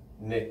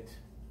net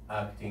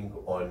acting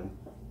on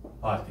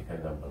particle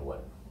number 1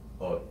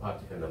 or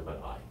particle number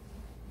I.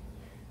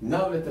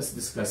 Now let us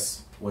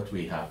discuss what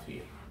we have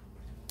here.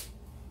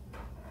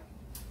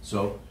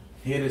 So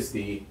here is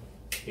the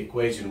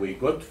equation we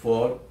got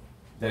for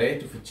the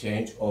rate of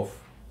change of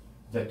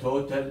the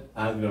total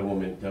angular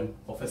momentum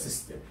of a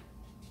system.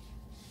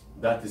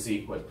 That is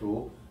equal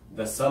to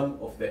the sum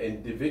of the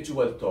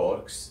individual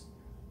torques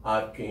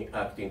acting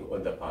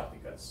on the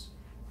particles.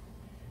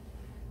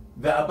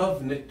 The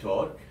above net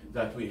torque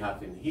that we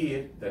have in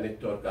here, the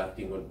net torque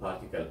acting on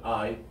particle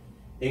I,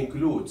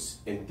 includes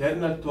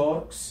internal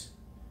torques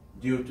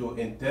due to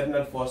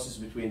internal forces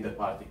between the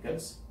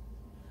particles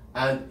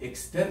and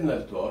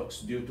external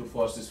torques due to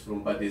forces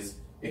from bodies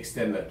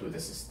external to the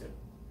system.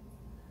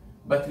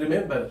 But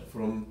remember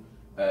from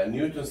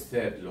Newton's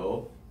third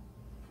law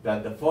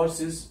that the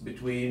forces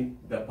between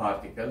the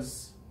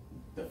particles,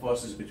 the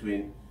forces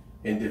between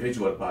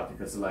individual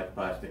particles like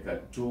particle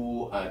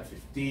 2 and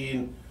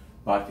 15,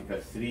 particle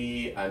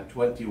 3 and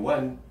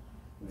 21,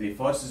 the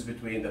forces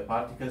between the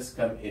particles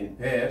come in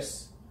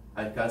pairs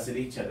and cancel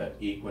each other,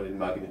 equal in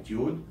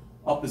magnitude,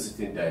 opposite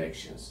in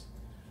directions.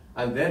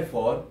 And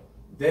therefore,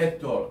 their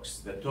torques,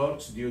 the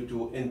torques due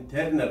to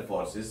internal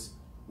forces,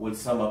 will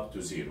sum up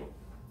to 0.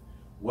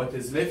 What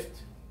is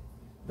left?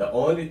 The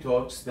only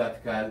torques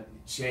that can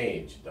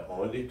change, the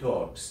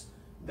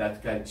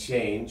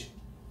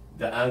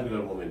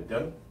angular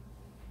momentum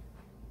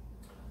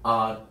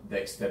are the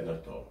external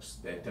torques.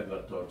 The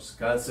internal torques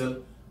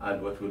cancel,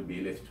 and what will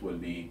be left will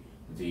be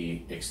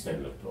the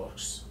external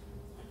torques.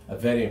 A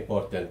very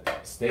important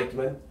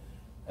statement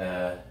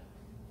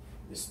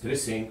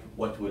stressing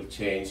what will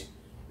change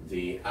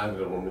the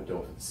angular momentum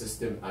of the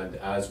system, and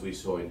as we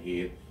saw in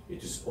here,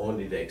 it is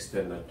only the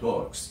external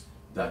torques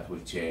that will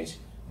change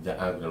the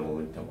angular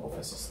momentum of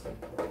a system.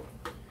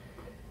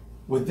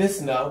 With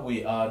this now,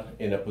 we are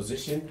in a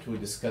position to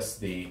discuss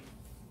the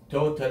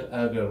total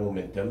angular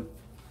momentum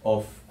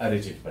of a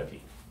rigid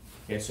body.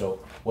 Okay, so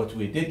what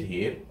we did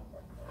here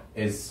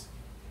is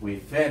we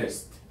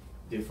first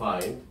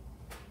defined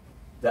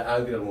the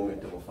angular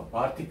momentum of a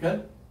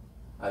particle,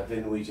 and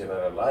then we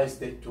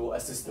generalized it to a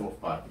system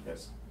of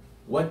particles.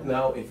 What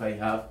now if I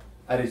have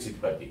a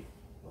rigid body?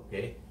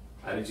 Okay,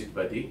 a rigid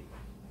body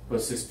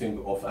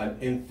consisting of an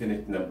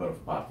infinite number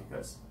of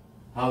particles.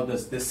 How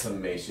does this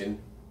summation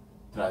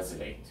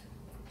translate?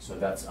 So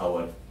that's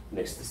our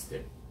next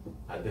step,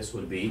 and this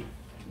will be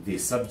the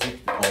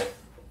subject of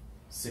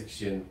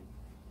section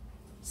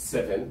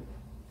 7.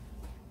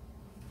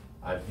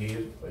 And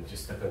here,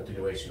 just a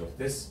continuation of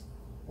this,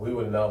 we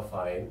will now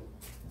find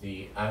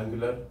the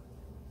angular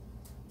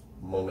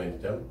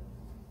momentum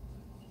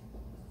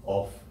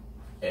of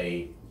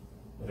a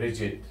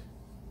rigid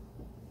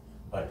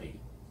body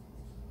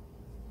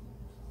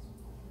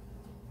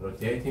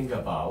rotating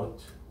about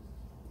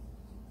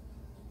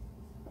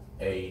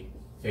a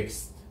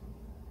fixed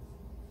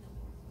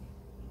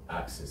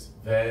axis.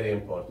 Very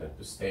important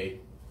to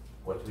state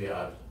what we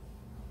are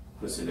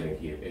considering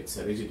here. It's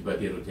a rigid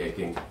body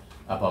rotating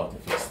about a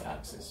fixed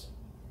axis.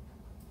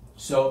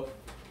 So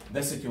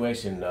the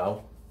situation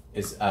now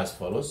is as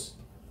follows.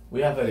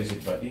 We have a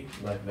rigid body,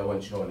 like the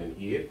one shown in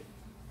here,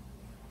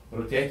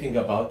 rotating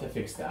about a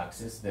fixed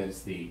axis. There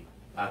is the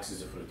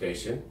axis of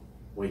rotation.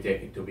 We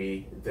take it to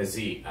be the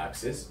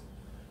z-axis.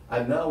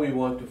 And now we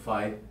want to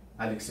find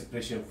an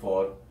expression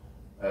for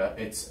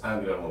its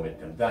angular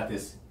momentum. That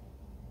is,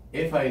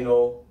 if I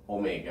know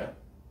omega,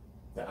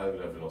 the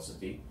angular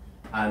velocity,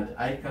 and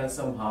I can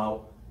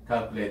somehow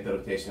calculate the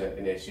rotational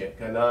inertia,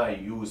 can I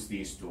use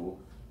these two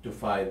to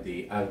find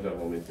the angular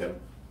momentum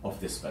of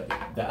this body?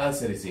 The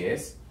answer is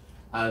yes,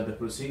 and the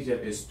procedure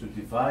is to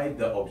divide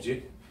the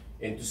object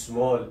into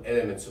small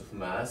elements of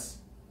mass,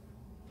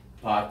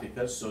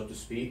 particles, so to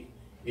speak,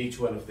 each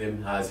one of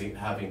them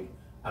having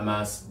a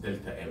mass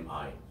delta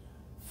mi.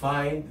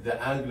 Find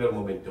the angular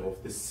momentum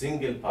of this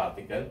single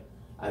particle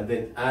and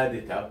then add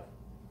it up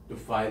to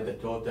find the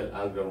total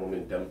angular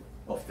momentum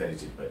of the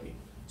rigid body.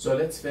 So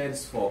let's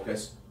first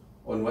focus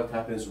on what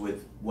happens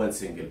with one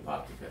single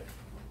particle.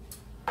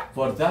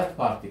 For that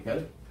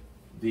particle,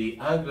 the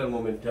angular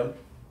momentum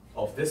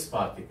of this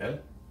particle,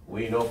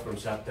 we know from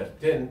chapter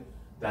 10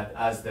 that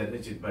as the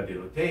rigid body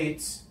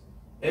rotates,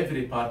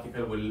 every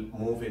particle will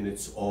move in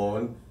its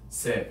own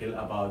circle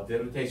about the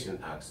rotation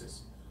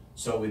axis.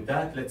 So with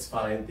that, let's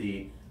find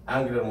the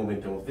angular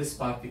momentum of this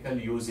particle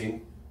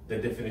using the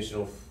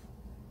definition of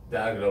the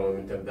angular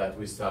momentum that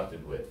we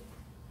started with.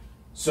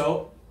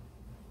 So,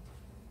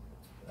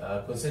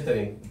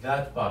 considering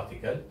that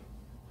particle,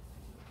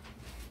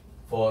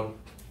 for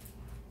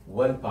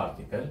one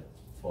particle,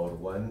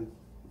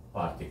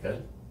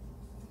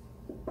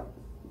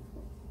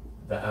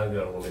 the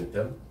angular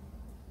momentum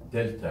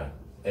delta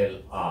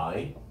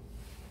Li,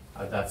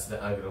 and that's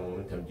the angular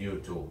momentum due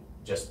to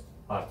just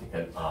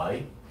particle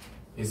I,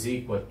 is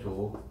equal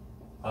to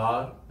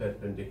R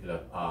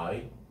perpendicular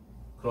I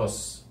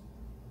cross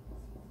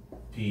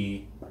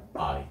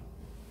Pi,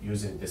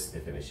 using this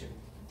definition.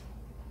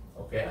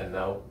 Okay, and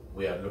now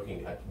we are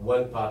looking at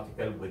one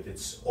particle with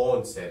its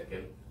own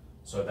circle,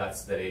 so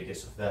that's the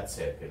radius of that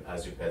circle,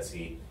 as you can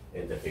see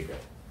in the figure.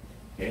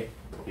 Okay,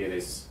 here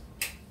is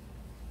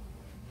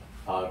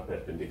R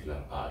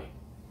perpendicular I.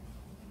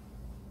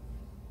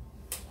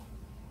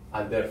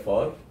 And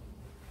therefore,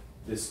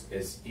 this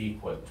is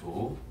equal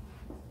to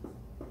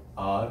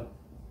R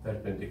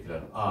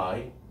perpendicular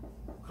I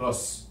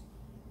cross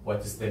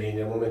what is the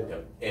linear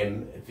momentum?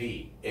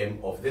 mv. M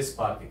of this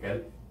particle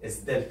is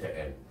delta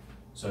m.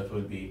 So it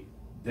will be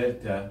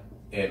delta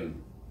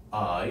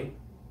mi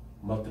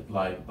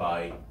multiplied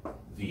by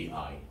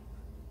vi.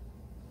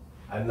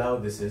 And now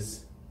this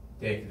is,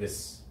 take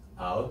this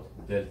out,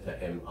 delta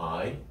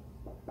mi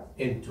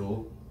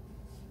into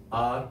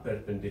R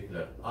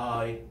perpendicular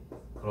I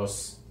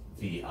cross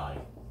vi.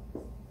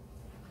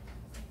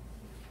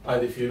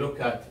 And if you look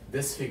at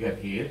this figure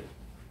here,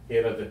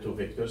 here are the two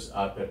vectors,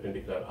 R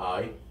perpendicular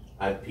I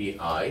and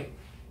Pi.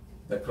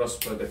 The cross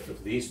product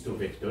of these two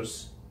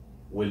vectors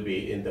will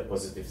be in the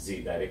positive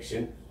z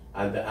direction,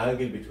 and the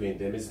angle between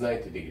them is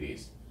 90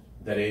 degrees.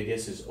 The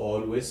radius is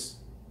always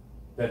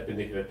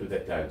perpendicular to the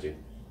tangent,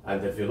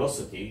 and the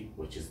velocity,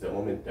 which is the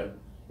momentum,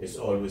 is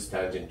always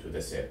tangent to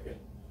the circle.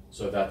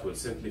 So that will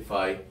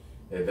simplify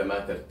the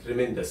matter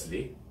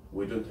tremendously.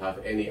 We don't have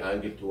any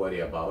angle to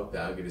worry about. The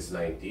angle is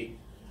 90,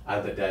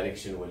 and the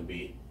direction will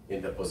be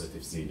in the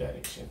positive z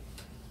direction.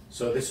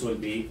 So this will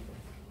be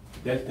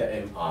delta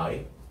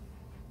mi,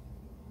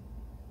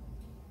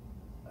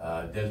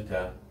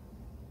 delta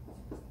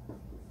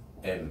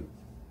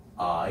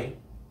mi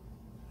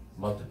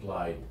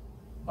multiplied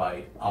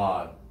by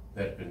R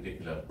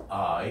perpendicular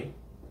I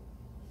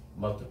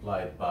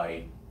multiplied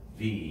by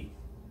vi,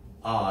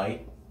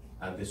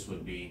 and this will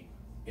be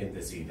in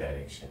the z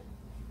direction.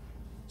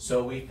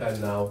 So we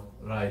can now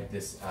write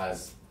this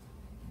as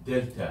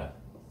delta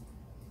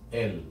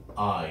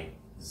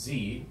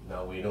Liz,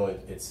 now we know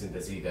it's in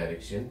the z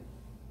direction,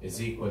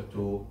 is equal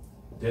to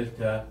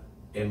delta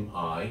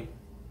mi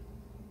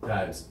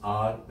times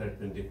r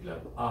perpendicular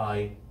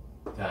I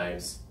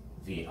times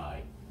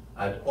vi.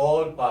 And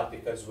all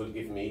particles will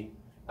give me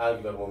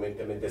angular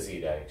momentum in the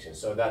z direction.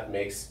 So that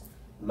makes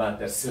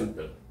matter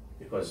simple,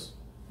 because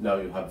now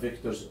you have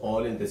vectors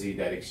all in the z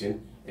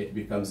direction. It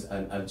becomes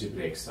an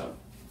algebraic sum.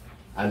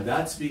 And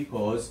that's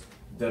because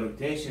the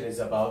rotation is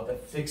about a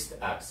fixed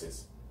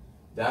axis.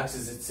 The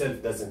axis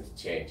itself doesn't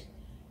change.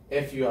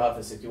 If you have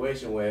a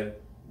situation where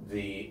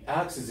the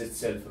axis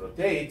itself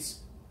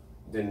rotates,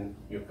 then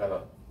you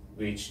cannot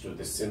reach to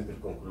the simple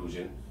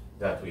conclusion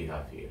that we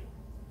have here.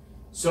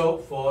 So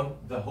for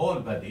the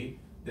whole body,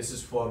 this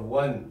is for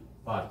one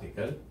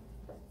particle.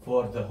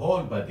 For the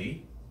whole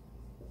body,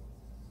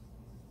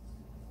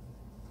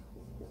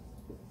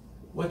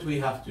 what we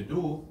have to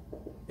do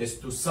is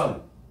to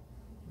sum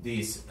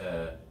these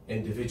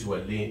individual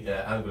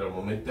angular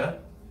momenta,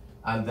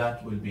 and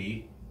that will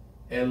be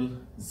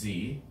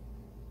Lz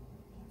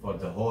for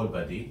the whole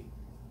body,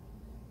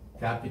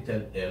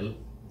 capital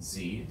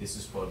Lz, this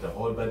is for the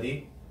whole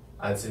body,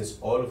 and since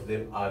all of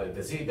them are in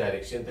the z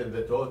direction, then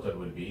the total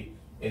will be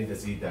in the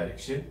z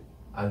direction,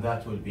 and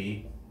that will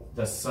be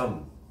the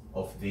sum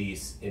of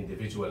these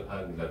individual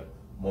angular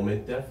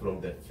momenta from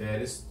the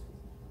first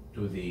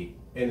to the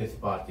nth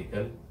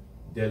particle,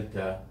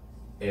 delta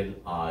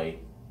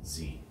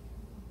Liz.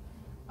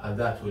 And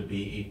that will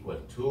be equal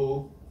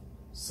to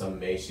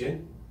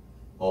summation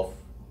of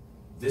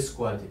this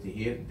quantity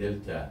here,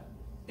 delta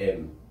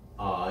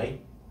mi,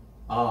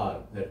 r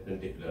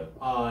perpendicular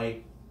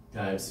I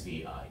times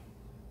vi.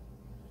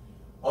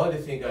 Only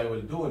thing I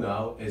will do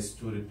now is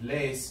to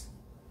replace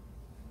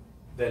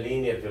the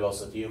linear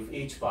velocity of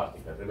each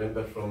particle.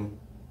 Remember from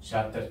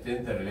chapter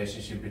 10, the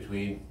relationship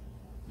between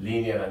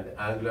linear and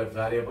angular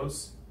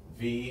variables,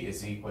 v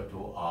is equal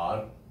to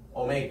r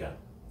omega,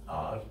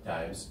 r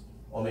times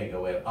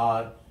omega, where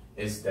r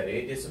is the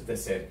radius of the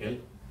circle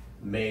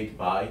made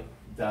by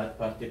that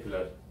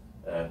particular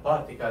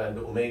particle, and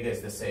omega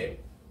is the same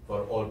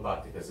for all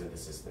particles in the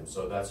system.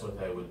 So that's what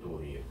I will do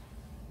here.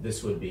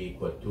 This will be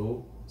equal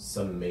to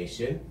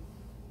summation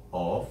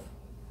of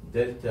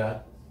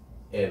delta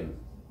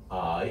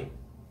mi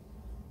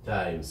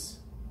times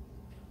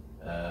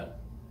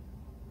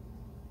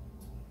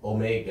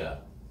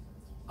omega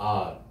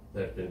r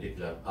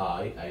perpendicular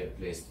I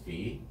replaced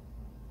v,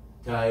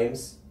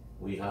 times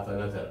we have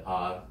another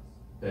r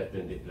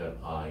perpendicular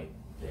I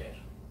there.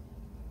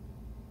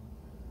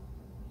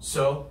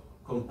 So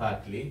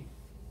compactly,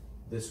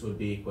 this will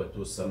be equal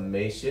to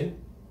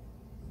summation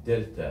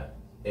delta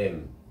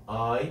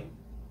mi,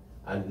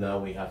 and now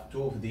we have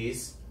two of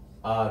these,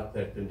 r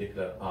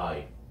perpendicular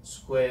I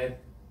squared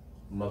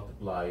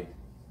multiplied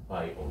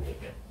by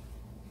omega.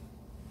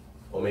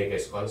 Omega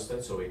is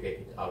constant, so we take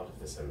it out of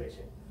the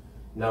summation.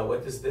 Now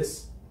what is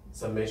this?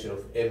 Summation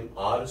of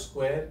mr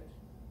squared,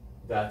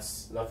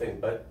 that's nothing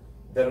but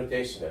the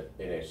rotational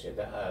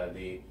inertia,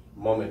 the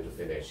moment of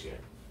inertia.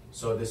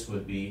 So this will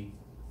be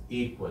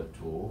equal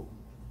to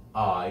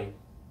I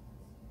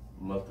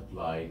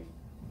multiplied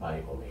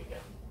by omega.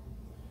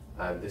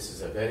 And this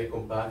is a very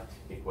compact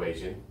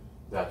equation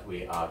that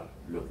we are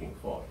looking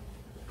for.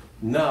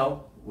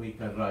 Now we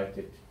can write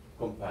it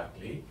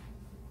compactly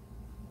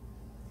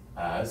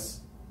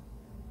as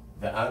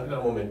the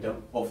angular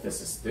momentum of the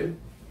system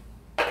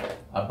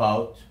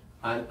about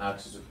an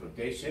axis of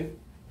rotation.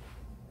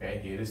 Okay,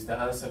 here is the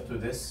answer to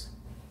this.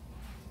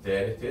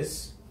 There it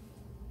is.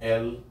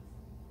 L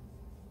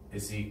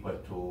is equal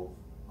to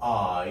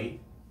I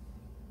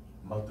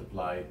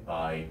multiplied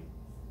by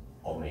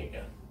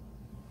omega.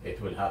 It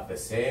will have the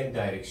same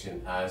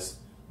direction as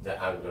the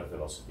angular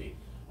velocity.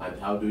 And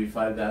how do we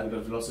find the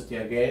angular velocity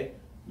again?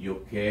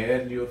 You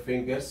curl your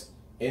fingers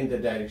in the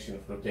direction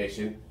of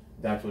rotation.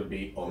 That will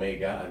be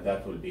omega, and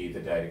that will be the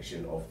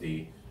direction of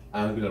the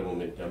angular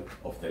momentum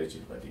of the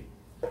rigid body.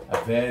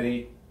 A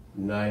very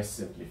nice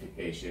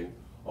simplification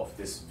of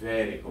this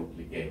very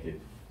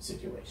complicated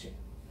situation.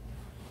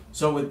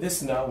 So with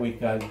this now we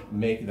can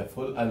make the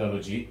full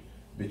analogy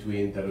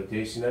between the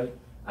rotational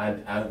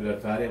and angular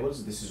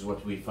variables. This is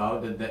what we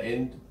found at the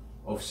end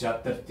of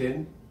chapter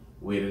 10.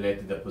 We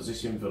related the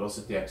position,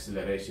 velocity,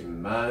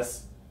 acceleration,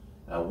 mass,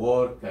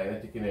 work,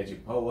 kinetic energy,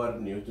 power,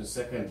 Newton's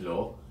second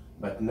law.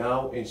 But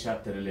now in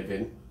chapter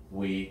 11,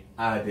 we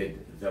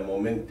added the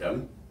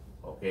momentum,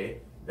 okay,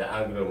 the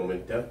angular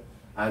momentum,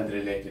 and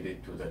related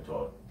it to the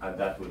torque. And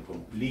that will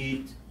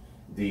complete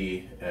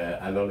the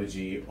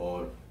analogy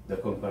or the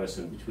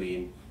comparison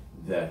between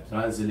the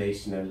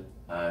translational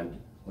and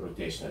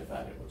rotational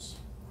variables.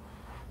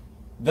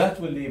 That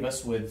will leave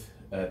us with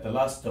the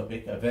last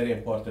topic, a very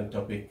important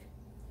topic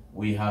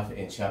we have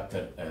in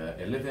chapter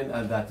 11,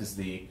 and that is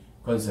the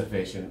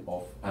conservation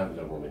of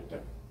angular momentum.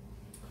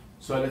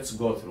 So let's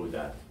go through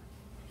that.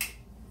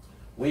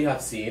 We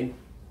have seen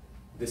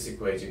this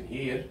equation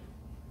here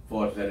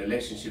for the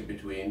relationship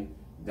between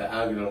the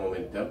angular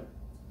momentum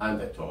and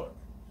the torque,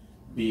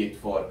 be it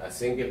for a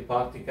single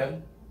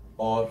particle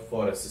or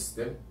for a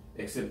system,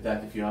 except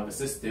that if you have a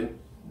system,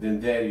 then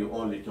there you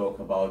only talk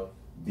about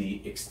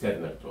the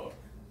external torque.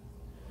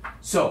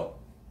 So,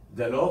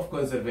 the law of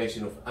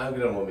conservation of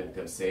angular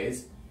momentum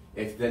says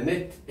if the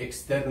net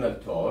external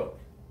torque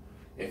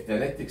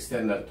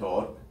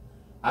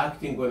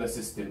acting on a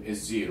system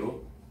is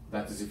 0,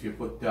 that is if you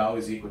put tau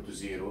is equal to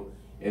 0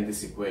 in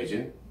this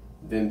equation,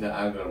 then the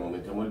angular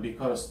momentum will be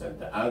constant.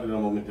 The angular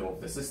momentum of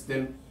the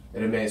system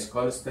remains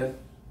constant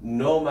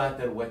no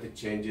matter what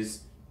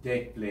changes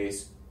take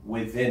place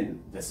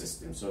within the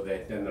system. So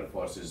the internal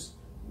forces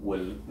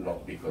will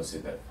not be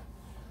considered.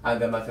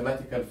 And the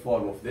mathematical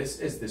form of this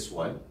is this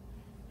one.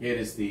 Here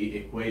is the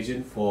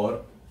equation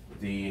for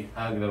the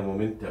angular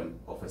momentum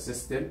of a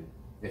system.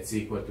 It's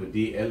equal to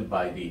dl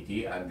by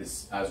dt, and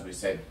this, as we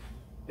said,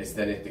 is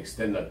the net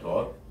external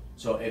torque.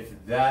 So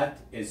if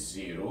that is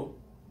 0,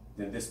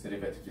 then this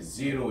derivative is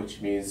 0,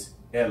 which means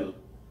L,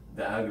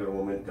 the angular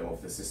momentum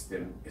of the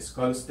system, is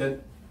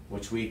constant,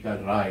 which we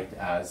can write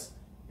as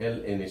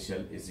L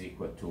initial is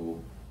equal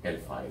to L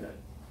final.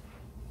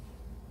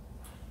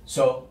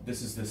 So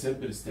this is the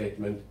simple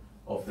statement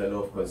of the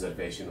law of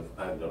conservation of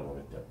angular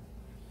momentum.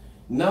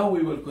 Now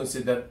we will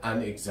consider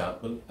an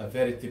example, a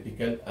very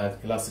typical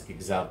and classic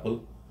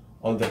example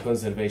on the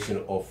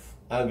conservation of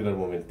angular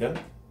momentum,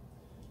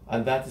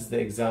 and that is the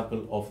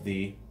example of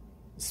the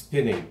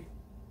spinning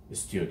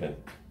student.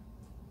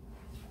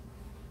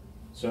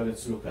 So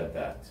let's look at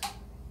that.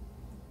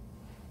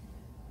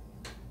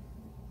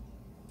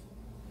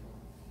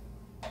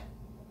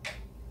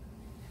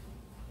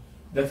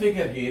 The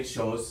figure here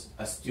shows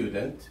a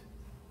student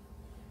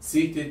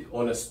seated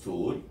on a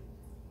stool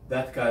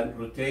that can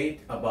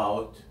rotate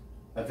about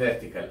a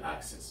vertical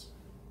axis.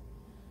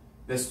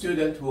 The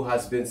student who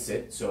has been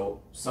set,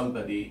 so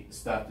somebody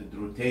started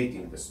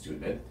rotating the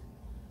student.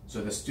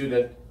 So the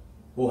student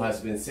who has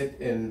been set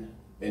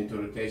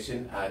into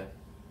rotation at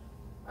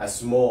a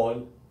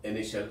small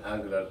initial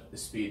angular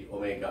speed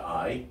omega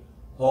I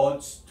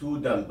holds 2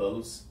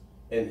 dumbbells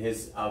in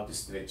his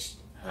outstretched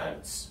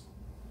hands.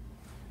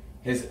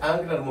 His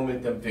angular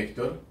momentum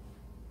vector,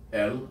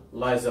 L,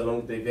 lies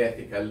along the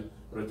vertical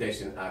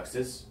rotation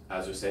axis,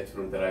 as we said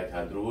from the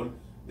right-hand rule.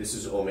 This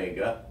is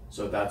omega,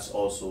 so that's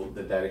also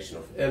the direction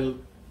of L,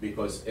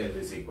 because L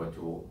is equal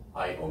to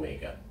I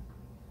omega.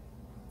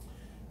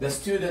 The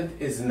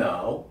student is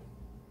now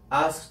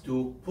asked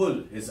to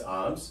pull his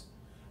arms,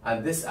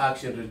 and this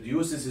action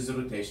reduces his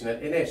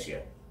rotational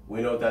inertia.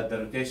 We know that the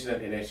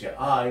rotational inertia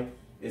I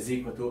is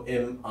equal to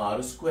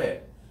mr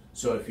squared.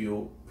 So if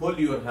you pull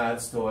your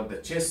hands toward the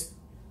chest,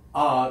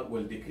 R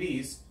will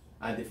decrease,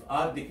 and if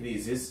R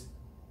decreases,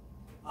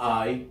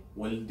 I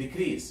will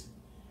decrease.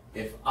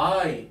 If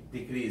I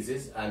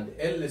decreases and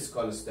L is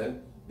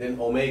constant, then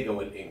omega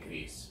will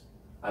increase.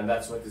 And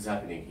that's what is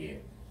happening here.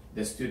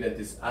 The student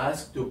is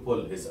asked to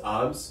pull his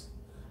arms,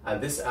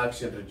 and this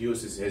action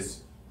reduces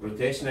his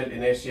rotational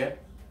inertia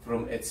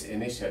from its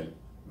initial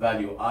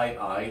value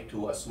II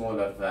to a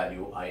smaller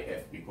value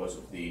IF because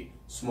of the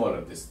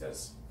smaller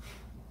distance.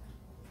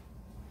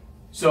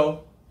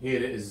 So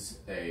here is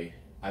an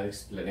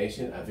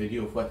explanation, a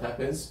video of what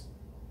happens.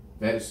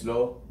 Very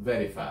slow,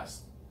 very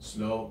fast,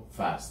 slow,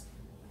 fast,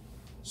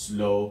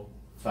 slow,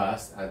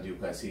 fast, and you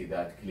can see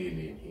that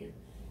clearly in here.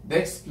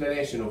 The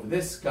explanation of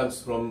this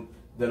comes from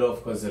the law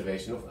of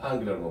conservation of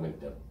angular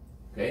momentum.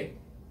 Okay?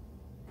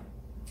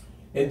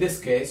 In this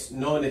case,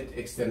 no net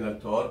external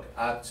torque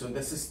acts on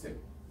the system.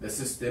 The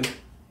system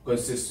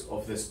consists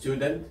of the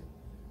student,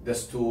 the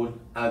stool,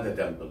 and the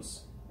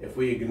dumbbells. If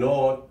we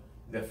ignore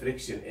the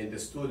friction in the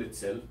stool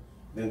itself,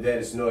 then there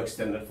is no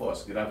external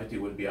force. Gravity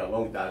will be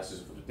along the axis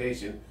of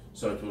rotation,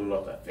 so it will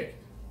not affect.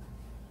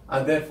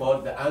 And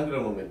therefore, the angular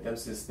momentum,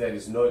 since there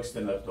is no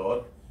external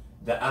torque,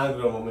 the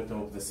angular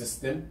momentum of the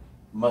system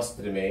must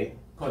remain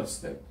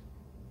constant.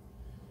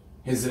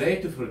 His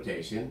rate of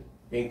rotation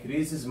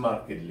increases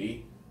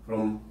markedly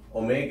from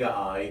omega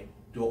I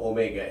to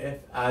omega F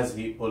as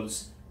he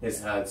pulls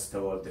his hands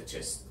toward the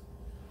chest.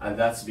 And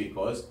that's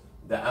because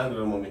the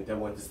angular momentum,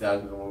 what is the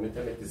angular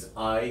momentum? It is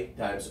I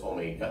times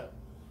omega.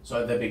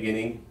 So at the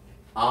beginning,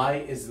 I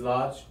is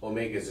large,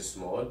 omega is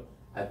small.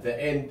 At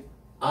the end,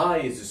 I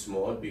is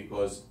small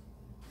because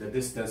the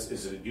distance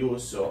is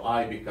reduced, so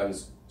I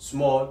becomes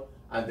small,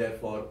 and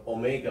therefore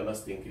omega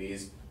must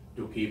increase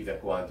to keep the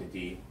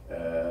quantity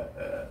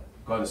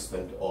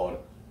constant or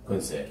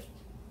conserved.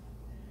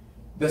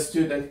 The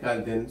student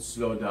can then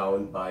slow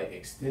down by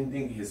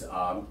extending his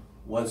arm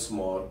once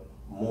more,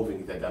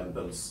 moving the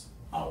dumbbells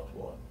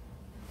outward.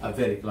 A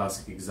very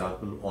classic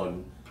example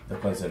on the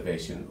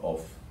conservation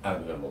of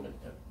angular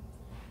momentum.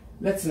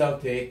 Let's now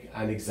take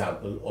an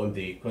example on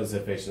the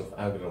conservation of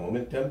angular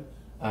momentum,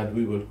 and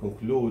we will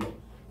conclude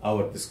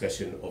our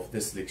discussion of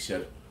this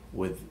lecture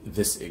with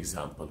this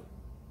example.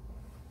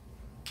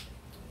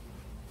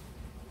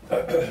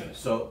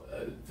 So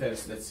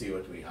first, let's see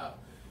what we have.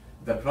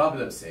 The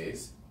problem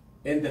says,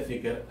 in the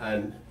figure,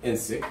 an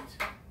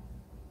insect,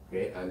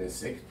 okay, an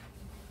insect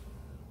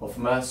of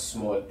mass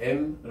small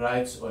m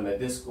rides on a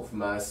disk of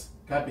mass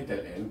capital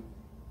M.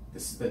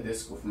 This is the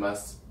disk of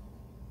mass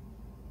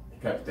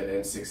capital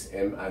M,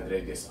 6m, and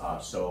radius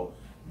r. So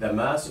the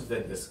mass of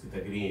the disk,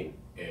 the green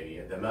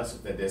area, the mass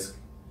of the disk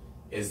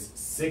is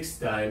 6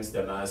 times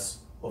the mass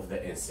of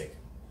the insect,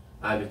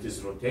 and it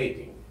is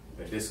rotating.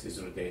 The disk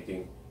is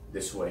rotating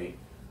this way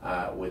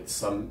with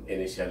some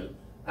initial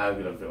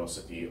angular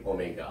velocity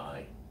omega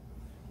I.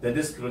 The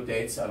disk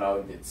rotates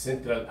around its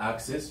central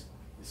axis.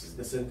 This is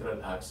the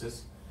central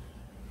axis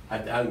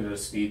at angular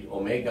speed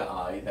omega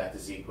I, that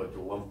is equal to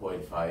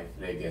 1.5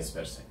 radians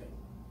per second.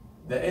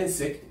 The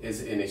insect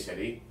is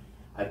initially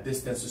at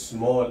distance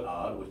small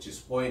r, which is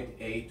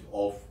 0.8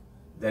 of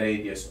the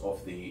radius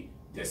of the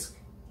disk.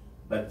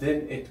 But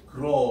then it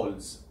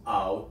crawls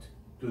out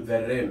to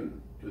the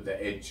rim, to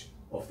the edge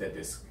of the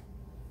disk.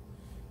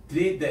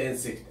 Treat the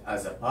insect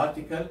as a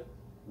particle.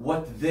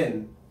 What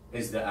then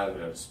is the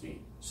angular speed?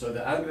 So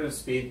the angular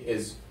speed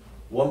is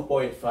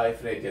 1.5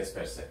 radians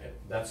per second.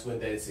 That's when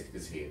the insect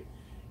is here.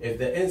 If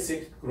the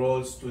insect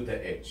crawls to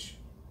the edge,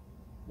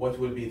 what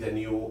will be the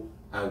new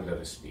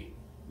angular speed?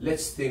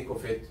 Let's think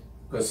of it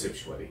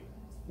conceptually.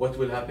 What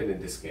will happen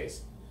in this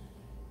case?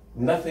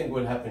 Nothing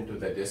will happen to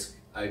the disk.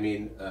 I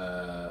mean,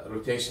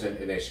 rotational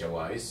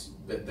inertia-wise,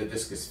 the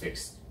disk is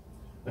fixed.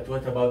 But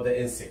what about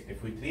the insect?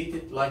 If we treat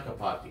it like a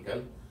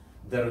particle,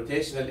 the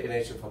rotational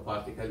inertia of a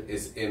particle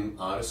is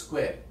mr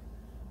squared.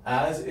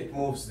 As it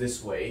moves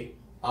this way,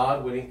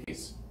 r will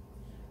increase.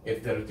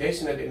 If the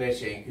rotational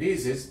inertia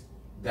increases,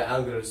 the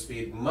angular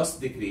speed must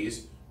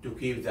decrease to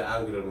keep the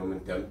angular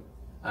momentum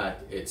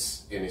at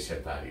its initial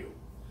value.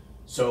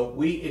 So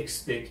we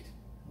expect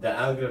the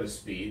angular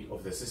speed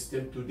of the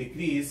system to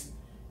decrease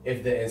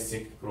if the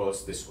insect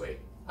crawls this way,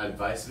 and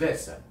vice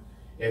versa.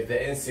 If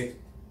the insect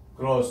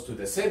crawls to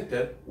the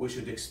center, we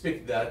should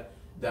expect that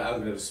the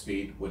angular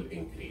speed will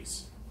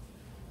increase.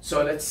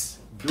 So let's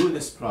do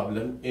this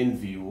problem in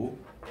view,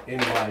 in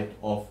light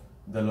of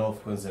the law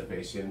of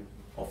conservation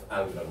of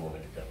angular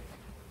momentum.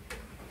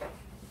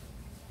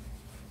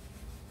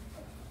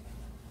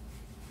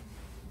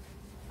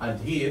 And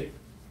here,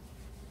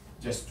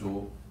 just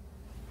to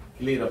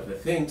clear up the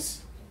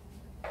things,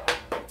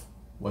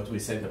 what we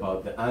said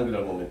about the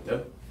angular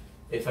momentum,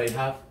 if I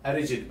have a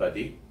rigid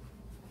body,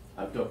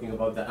 I'm talking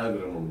about the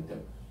angular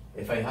momentum.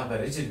 If I have a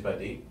rigid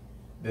body,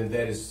 then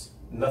there is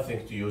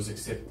nothing to use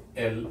except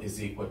L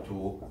is equal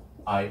to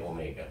I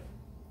omega.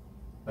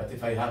 But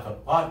if I have a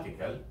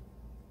particle,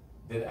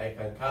 then I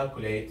can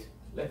calculate,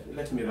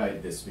 let me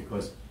write this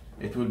because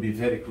it will be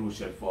very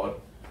crucial for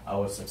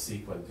our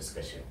subsequent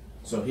discussion.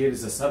 So here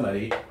is a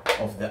summary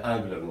of the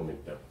angular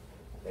momentum,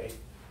 okay?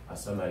 A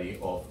summary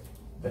of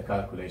the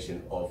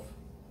calculation of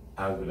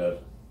angular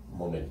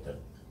momentum.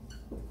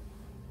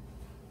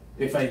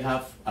 If I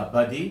have a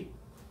body,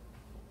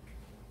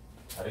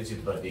 a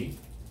rigid body,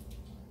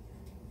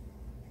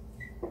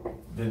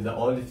 then the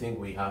only thing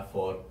we have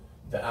for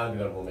the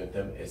angular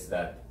momentum is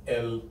that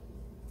L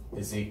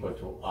is equal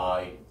to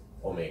I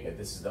omega.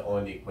 This is the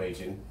only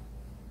equation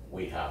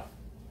we have.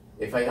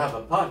 If I have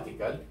a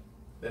particle,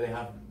 then I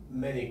have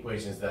many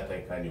equations that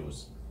I can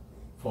use.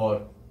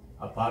 For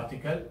a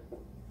particle,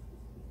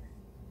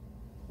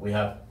 we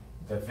have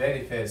the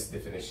very first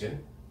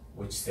definition,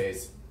 which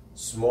says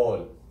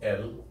small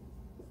l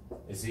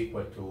is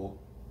equal to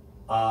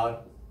r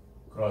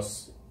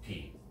cross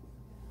p.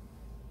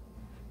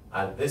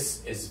 And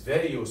this is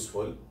very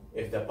useful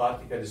if the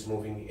particle is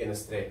moving in a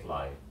straight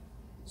line.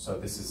 So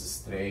this is a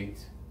straight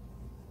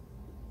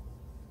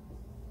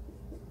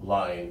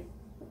line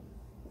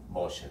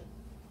motion,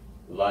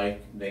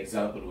 like the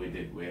example we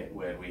did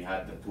where we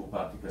had the two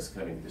particles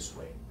coming this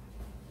way.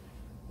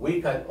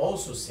 We can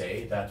also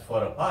say that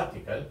for a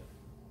particle,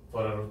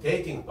 for a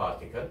rotating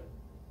particle,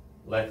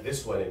 like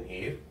this one in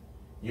here,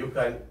 you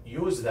can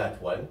use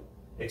that one,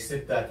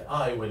 except that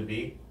I will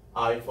be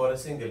I for a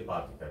single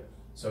particle.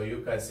 So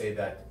you can say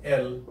that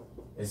L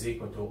is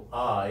equal to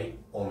I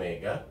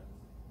omega,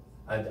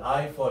 and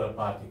I for a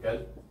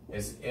particle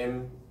is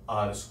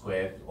mr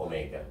squared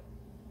omega.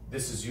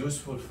 This is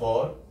useful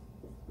for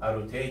a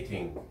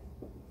rotating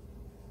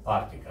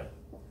particle,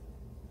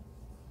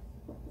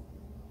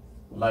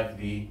 like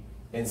the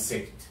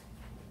insect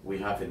we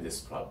have in this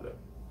problem.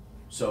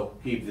 So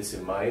keep this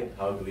in mind.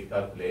 How do we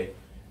calculate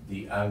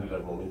the angular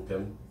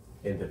momentum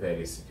in the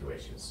various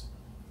situations?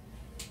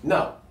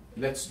 Now,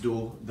 let's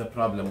do the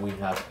problem we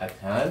have at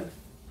hand.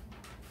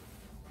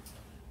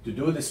 To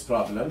do this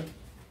problem,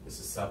 this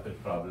is sample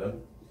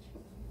problem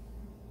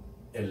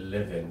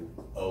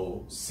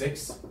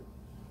 1106.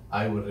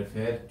 I will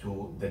refer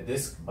to the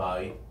disk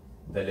by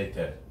the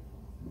letter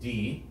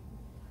D,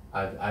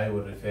 and I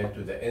will refer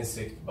to the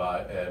insect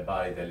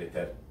by the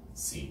letter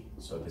C.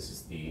 So this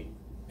is the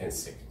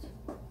insect.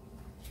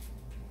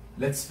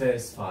 Let's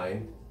first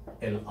find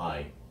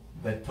Li,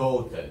 the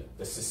total,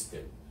 the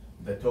system,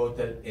 the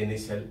total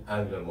initial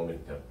angular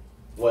momentum.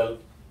 Well,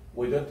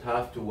 we don't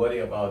have to worry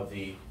about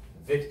the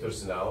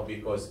vectors now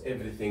because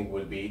everything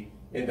will be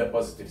in the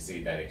positive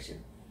z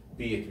direction,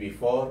 be it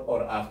before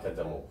or after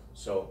the move.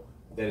 So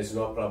there is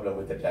no problem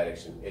with the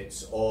direction.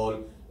 It's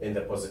all in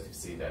the positive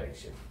z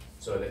direction.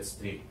 So let's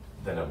treat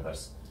the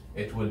numbers.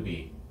 It will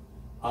be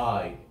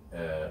I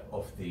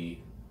of the,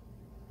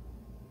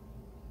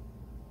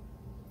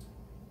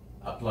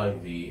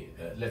 applying the,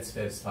 let's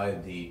first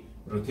find the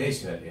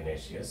rotational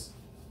inertias.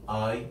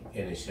 I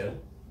initial,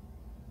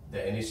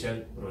 the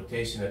initial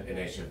rotational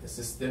inertia of the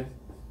system,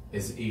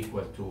 is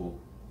equal to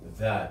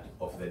that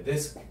of the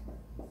disk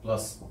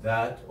plus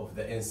that of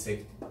the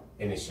insect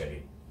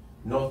initially.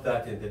 Note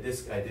that in the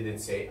disk I didn't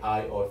say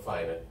I or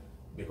final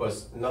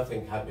because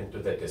nothing happened to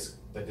the disk.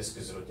 The disk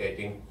is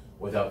rotating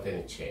without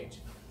any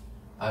change.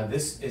 And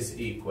this is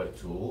equal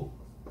to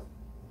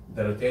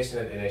the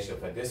rotational inertia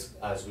of a disk,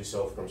 as we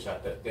saw from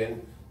chapter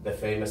 10, the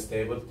famous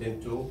table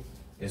 10.2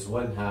 is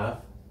 1/2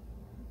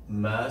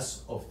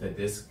 mass of the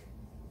disk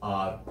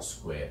r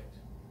squared.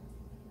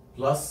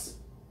 Plus,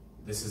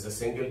 this is a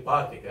single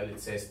particle, it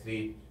says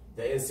 3,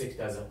 the insect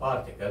as a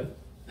particle,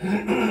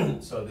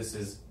 so this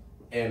is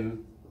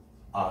m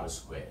r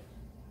squared.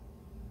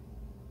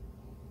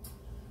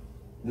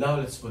 Now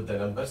let's put the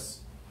numbers.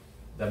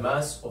 The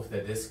mass of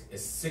the disk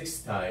is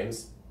 6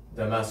 times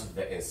the mass of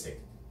the insect.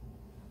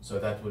 So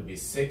that would be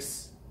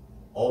 6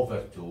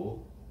 over 2,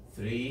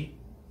 3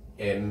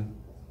 m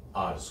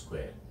r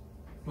squared.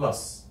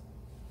 Plus,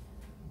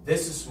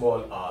 this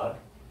small r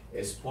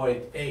is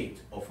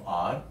 0.8 of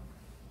r,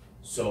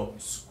 so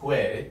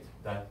square it,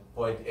 that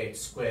 0.8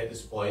 squared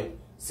is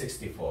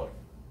 0.64.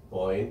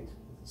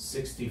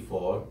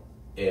 0.64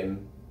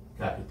 m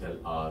capital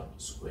R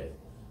squared.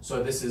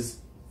 So this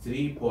is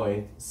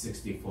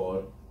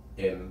 3.64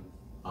 m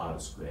r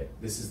squared.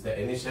 This is the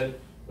initial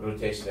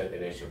rotational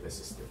inertia of the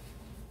system.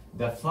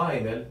 The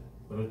final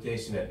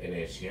rotational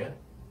inertia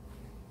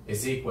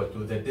is equal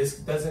to, the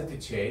disk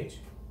doesn't change,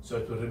 so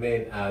it will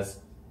remain as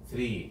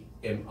 3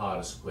 m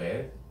r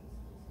squared,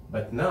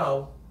 but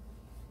now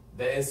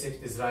the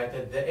insect is right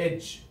at the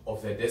edge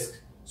of the disk,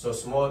 so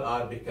small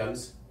r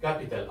becomes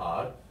capital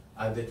R,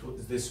 and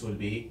this will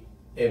be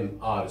m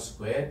r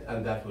squared,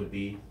 and that will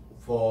be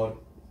 4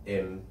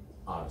 m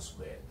r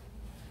squared.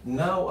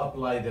 Now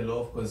apply the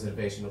law of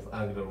conservation of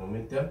angular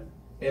momentum.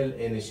 L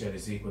initial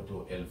is equal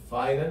to L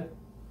final.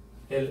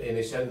 L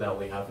initial, now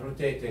we have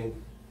rotating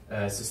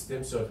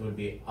system, so it will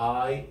be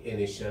I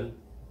initial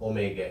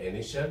omega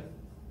initial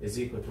is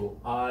equal to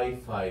I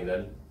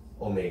final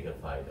omega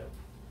final,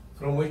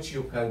 from which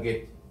you can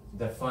get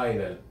the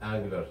final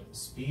angular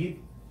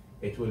speed.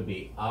 It will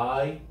be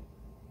I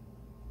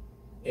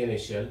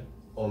initial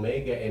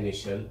omega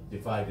initial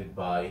divided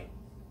by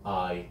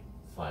I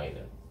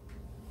final.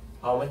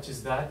 How much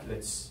is that?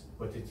 Let's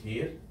put it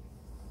here.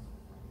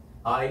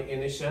 I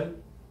initial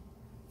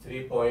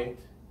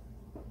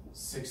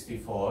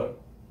 3.64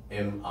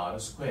 m r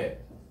squared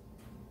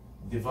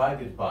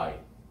divided by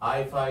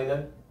I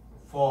final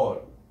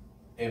 4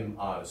 m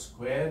r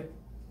squared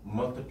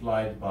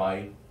multiplied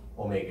by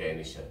omega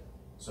initial.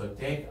 So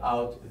take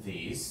out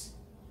these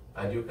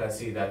and you can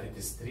see that it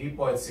is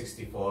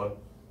 3.64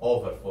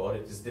 over 4,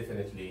 it is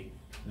definitely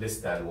less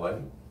than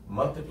 1,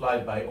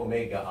 multiplied by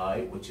omega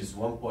I, which is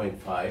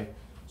 1.5,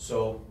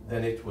 so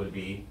then it will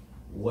be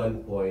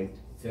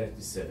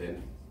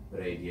 1.37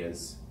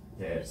 radians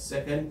per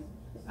second,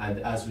 and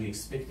as we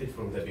expected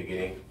from the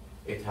beginning,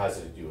 it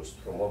has reduced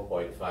from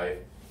 1.5,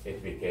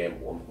 it became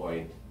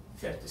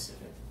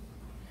 1.37.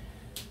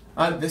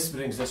 And this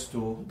brings us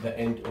to the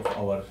end of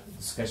our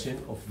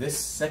discussion of this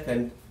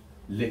second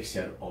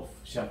lecture of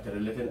chapter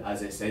 11.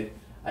 As I said,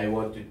 I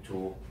wanted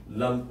to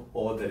lump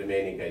all the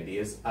remaining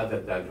ideas other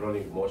than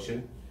rolling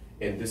motion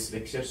in this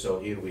lecture. So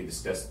here we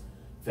discussed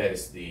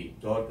first the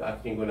torque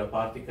acting on a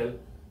particle,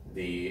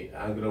 the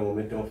angular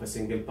momentum of a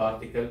single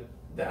particle,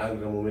 the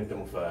angular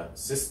momentum of a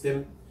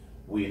system.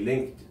 We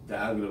linked the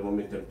angular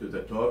momentum to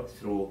the torque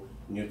through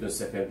Newton's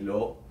second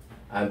law,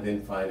 and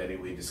then finally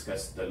we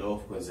discussed the law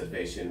of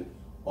conservation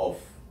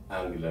of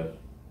angular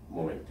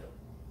momentum.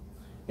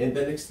 In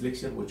the next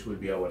lecture, which will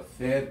be our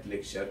third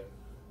lecture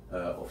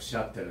of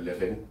chapter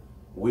 11,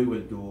 we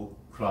will do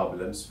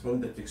problems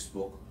from the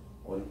textbook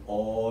on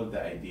all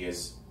the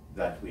ideas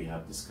that we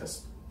have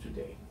discussed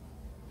today.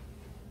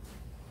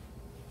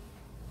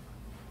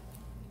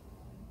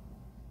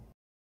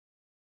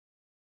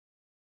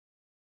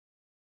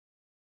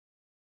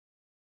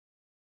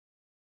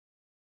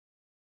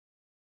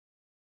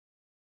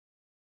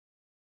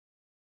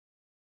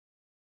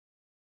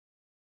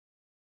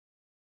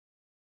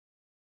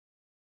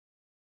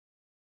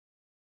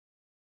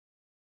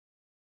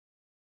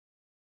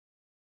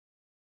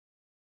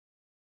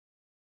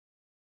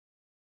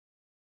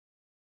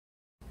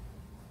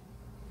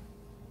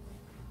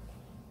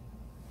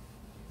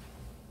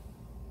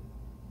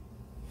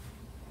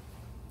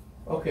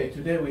 Okay,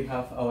 today we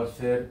have our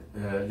third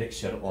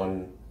lecture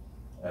on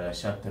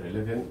chapter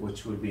 11,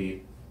 which will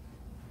be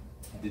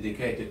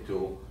dedicated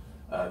to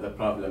the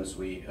problems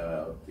the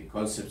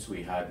concepts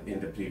we had in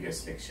the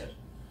previous lecture.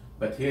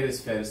 But here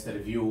is first a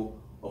review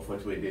of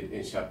what we did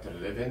in chapter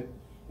 11.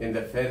 In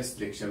the first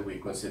lecture, we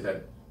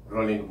considered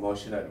rolling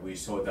motion, and we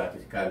saw that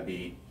it can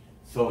be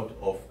thought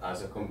of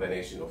as a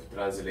combination of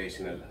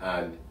translational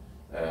and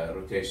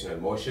rotational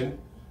motion,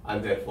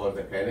 and therefore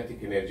the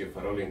kinetic energy of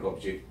a rolling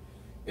object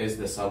is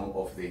the sum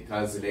of the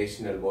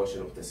translational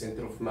motion of the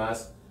center of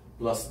mass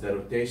plus the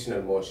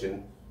rotational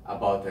motion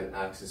about an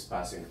axis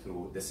passing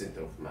through the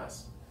center of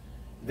mass.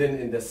 Then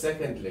in the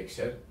second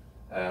lecture,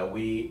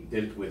 we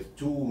dealt with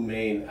two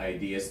main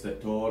ideas, the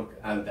torque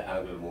and the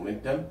angular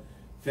momentum.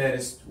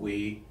 First,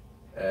 we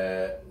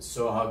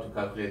saw how to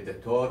calculate the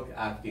torque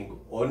acting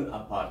on a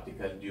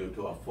particle due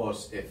to a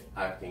force F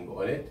acting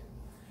on it.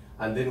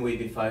 And then we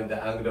defined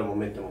the angular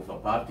momentum of a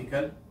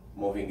particle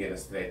moving in a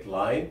straight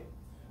line.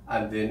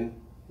 And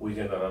then we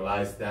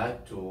generalized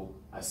that to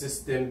a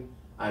system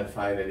and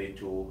finally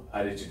to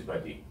a rigid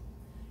body.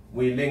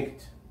 We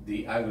linked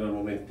the angular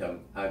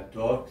momentum and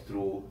torque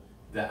through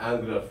the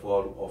angular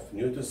form of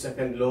Newton's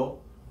second law,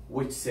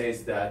 which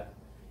says that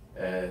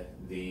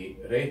the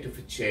rate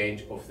of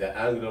change of the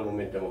angular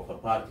momentum of a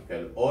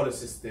particle or a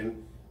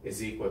system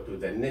is equal to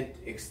the net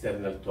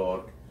external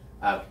torque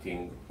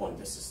acting on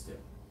the system.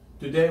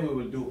 Today we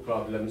will do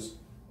problems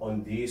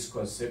on these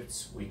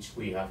concepts which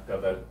we have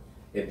covered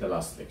in the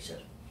last lecture.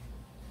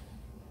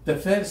 The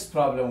first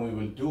problem we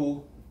will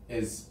do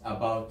is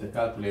about the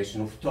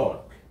calculation of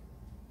torque,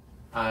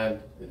 and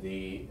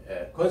the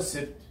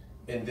concept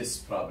in this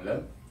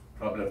problem,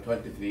 problem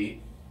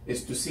 23,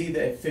 is to see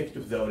the effect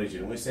of the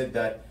origin. We said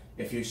that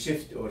if you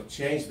shift or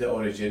change the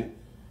origin,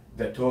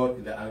 the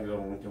torque, the angular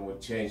momentum will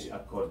change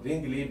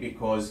accordingly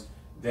because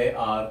they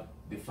are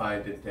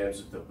defined in terms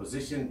of the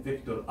position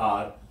vector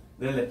r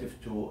relative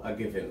to a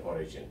given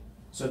origin.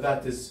 So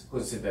that is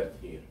considered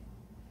here.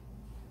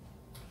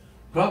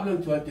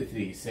 Problem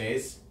 23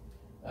 says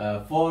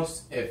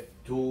force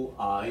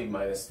F2I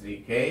minus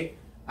 3K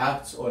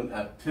acts on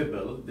a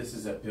pebble. This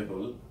is a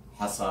pebble,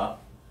 hasa,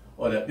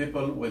 on a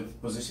pebble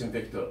with position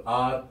vector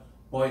r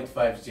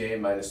 0.5J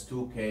minus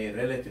 2K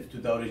relative to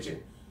the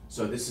origin.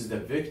 So this is the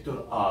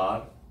vector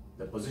r,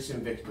 the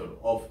position vector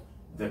of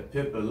the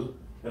pebble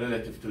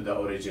relative to the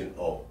origin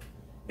O.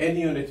 In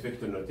unit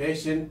vector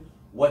notation,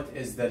 what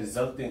is the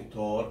resulting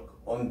torque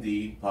on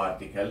the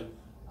particle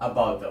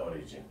about the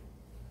origin?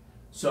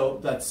 So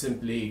that's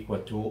simply equal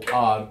to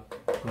r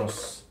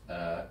cross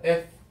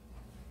F,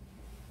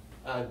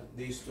 and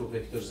these two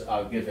vectors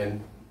are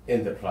given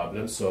in the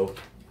problem. So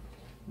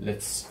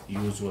let's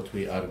use what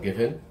we are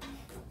given.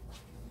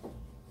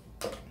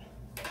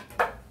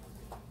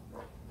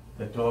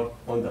 The torque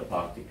on the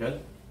particle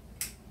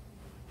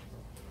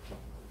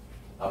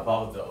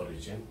about the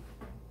origin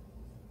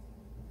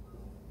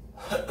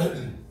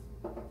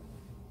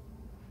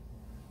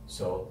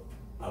so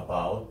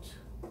about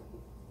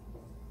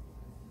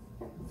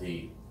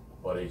the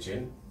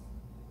origin,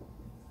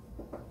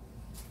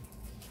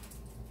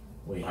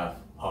 we have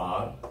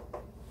r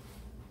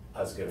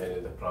as given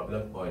in the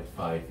problem,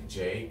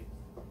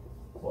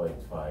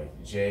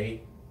 0.5J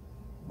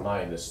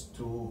minus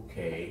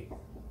 2K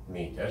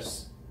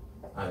meters,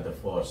 and the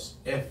force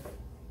F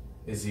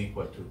is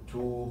equal to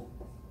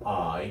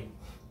 2I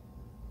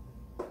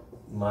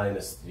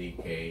minus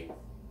 3K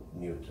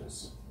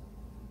newtons.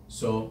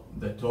 So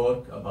the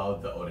torque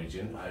about the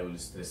origin, I will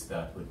stress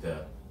that with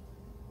the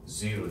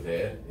 0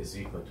 there, is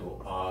equal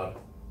to R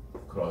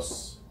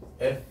cross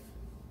F,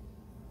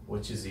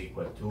 which is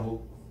equal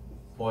to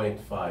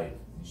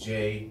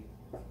 0.5J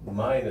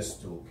minus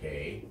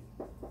 2K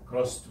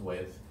crossed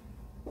with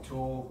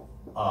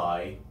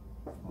 2I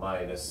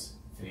minus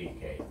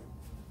 3K.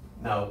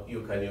 Now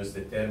you can use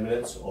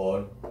determinants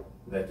or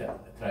the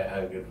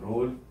triangle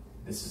rule.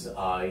 This is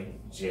I,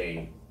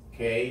 J,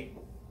 K.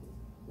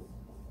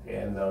 Okay,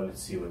 and now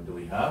let's see what do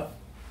we have.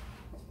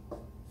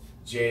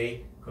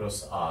 J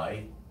cross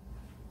I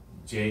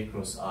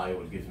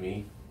will give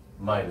me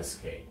minus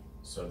K.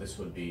 So this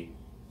will be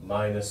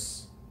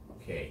minus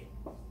K.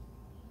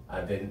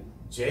 And then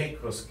J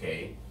cross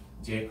K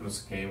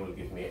will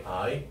give me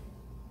I,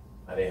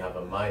 and I have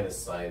a minus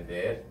sign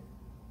there.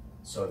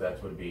 So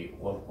that will be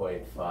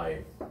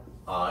 1.5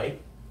 I,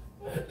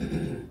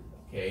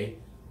 okay,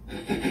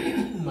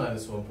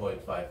 minus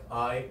 1.5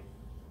 I,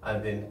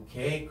 and then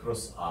K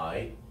cross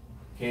I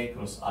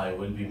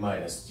will be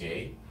minus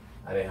J,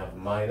 and I have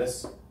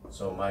minus,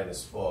 so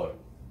minus 4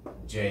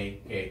 J,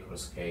 K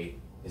cross K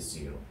is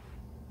 0.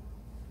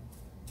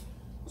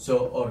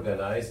 So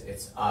organize,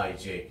 it's I,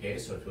 J, K,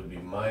 so it will be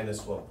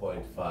minus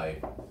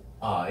 1.5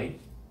 I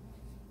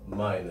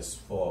minus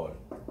 4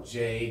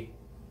 J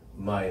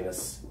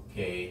minus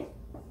K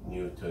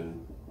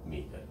Newton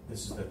meter.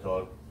 This is the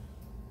torque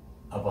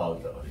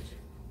about the origin.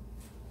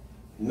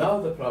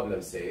 Now the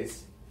problem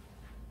says,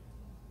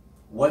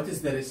 what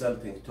is the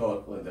resulting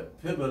torque on the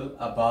pebble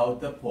about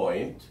the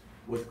point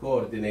with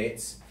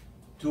coordinates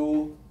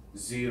 2,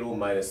 0,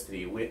 minus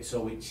 3?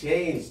 So we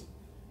changed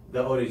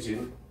the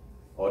origin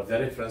or the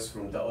reference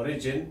from the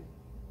origin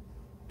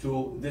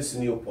to this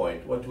new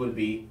point. What will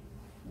be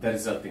the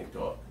resulting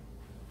torque?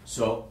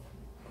 So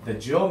the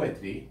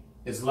geometry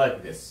is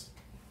like this.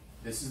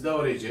 This is the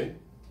origin,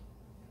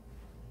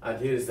 and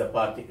here is the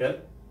particle.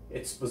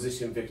 Its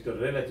position vector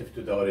relative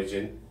to the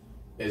origin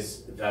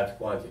is that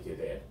quantity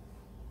there.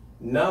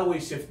 Now we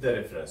shift the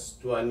reference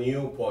to a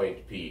new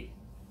point P,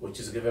 which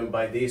is given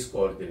by these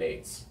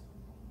coordinates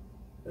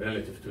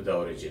relative to the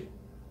origin.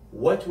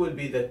 What will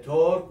be the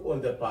torque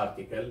on the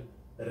particle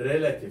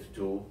relative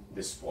to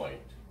this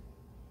point?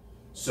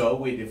 So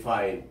we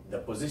define the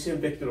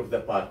position vector of the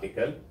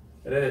particle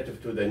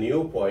relative to the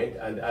new point,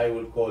 and I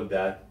will call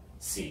that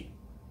C.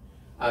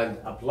 And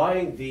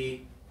applying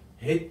the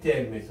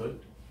head-tail method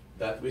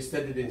that we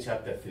studied in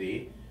chapter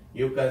 3,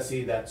 you can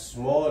see that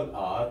small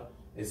r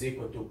is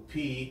equal to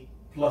P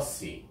plus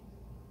C.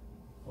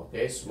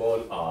 Okay,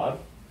 small r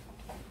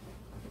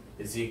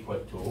is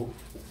equal to,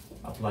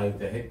 applying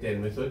the head-tail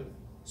method,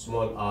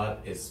 small r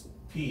is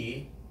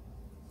P,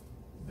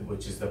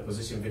 which is the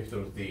position vector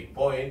of the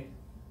point,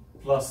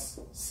 plus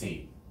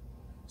C.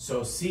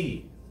 So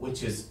C,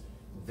 which is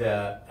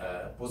the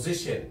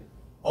position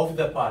of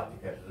the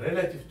particle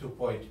relative to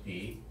point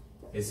P,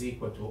 is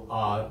equal to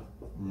R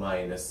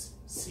minus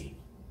C.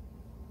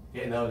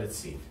 Okay, now let's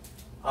see.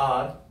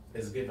 R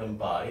is given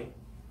by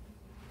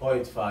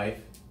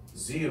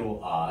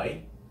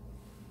 0.50I,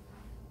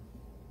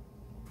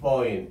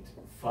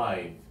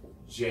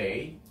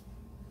 0.5J,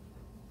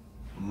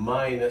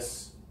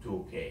 minus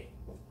 2K.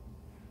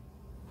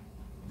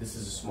 This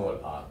is a small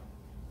r.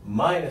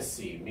 Minus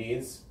C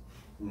means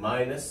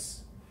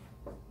minus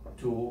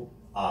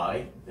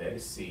 2I, there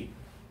is C,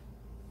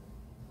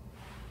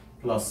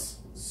 plus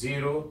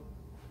 0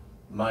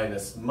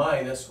 minus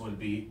minus will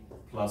be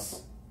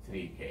plus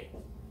 3K.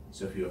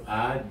 So if you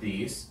add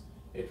these,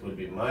 it will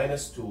be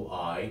minus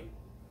 2I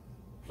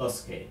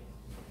plus K.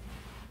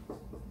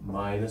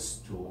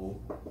 Minus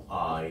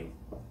 2I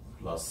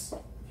plus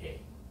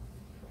K.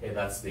 Okay,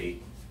 that's the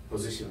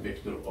position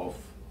vector of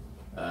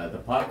the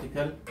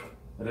particle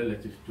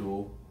relative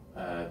to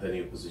the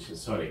new position.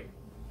 Sorry,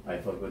 I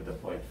forgot the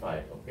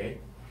 0.5, okay?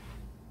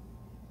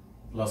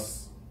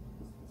 Plus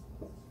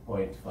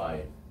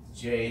 0.5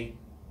 J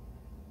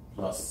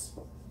plus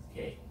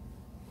K.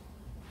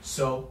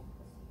 So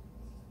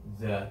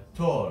the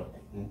torque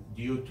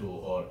due to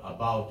or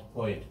about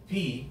point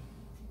P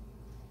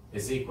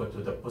is equal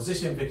to the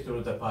position vector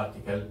of the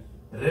particle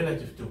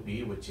relative to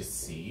P, which is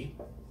C,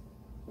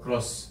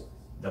 cross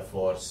the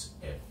force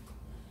F.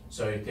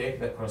 So you take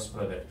the cross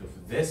product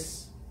of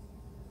this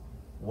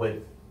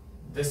with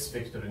this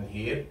vector in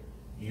here,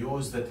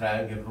 use the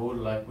triangle rule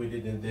like we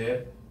did in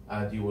there,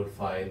 and you will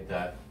find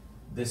that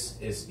this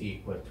is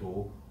equal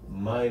to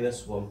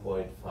minus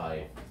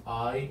 1.5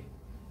 I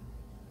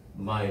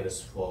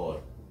minus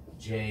 4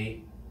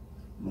 J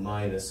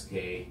minus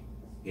K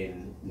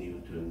in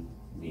Newton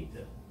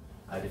meter.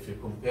 And if you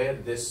compare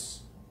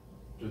this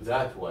to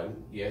that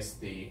one, yes,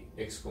 the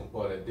X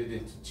component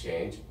didn't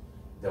change.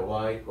 The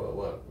Y,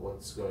 well,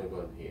 what's going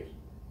on here?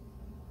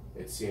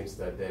 It seems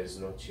that there is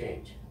no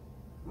change.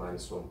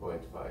 Minus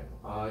 1.5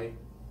 I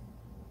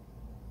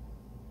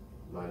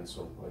minus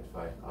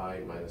 1.5 I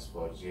minus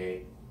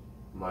 4J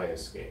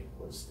minus K.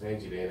 Well,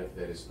 strangely enough,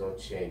 there is no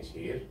change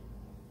here.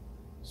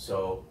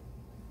 So,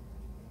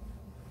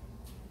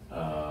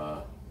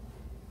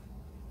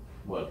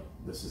 well,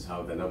 this is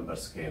how the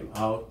numbers came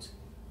out,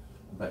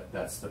 but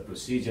that's the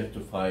procedure to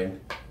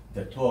find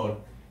the torque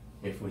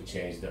if we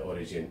change the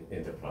origin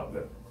in the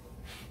problem.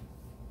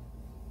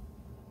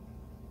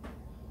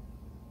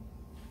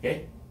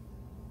 Okay?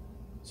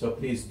 So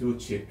please do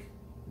check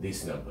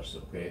these numbers,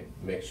 okay?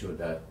 Make sure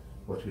that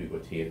what we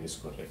got here is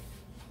correct.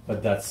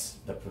 But that's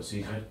the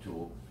procedure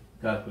to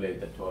calculate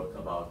the torque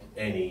about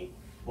any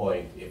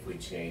point if we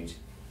change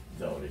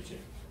the origin.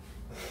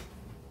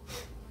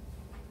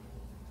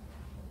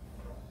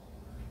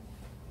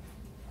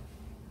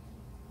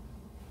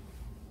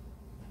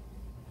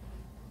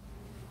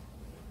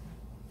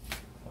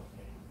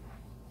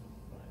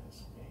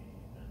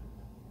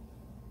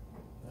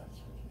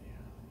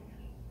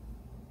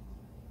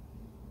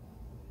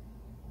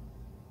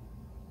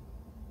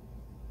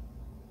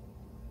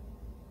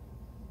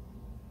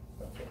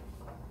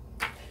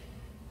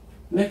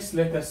 Next,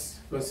 let us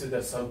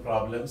consider some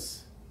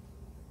problems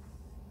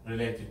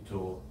related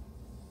to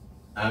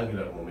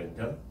angular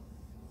momentum.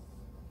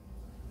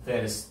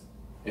 First,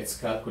 its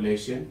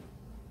calculation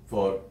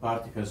for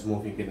particles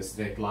moving in a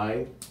straight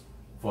line,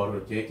 for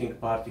rotating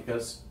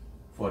particles,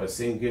 for a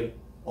single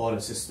or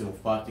a system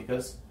of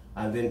particles,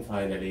 and then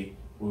finally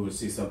we will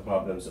see some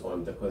problems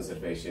on the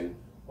conservation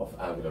of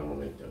angular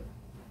momentum.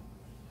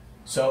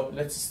 So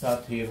let's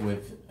start here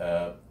with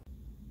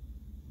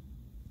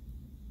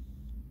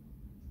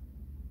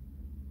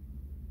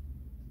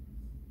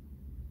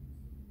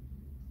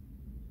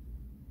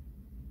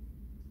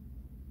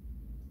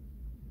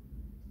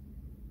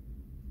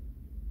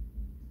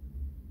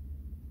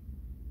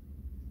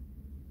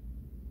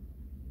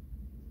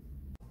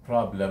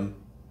problem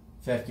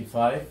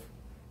 35,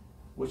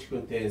 which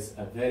contains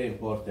a very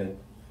important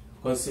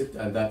concept,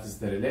 and that is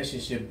the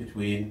relationship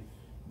between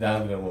the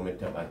angular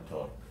momentum and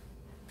torque.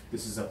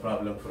 This is a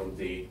problem from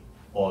the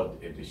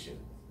odd edition.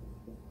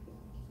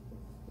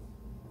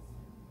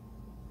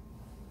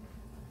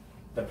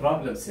 The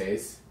problem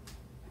says,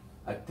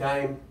 at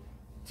time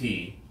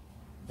t,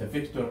 the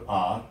vector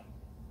r,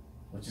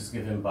 which is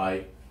given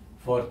by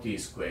 4t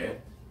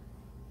squared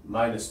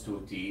minus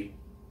 2t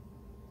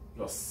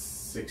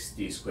plus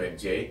 6t squared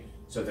j.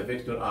 So the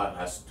vector r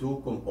has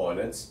two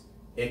components,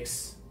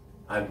 x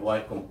and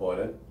y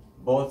component,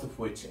 both of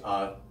which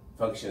are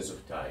functions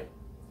of time.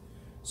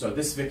 So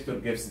this vector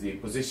gives the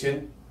position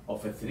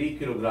of a 3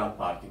 kilogram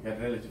particle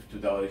relative to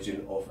the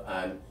origin of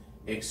an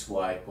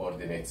XY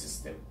coordinate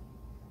system.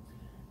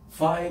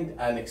 Find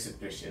an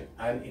expression,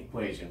 an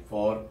equation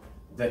for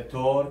the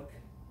torque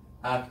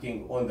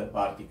acting on the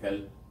particle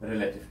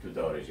relative to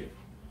the origin.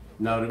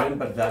 Now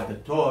remember that the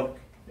torque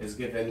is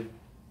given,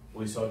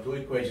 we saw two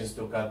equations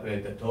to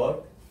calculate the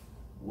torque.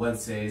 One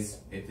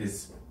says it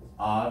is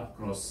R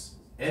cross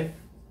F,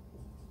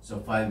 so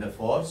find the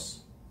force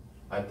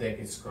and take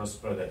its cross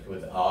product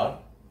with R,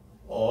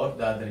 or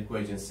the other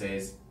equation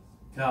says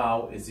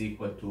tau is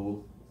equal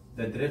to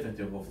the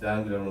derivative of the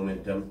angular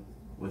momentum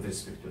with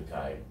respect to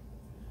time.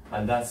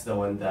 And that's the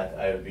one that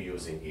I will be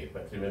using here.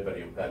 But remember,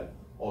 you can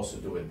also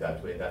do it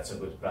that way. That's a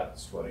good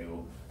practice for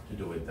you to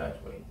do it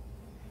that way.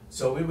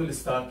 So we will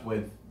start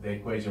with the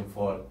equation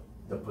for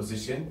the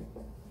position.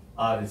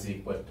 R is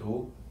equal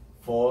to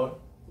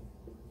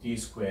 4t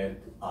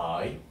squared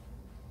I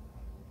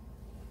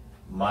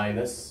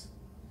minus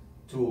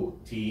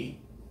 2t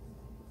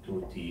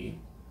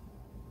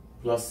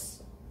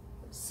plus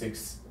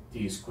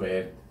 6t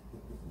squared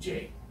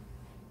j.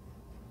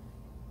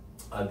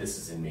 And this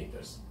is in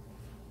meters.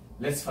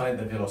 Let's find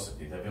the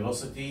velocity. The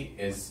velocity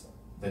is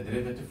the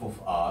derivative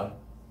of r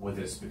with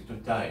respect to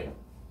time.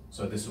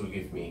 So this will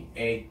give me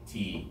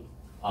 8ti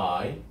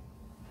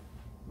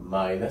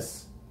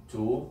minus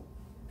 2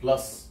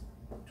 plus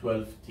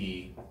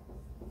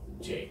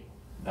 12tj.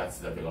 That's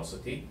the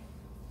velocity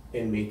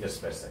in meters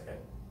per second.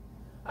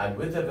 And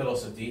with the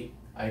velocity,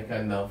 I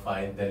can now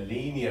find the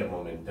linear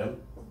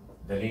momentum.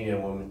 The linear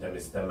momentum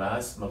is the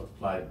mass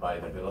multiplied by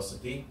the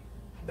velocity.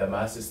 The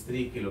mass is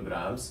 3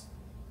 kilograms.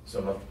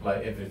 So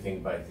multiply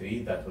everything by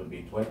 3. That will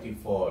be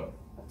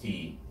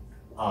 24ti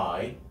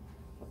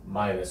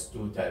minus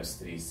 2 times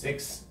 3,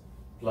 6,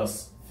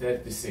 plus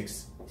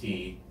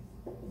 36tj.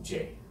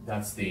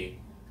 That's the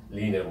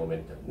linear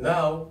momentum.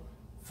 Now,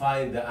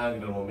 find the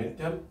angular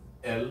momentum.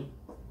 L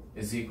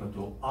is equal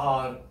to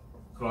R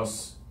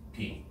cross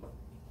P,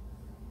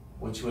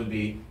 which will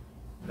be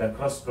the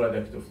cross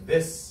product of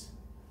this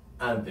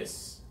and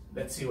this.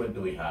 Let's see what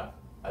do we have.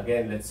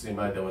 Again, let's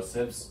remind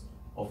ourselves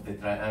of the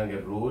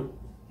triangle rule.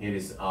 Here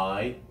is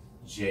I,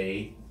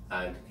 J,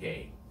 and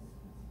K.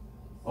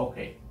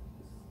 Okay.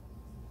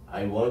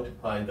 I want to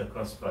find the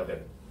cross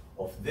product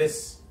of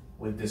this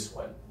with this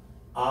one.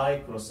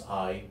 I cross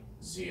I,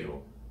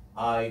 0.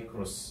 I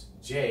cross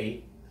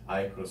J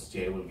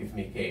will give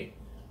me K.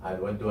 And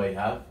what do I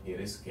have?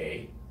 Here is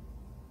K.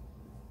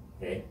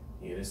 Okay,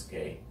 here is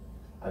K.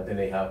 And then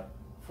I have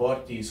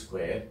 4t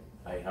squared.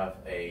 I have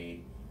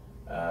a,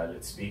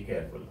 let's be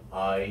careful.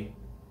 I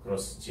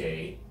cross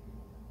J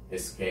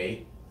is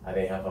K. And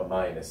I have a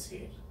minus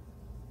here.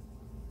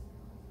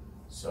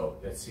 So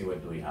let's see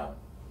what do we have.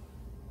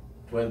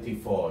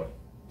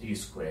 24t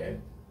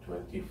squared,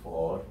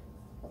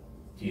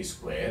 24t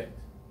squared.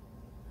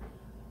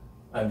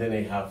 And then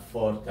I have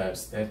 4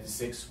 times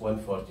 36,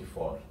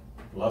 144,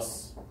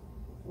 plus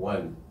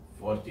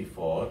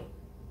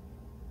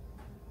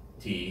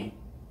 144t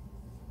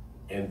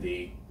in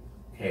the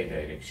k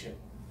direction.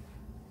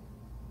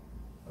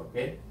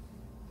 Okay?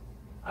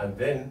 And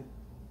then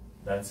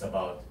that's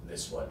about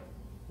this one.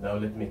 Now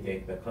let me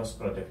take the cross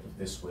product of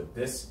this with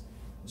this.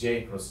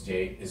 J cross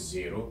J is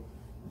 0.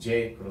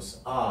 J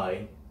cross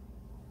I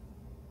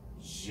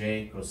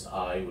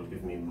will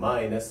give me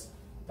minus.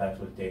 That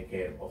will take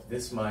care of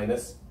this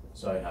minus.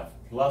 So I have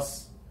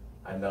plus,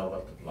 and now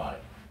multiply.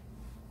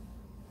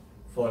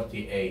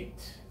 48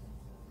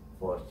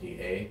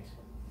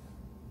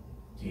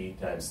 t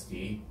times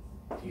t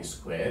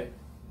squared.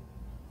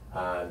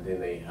 And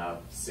then I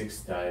have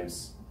 6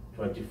 times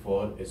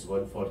 24 is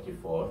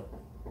 144.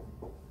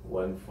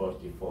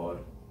 144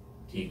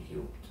 t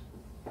cubed,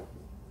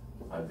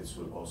 and this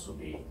will also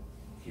be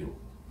cubed.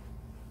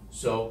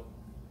 So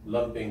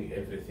lumping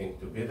everything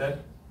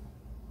together,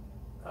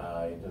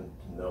 I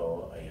don't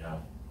know, I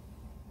have,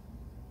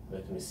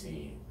 let me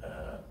see,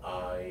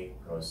 I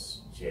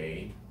cross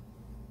J,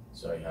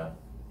 so I have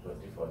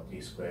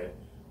 24t squared,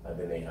 and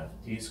then I have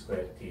t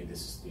squared t, this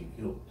is t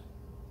cubed,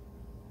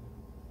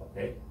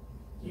 okay,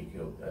 t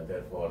cubed, and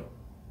therefore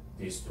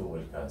these two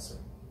will cancel.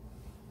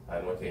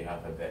 And what I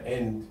have at the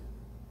end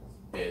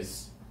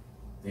is,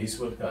 these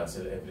will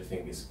cancel,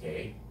 everything is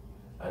k,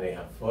 and I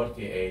have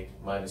 48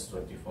 minus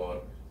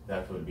 24,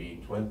 that will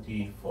be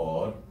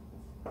 24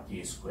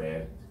 t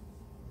squared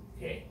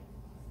k.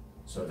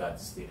 So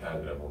that's the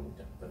angular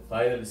momentum. The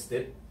final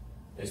step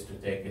is to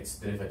take its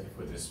derivative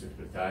with respect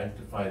to time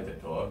to find the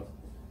torque.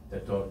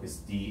 The torque is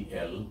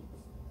dl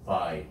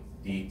by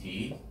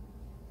dt.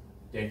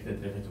 Take the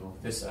derivative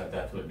of this, and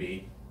that will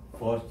be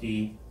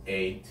 48t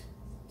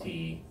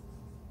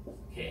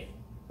k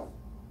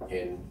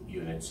in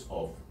units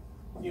of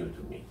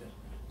Newton meter.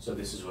 So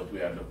this is what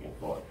we are looking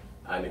for.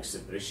 An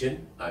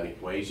expression, an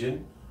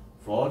equation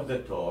for the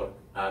torque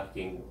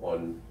acting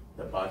on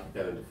the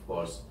particle, and of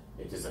course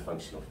it is a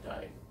function of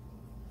time.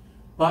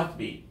 Part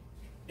B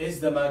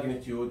is the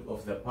magnitude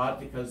of the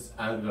particle's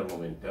angular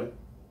momentum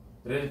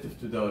relative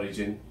to the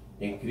origin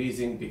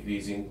increasing,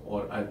 decreasing,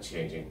 or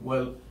unchanging?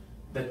 Well,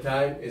 the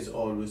time is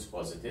always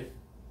positive,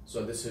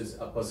 so this is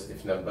a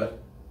positive number.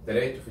 The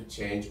rate of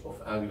change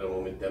of angular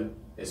momentum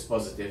is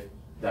positive.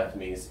 That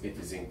means it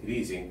is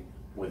increasing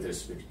with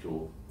respect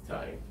to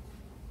time.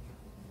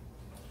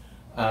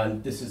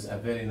 And this is a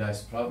very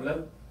nice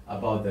problem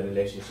about the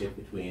relationship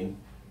between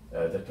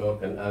the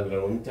torque and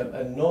angular momentum.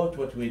 And note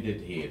what we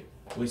did here.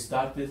 We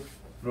started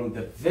from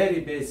the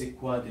very basic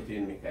quantity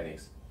in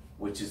mechanics,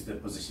 which is the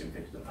position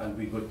vector, and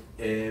we got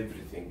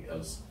everything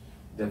else.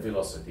 The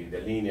velocity, the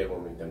linear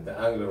momentum, the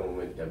angular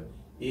momentum.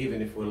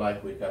 Even if we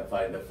like, we can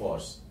find the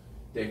force.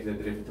 Take the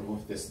derivative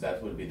of this,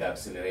 that will be the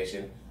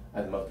acceleration,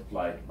 and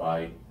multiply it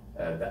by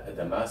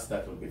the mass,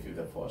 that will give you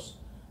the force.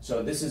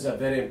 So this is a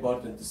very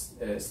important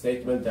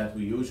statement that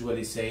we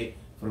usually say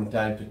from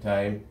time to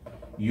time.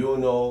 You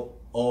know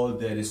all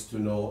there is to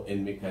know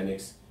in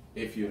mechanics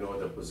if you know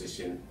the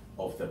position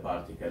of the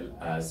particle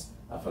as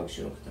a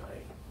function of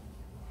time.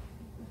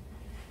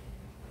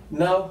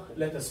 Now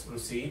let us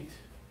proceed,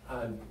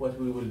 and what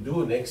we will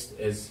do next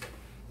is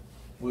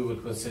we will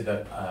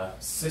consider a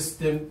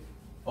system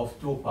of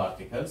two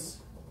particles,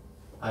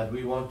 and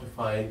we want to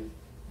find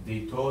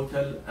the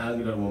total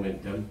angular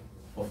momentum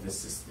of the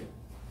system.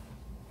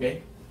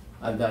 Okay,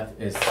 and that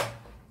is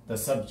the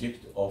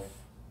subject of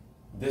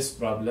this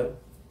problem,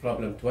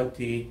 problem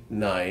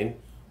 29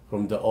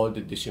 from the old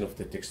edition of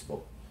the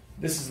textbook.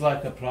 This is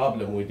like a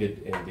problem we did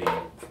in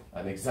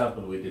an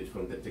example we did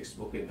from the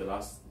textbook in the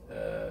last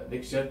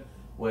lecture,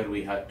 where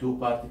we had two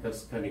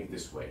particles coming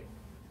this way.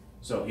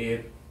 So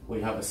here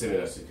we have a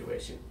similar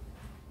situation.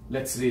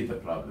 Let's read the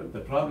problem.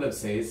 The problem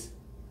says,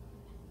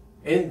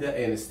 in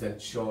the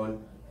instant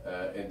shown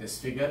in this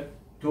figure,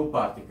 two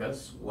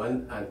particles,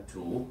 1 and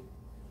 2,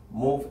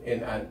 move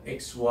in an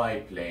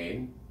XY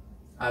plane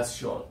as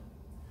shown.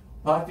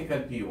 Particle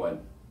P1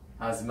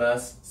 has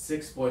mass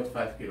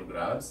 6.5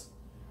 kilograms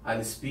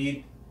and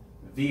speed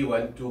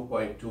V1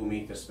 2.2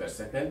 meters per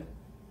second,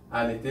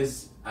 and it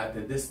is at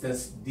a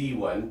distance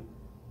D1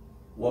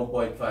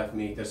 1.5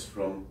 meters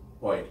from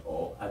point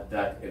O at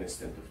that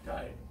instant of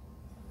time.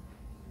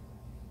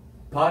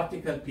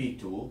 Particle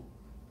P2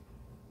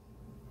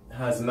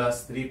 has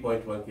mass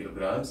 3.1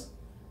 kilograms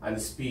and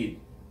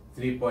speed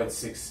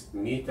 3.6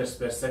 meters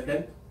per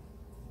second,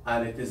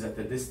 and it is at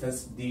a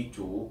distance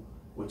D2,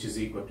 which is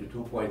equal to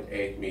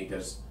 2.8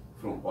 meters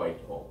from point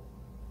O.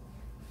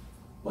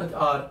 What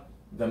are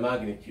the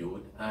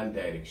magnitude and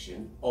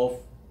direction of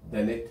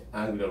the net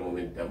angular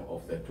momentum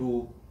of the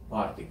two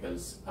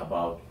particles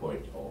about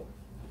point O?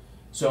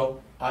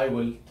 So I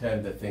will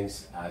turn the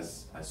things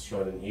as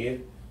shown in here.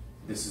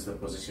 This is the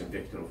position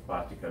vector of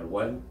particle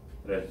 1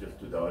 relative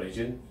to the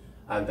origin,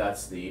 and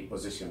that's the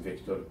position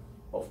vector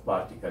of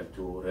particle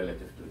 2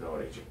 relative to the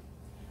origin.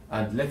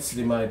 And let's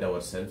remind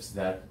ourselves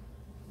that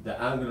the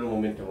angular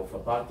momentum of a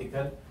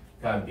particle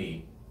can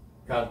be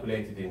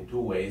calculated in two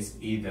ways.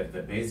 Either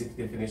the basic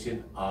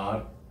definition,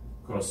 R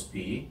cross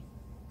P,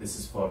 this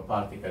is for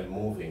particles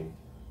moving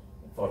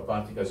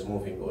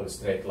on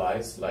straight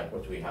lines like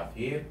what we have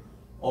here,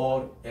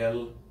 or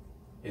L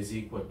is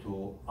equal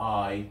to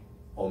I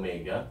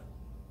omega,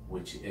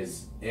 which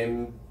is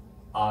m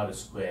r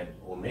squared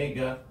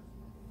omega,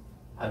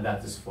 and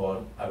that is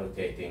for a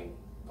rotating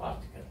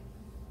particle.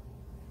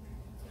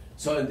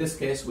 So in this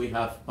case, we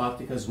have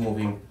particles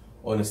moving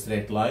on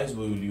straight lines.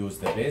 We will use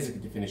the basic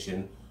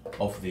definition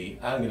of the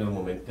angular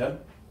momentum,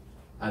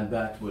 and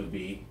that will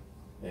be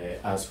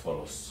as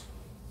follows.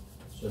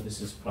 So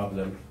this is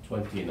problem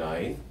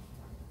 29.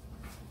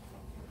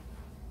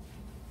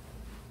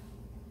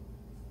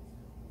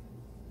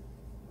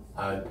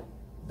 And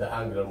the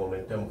angular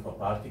momentum of a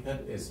particle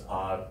is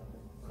R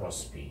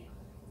cross P.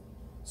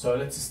 So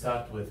let's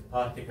start with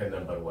particle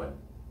number 1.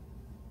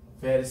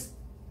 First,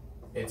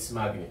 its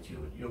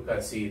magnitude. You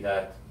can see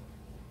that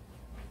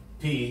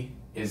P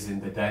is in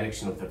the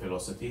direction of the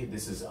velocity.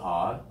 This is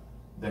R.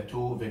 The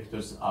two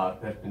vectors are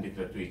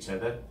perpendicular to each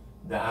other.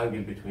 The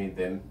angle between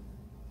them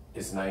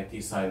is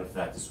 90. Sine of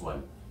that is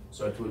 1.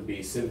 So it will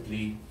be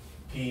simply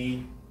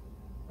P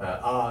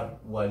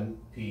R1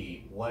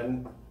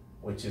 P1,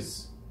 which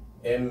is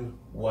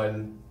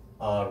M1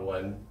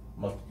 R1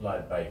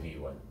 multiplied by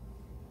V1.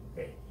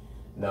 Okay.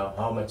 Now,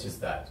 how much is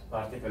that?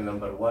 Particle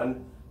number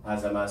 1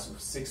 has a mass of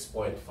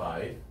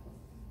 6.5.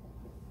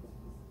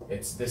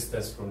 Its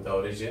distance from the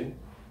origin,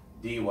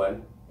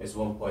 D1, is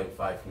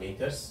 1.5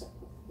 meters,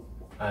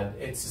 and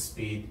its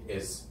speed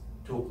is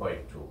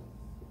 2.2.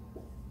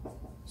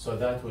 So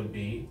that will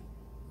be,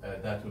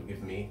 that will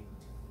give me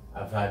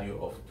a value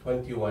of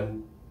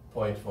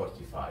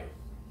 21.45.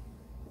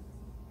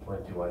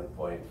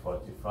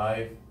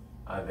 21.45,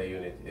 and the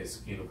unit is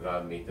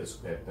kilogram meter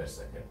squared per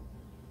second.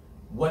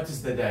 What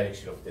is the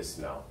direction of this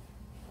now?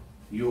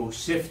 You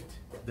shift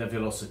the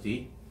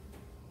velocity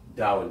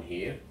down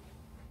here.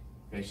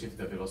 Okay, shift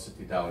the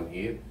velocity down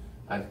here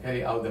and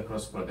carry out the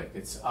cross product.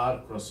 It's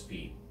R cross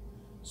P.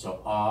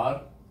 So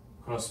R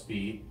cross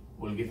P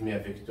will give me a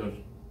vector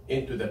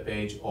into the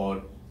page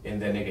or in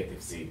the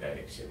negative Z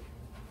direction.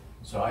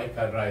 So I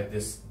can write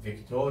this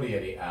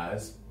vectorially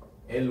as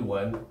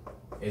L1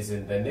 is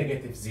in the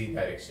negative z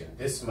direction.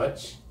 This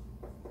much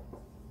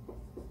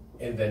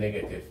in the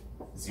negative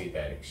z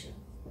direction.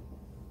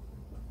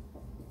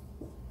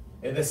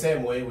 In the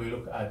same way, we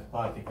look at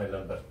particle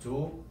number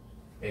 2.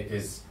 It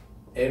is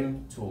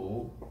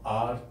M2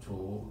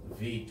 R2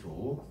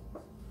 V2,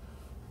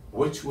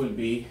 which will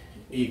be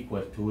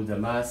equal to the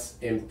mass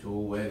M2.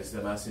 Where is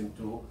the mass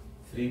M2?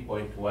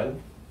 3.1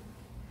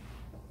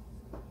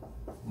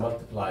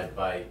 multiplied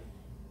by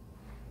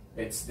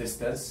its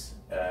distance,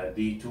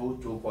 D2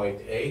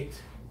 2.8,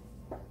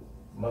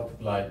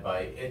 multiplied by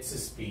its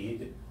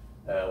speed,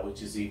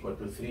 which is equal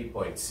to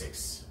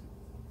 3.6.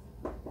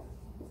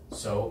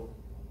 So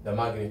the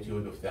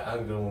magnitude of the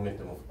angular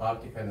momentum of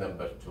particle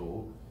number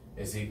 2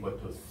 is equal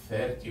to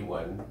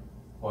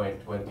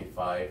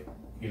 31.25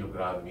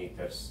 kilogram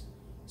meters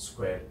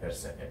square per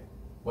second.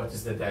 What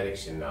is the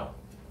direction now?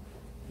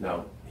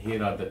 Now,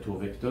 here are the two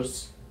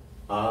vectors,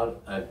 R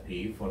and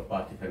P for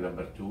particle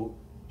number 2.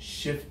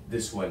 Shift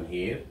this one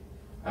here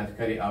and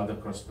carry out the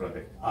cross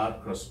product, R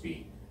cross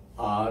P.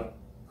 R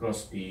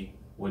cross P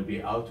will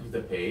be out of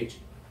the page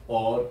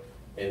or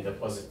in the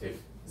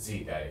positive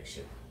Z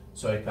direction.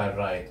 So I can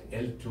write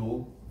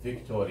L2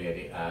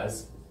 vectorially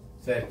as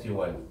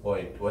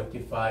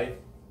 31.25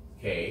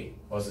 K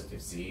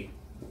positive Z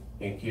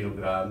in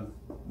kilogram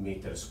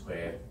meter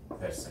square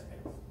per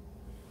second.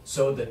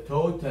 So the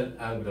total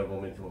angular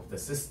momentum of the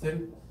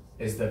system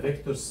is the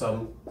vector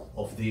sum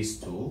of these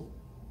two,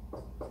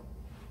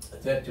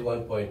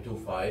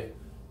 31.25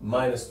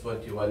 minus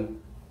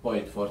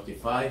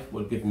 21.45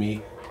 will give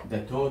me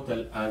the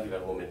total angular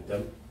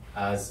momentum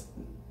as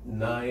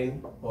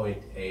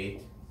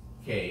 9.8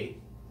 K.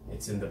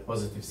 It's in the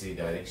positive Z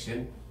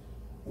direction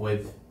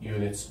with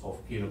units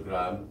of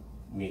kilogram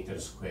meter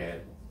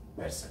square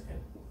per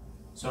second.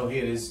 So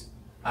here is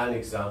an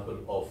example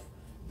of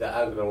the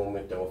angular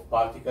momentum of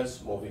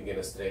particles moving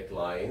in straight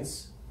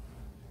lines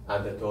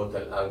and the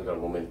total angular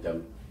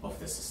momentum of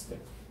the system.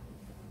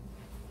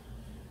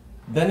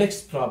 The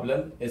next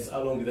problem is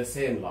along the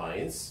same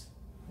lines,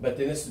 but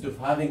instead of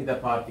having the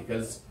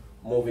particles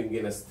moving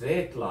in a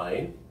straight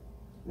line,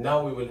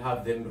 now we will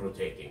have them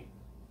rotating.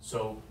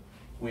 So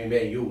we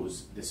may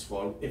use this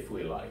form if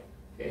we like.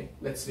 Okay,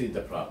 let's read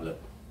the problem.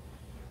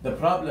 The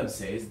problem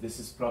says, this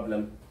is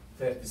problem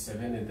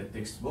 37 in the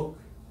textbook.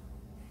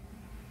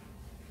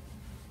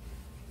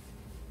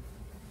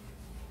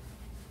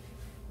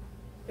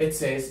 It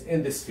says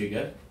in this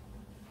figure,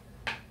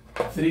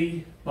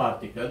 3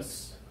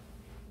 particles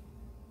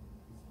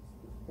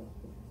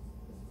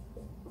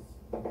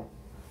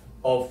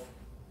of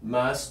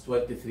mass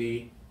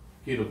 23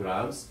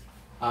 kilograms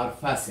are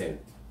fastened,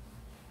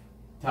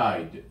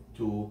 tied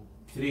to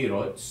 3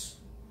 rods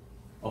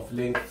of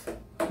length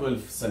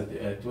 12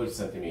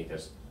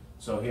 centimeters.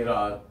 So here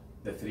are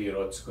the 3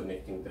 rods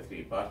connecting the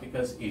 3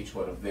 particles. Each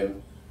one of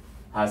them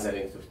has a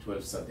length of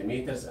 12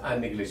 centimeters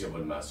and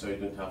negligible mass, so you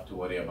don't have to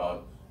worry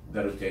about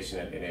the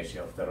rotational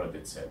inertia of the rod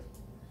itself.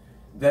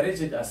 The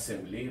rigid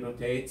assembly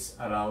rotates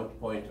around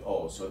point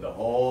O, so the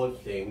whole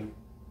thing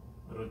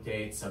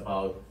rotates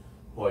about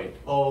point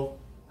O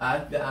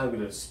at the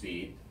angular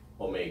speed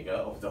omega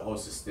of the whole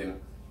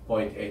system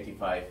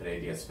 0.85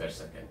 radians per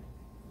second.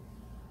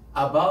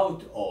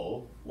 About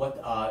O, what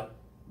are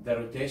the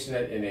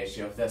rotational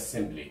inertia of the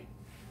assembly?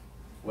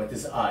 What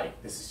is I?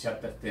 This is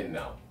chapter 10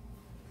 now.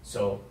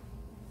 So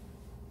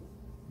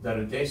the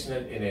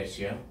rotational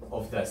inertia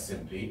of the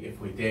assembly,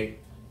 if we take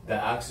the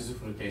axis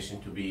of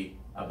rotation to be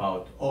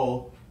about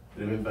O,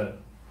 remember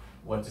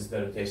what is the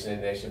rotational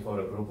inertia for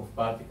a group of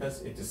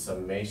particles? It is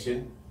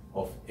summation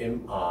of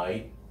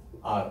mi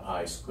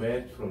Ri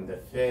squared from the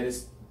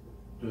first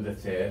to the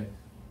third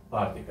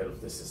particle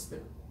of the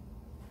system.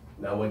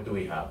 Now what do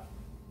we have?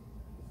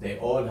 They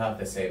all have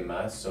the same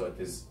mass, so it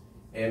is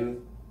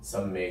m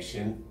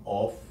summation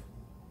of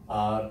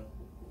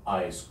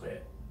Ri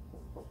squared.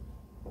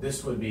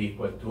 This will be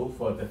equal to,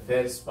 for the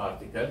first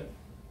particle,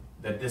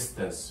 the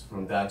distance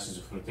from the axis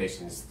of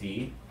rotation is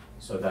d,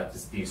 so that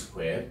is d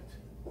squared.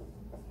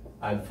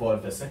 And for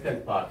the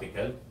second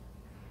particle,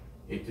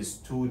 it is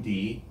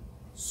 2d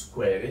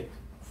squared,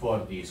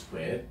 4d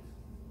squared.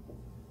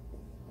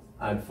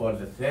 And for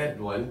the third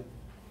one,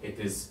 it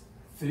is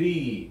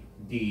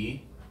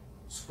 3d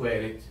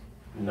squared,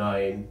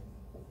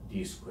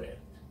 9d squared.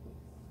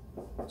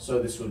 So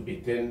this will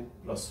be 10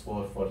 plus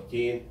 4,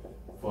 14,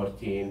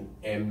 14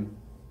 m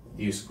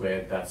d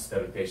squared, that's the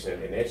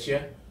rotational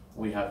inertia.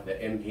 We have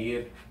the m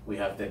here, we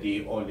have the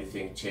d, only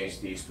thing,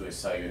 change these to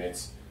SI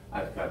units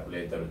and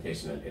calculate the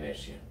rotational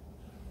inertia.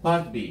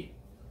 Part B,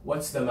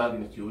 what's the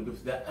magnitude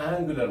of the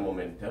angular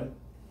momentum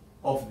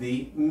of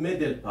the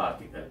middle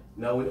particle?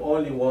 Now we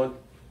only want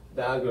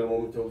the angular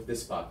momentum of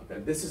this particle.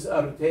 This is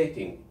a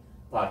rotating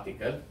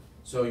particle,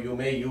 so you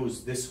may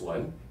use this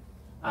one,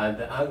 and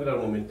the angular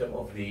momentum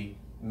of the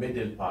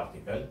middle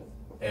particle,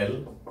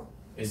 L,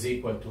 is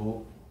equal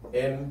to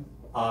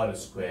mr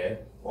squared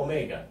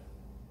omega.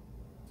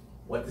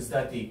 What is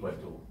that equal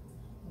to?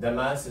 The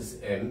mass is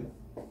m,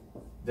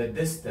 the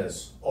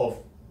distance of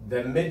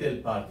the middle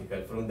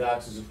particle from the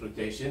axis of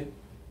rotation,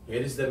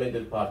 here is the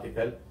middle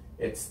particle,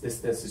 its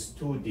distance is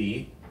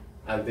 2d,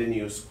 and then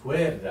you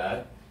square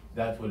that,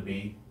 that will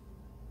be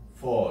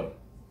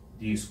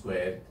 4d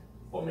squared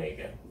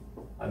omega.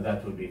 And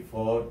that will be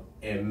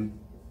 4m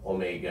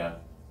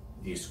omega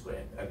d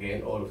squared.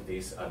 Again, all of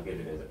these are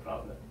given in the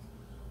problem.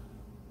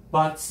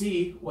 Part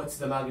C, what's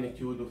the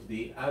magnitude of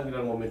the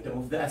angular momentum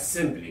of the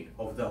assembly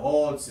of the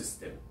whole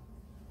system?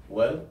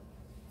 Well,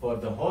 for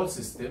the whole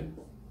system,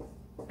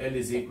 L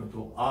is equal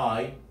to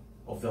I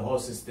of the whole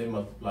system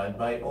multiplied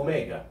by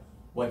omega.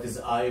 What is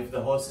I of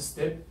the whole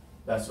system?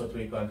 That's what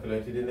we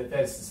calculated in the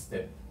first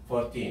step,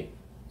 14.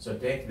 So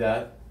take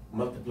that,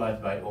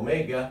 multiplied by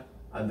omega,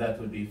 and that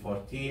will be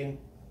 14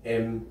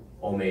 m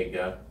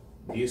omega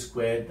d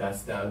squared.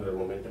 That's the angular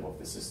momentum of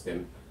the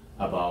system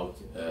about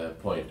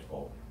point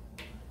O.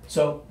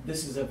 So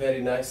this is a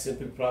very nice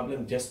simple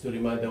problem just to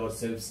remind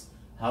ourselves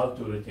how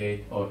to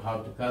rotate or how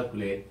to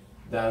calculate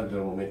the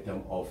angular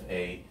momentum of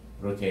a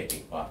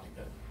rotating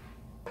particle.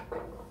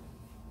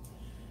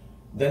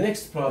 The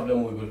next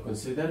problem we will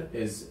consider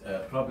is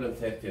problem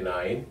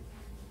 39.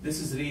 This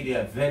is really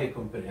a very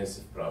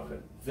comprehensive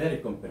problem,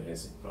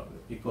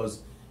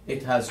 because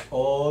it has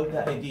all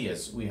the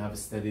ideas we have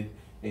studied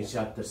in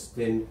chapters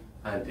 10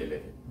 and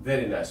 11.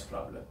 Very nice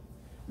problem.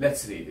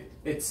 Let's read it.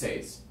 It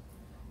says,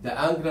 the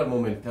angular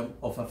momentum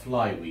of a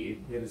flywheel,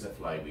 here is a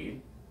flywheel,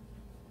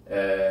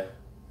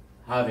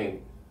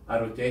 having a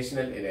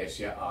rotational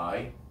inertia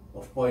I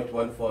of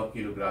 0.14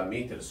 kilogram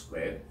meter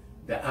squared,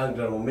 the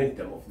angular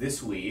momentum of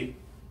this wheel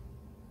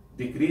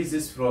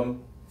decreases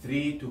from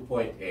 3 to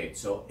 0.8,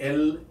 so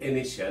L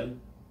initial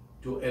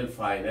to L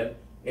final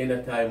in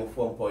a time of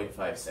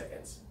 1.5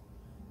 seconds.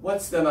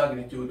 What's the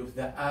magnitude of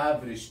the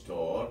average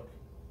torque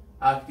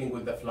acting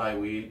with the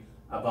flywheel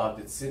about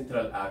its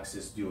central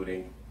axis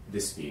during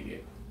this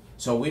period?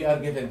 So we are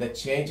given the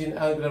change in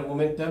angular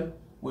momentum.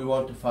 We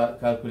want to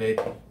calculate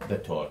the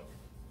torque.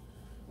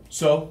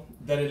 So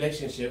the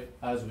relationship,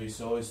 as we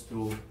saw, is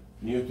through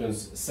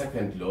Newton's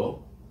second law.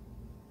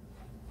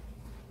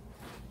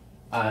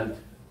 And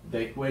the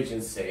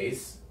equation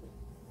says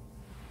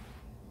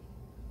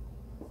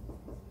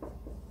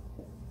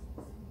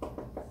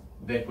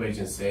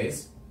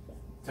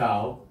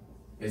tau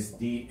is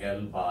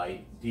dl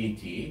by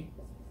dt.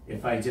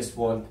 If I just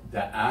want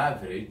the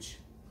average,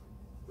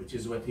 which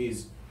is what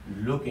he's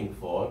looking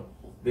for,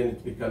 then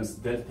it becomes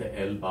delta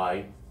L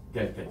by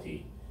delta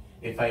t.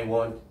 If I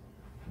want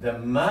the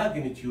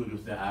magnitude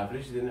of the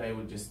average, then I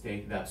will just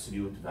take the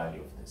absolute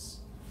value of this.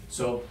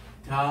 So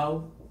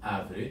tau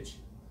average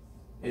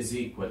is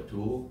equal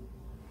to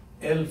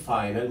L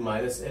final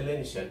minus L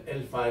initial.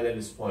 L final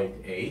is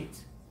 0.8,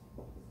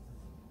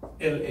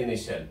 L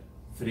initial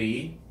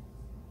 3,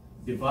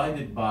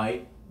 divided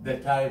by the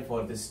time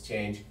for this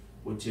change,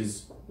 which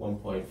is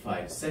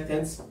 1.5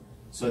 seconds.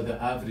 So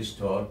the average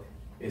torque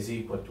is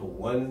equal to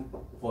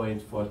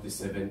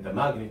 1.47, the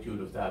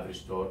magnitude of the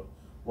average torque,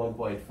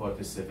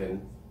 1.47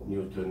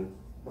 Newton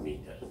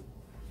meter.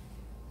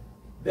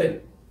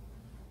 Then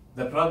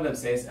the problem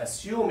says,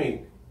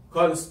 assuming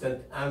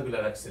constant angular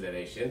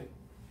acceleration,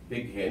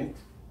 big hint,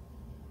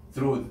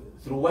 through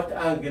what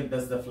angle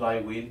does the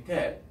flywheel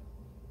turn?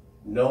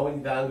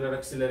 Knowing the angular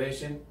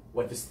acceleration,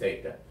 what is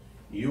theta?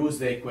 Use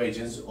the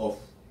equations of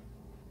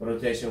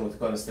rotation with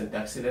constant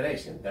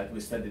acceleration that we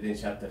studied in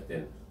chapter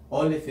 10.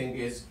 Only thing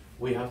is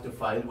we have to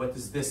find what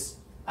is this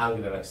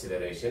angular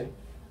acceleration,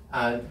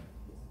 and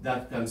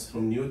that comes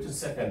from Newton's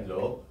second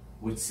law,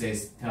 which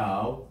says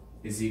tau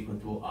is equal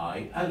to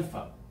I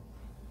alpha.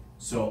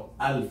 So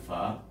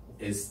alpha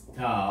is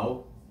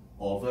tau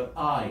over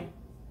I.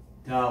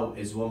 Tau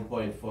is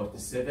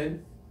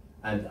 1.47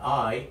 and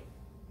I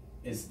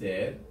is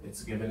there.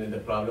 It's given in the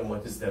problem.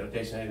 What is the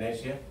rotational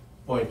inertia?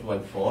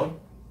 0.14.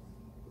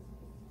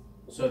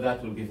 So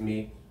that will give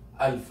me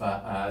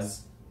alpha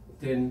as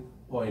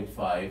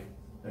 10.5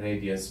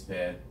 radians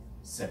per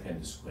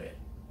second square.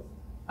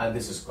 And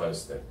this is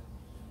constant.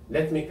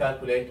 Let me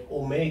calculate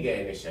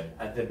omega initial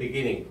at the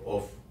beginning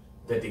of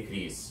the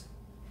decrease.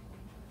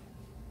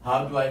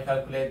 How do I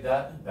calculate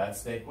that?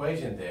 That's the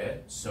equation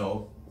there.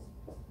 So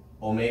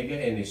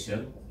omega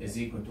initial is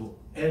equal to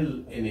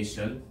L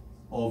initial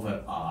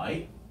over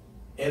I.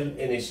 L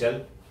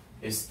initial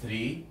is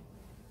 3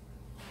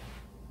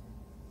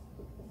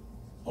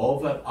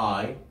 over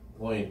I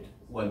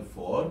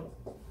 0.14,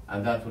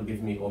 and that will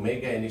give me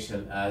omega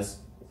initial as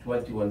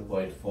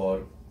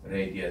 21.4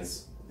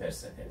 radians per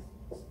second.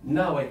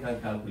 Now I can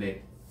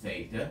calculate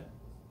theta,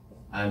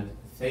 and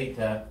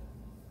theta,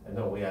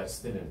 no, we are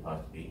still in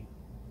part B.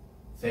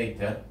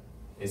 Theta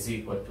is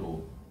equal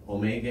to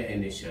omega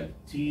initial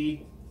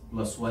t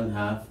plus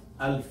 1/2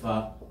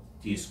 alpha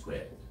t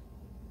squared.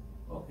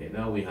 Okay,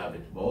 now we have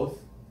it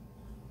both.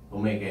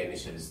 Omega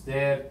initial is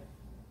there,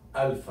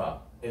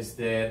 alpha is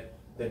there,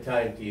 the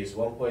time t is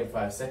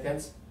 1.5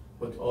 seconds.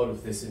 Put all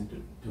of this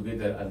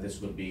together and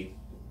this will be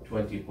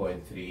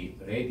 20.3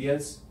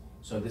 radians.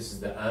 So this is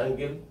the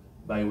angle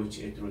by which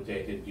it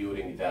rotated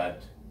during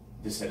that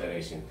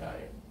deceleration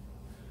time.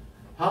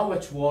 How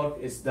much work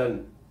is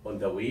done on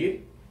the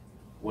wheel?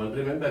 Well,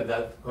 remember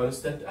that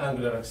constant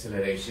angular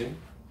acceleration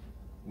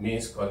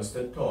means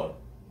constant torque.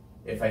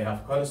 If I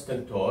have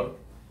constant torque,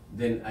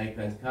 then I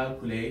can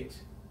calculate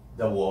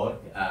the work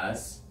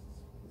as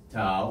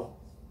tau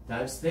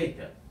times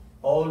theta.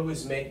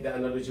 Always make the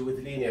analogy with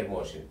linear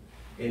motion.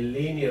 In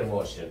linear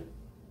motion,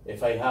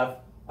 if I have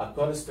a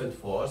constant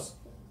force,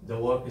 the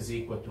work is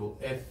equal to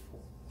F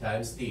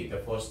times d, the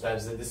force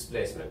times the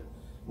displacement.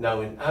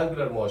 Now in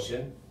angular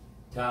motion,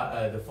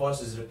 the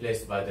force is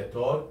replaced by the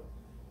torque,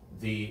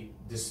 the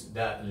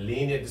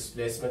linear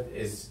displacement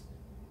is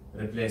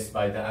replaced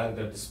by the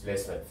angular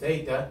displacement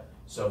theta.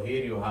 So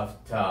here you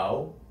have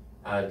tau,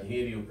 and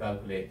here you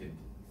calculated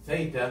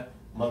theta,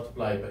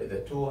 multiplied by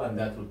the 2, and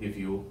that will give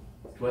you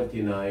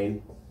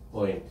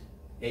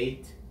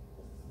 29.8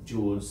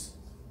 joules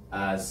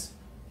as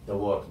the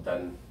work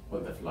done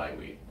on the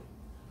flywheel.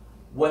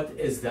 What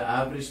is the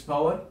average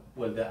power?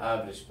 Well, the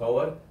average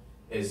power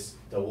is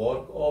the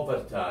work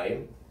over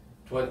time,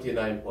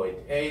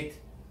 29.8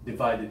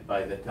 divided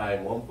by the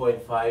time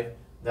 1.5.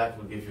 That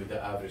will give you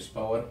the average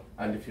power,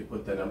 and if you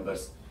put the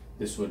numbers,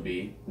 this will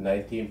be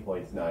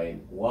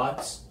 19.9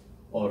 watts,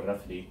 or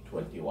roughly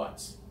 20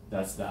 watts.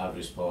 That's the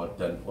average power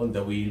done on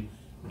the wheel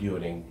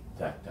during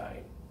that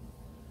time.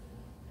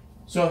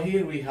 So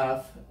here we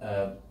have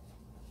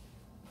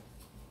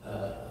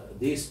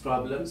these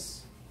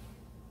problems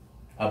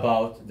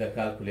about the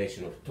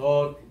calculation of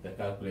torque, the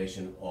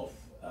calculation of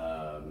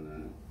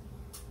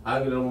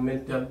angular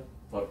momentum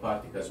for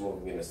particles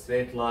moving in a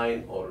straight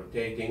line or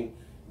rotating,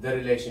 the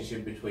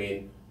relationship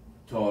between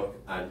torque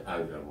and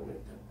angular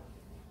momentum.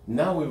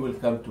 Now we will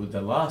come to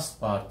the last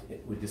part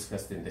we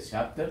discussed in the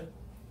chapter,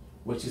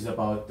 which is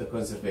about the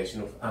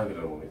conservation of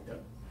angular momentum.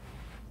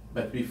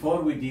 But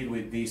before we deal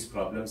with these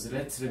problems,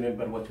 let's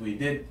remember what we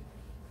did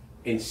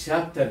in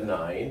chapter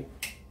 9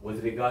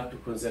 with regard to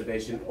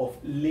conservation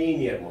of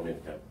linear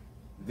momentum.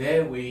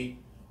 There we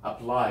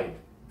applied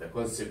the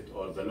concept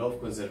or the law of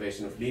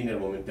conservation of linear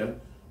momentum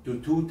to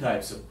two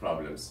types of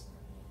problems.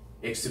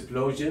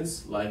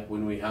 Explosions, like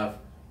when we have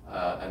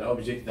an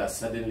object that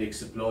suddenly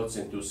explodes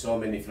into so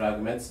many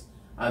fragments,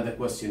 and the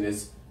question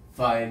is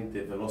find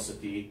the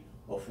velocity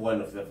of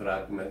one of the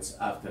fragments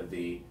after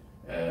the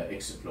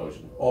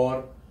explosion.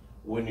 Or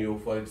when you,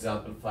 for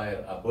example,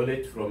 fire a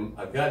bullet from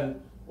a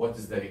gun, what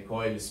is the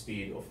recoil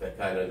speed of the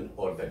cannon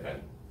or the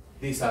gun?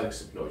 These are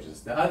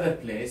explosions. The other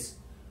place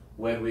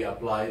where we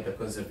apply the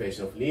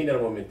conservation of linear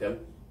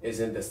momentum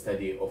is in the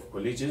study of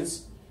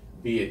collisions,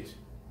 be it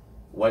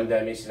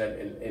one-dimensional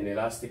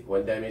inelastic,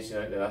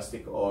 one-dimensional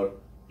elastic, or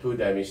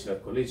two-dimensional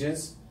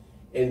collisions.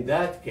 In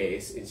that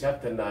case, in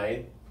chapter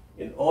 9,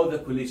 in all the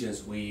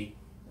collisions we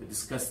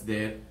discussed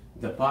there,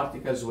 the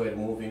particles were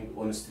moving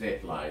on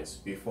straight lines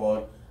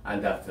before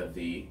and after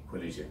the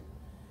collision.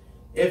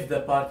 If the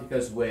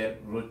particles were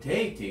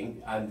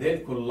rotating and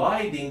then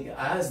colliding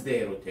as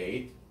they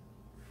rotate,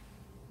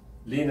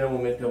 linear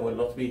momentum will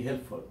not be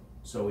helpful.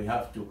 So we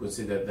have to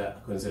consider the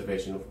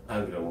conservation of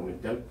angular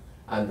momentum,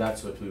 and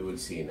that's what we will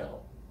see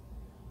now.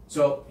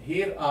 So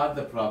here are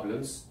the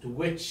problems to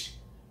which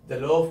the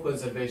law of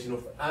conservation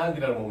of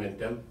angular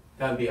momentum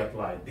can be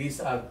applied. These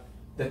are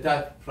the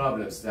type of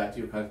problems that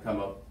you can come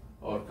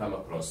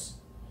across.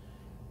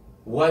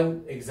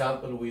 One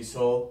example we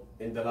saw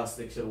in the last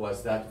lecture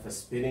was that of a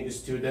spinning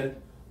student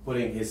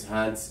pulling his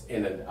hands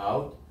in and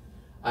out.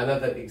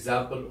 Another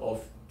example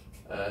of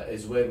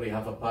is where we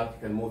have a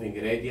particle moving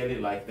radially,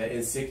 like the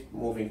insect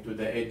moving to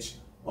the edge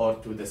or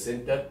to the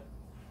center,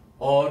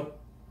 or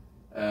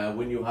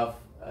when you have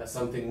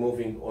something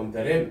moving on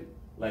the rim,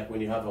 like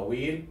when you have a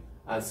wheel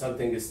and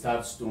something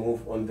starts to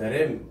move on the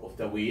rim of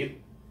the wheel.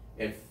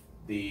 If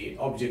the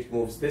object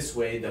moves this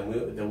way, the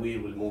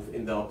wheel will move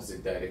in the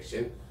opposite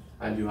direction,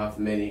 and you have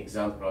many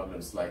example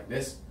problems like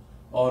this.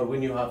 Or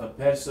when you have a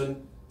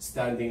person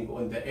standing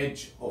on the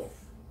edge of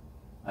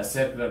a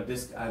circular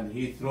disc and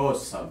he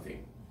throws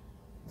something,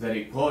 the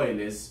recoil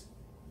is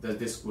the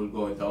disc will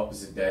go in the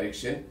opposite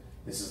direction.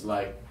 This is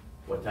like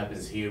what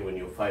happens here when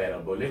you fire a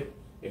bullet,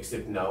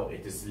 except now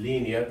it is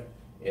linear.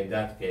 In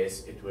that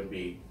case, it will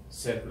be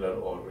circular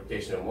or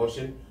rotational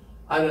motion.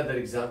 Another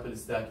example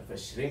is that of a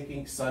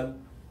shrinking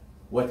sun.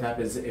 What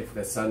happens if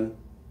the sun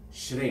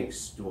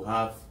shrinks to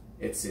half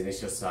its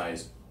initial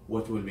size?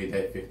 What will be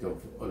the effect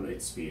on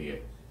its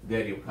period?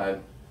 There you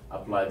can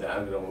apply the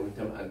angular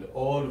momentum, and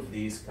all of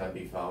these can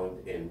be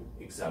found in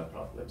exam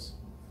problems.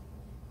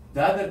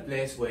 The other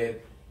place where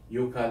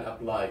you can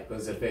apply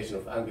conservation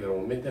of angular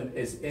momentum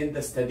is in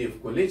the study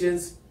of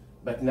collisions,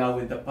 but now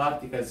when the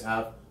particles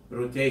have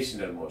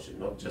rotational motion,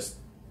 not just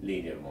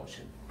linear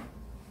motion.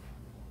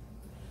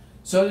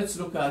 So let's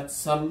look at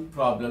some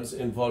problems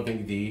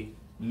involving the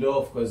law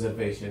of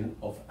conservation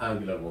of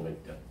angular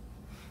momentum.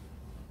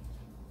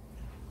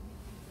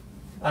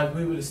 And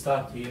we will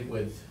start here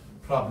with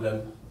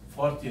problem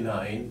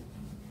 49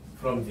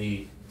 from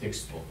the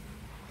textbook,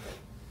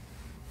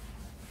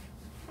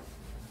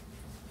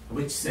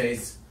 which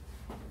says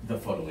the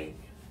following.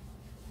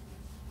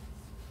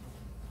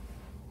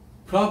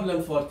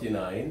 Problem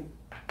 49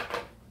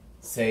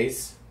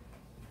 says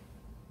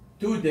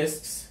two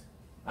discs,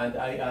 and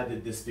I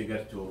added this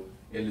figure to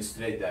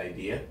illustrate the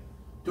idea.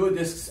 Two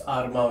discs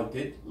are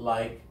mounted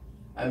like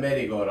a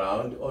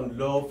merry-go-round on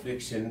low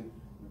friction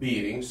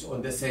bearings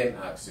on the same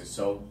axis.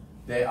 So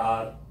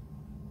the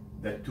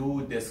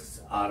two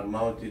discs are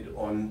mounted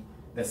on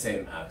the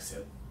same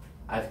axle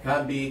and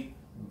can be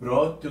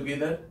brought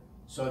together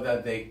so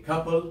that they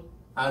couple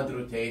and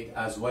rotate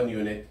as one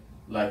unit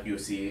like you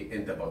see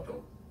in the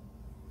bottom.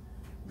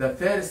 The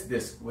first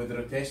disc with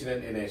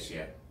rotational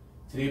inertia,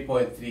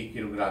 3.3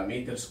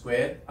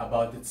 kg/m²,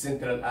 about its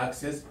central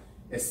axis,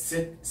 is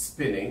set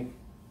spinning,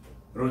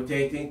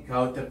 rotating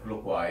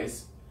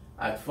counterclockwise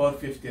at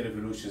 450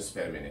 revolutions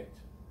per minute.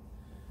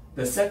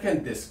 The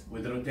second disc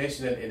with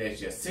rotational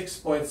inertia,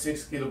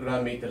 6.6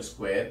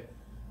 kg/m²,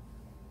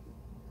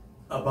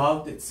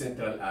 about its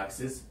central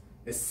axis,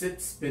 is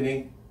set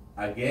spinning,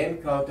 again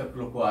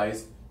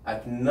counterclockwise,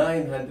 at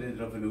 900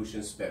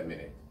 revolutions per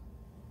minute.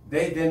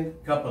 They then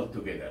couple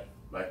together,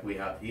 like we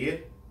have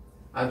here.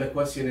 And the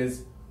question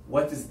is,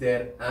 what is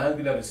their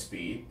angular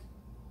speed?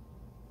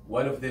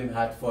 One of them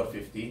had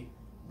 450,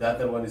 the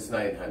other one is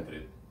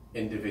 900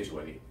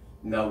 individually.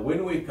 Now,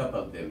 when we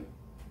couple them,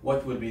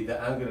 what will be the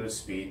angular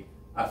speed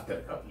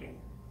after coupling?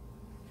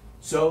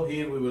 So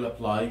here we will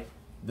apply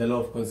the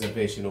law of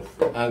conservation of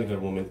angular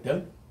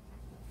momentum,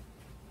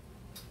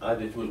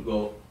 and it will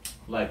go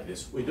like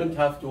this. We don't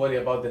have to worry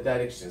about the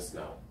directions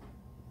now,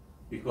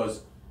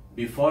 because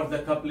before the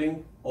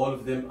coupling, all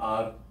of them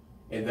are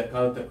in the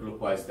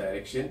counterclockwise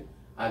direction,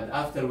 and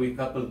after we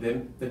couple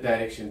them, the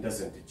direction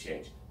doesn't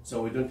change.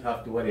 So we don't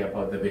have to worry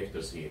about the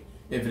vectors here.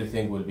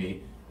 Everything will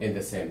be in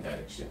the same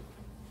direction.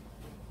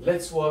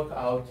 Let's work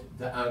out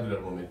the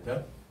angular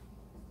momentum.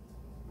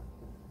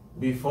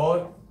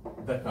 Before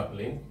the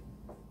coupling,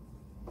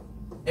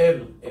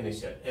 L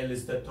initial, L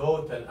is the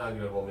total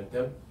angular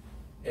momentum,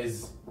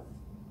 is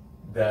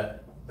the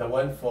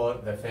one for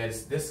the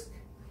first disc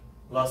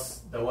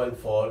plus the one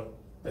for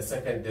the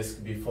second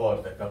disc before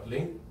the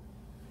coupling.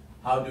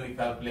 How do we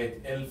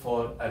calculate L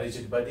for a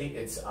rigid body?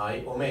 It's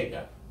I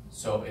omega.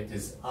 So it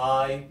is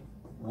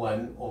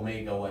I1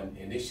 omega 1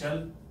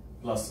 initial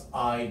plus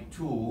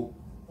I2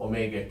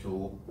 omega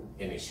 2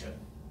 initial.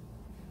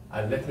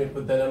 And let me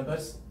put the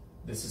numbers.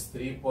 This is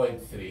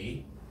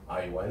 3.3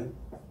 I1.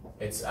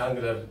 Its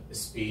angular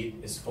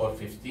speed is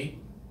 450.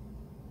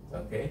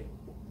 Okay.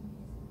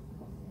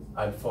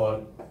 And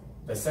for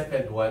the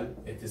second one,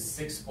 it is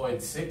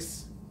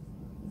 6.6,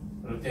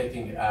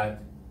 rotating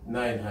at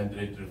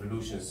 900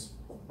 revolutions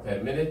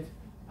per minute,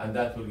 and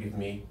that will give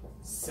me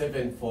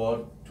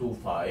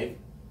 7425.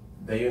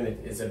 The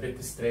unit is a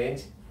bit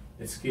strange.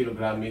 It's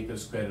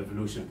kg/m²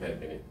 revolution per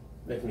minute.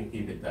 Let me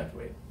keep it that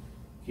way.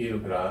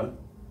 kg/m²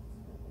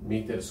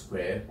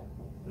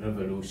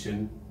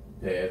 revolution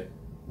per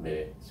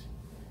minute.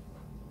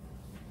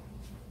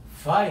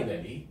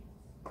 Finally,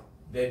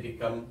 they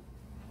become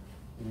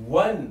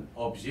one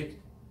object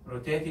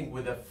rotating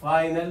with a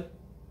final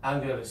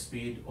angular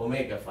speed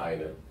omega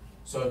final.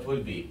 So it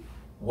will be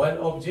one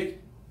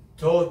object,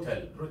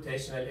 total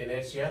rotational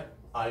inertia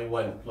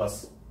I1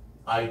 plus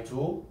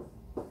I2,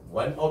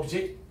 one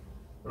object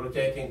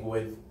rotating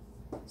with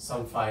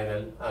some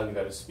final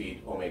angular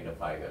speed omega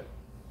final.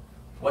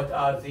 What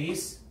are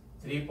these?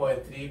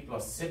 3.3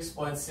 plus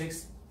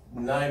 6.6,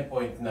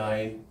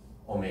 9.9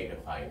 omega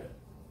final.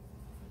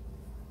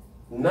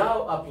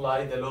 Now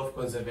apply the law of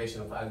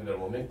conservation of angular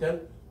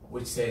momentum,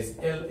 which says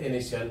L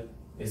initial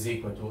is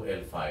equal to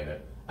L final.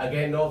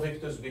 Again, no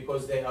vectors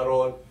because they are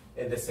all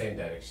in the same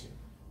direction.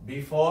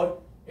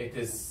 Before, it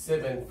is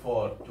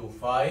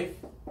 7425.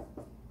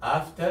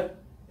 After,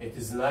 it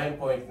is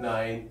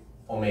 9.9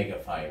 omega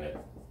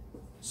final.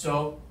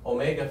 So,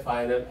 omega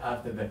final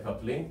after the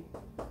coupling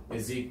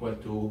is equal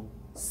to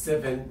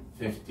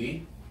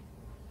 750.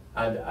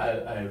 And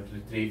I'll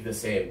retrieve the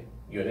same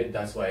unit.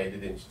 That's why I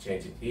didn't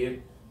change it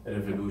here.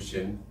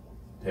 Revolution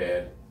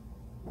per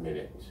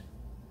minute.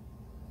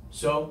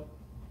 So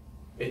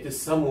it is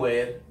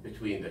somewhere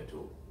between the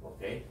two,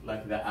 okay?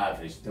 Like the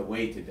average, the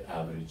weighted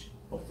average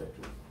of the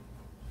two.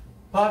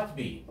 Part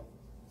B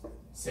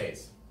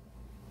says,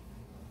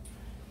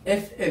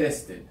 if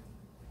instead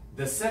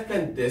the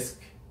second disc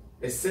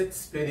is set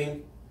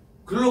spinning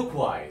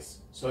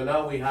clockwise, so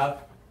now we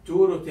have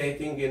two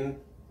rotating in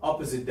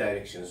opposite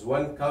directions,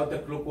 one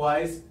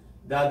counterclockwise,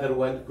 the other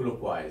one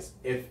clockwise.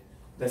 If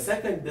the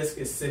second disc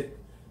is set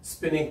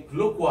spinning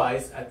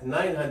clockwise at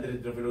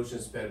 900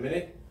 revolutions per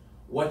minute,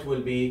 what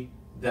will be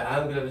the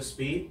angular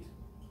speed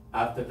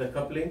after the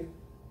coupling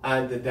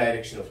and the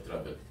direction of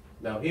travel?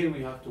 Now here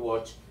we have to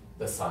watch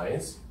the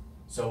signs.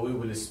 So we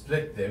will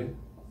split them.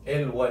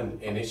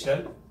 L1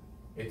 initial,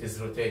 it is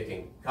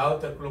rotating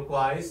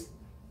counterclockwise,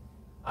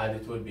 and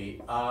it will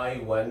be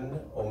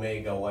I1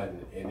 omega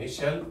 1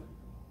 initial.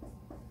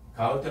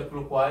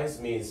 Counterclockwise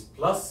means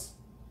plus,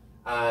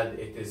 and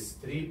it is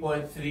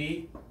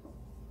 3.3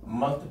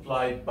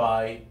 multiplied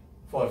by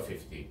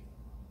 450.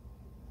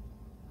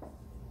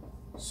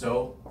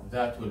 So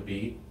that will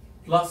be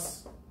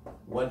plus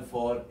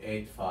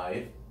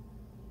 1485,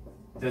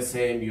 the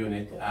same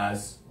unit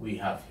as we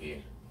have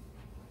here.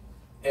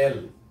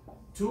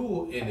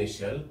 L2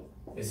 initial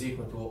is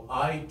equal to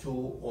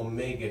I2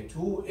 omega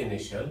 2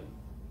 initial,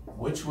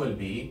 which will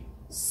be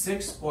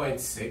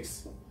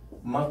 6.6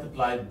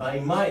 multiplied by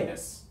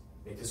minus,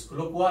 it is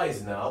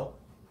clockwise now,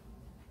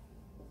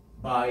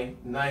 by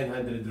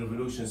 900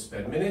 revolutions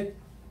per minute,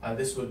 and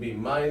this will be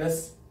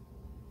minus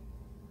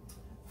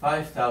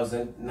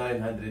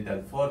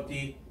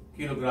 5,940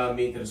 kilogram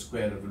meter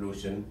square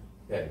revolution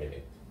per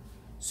minute.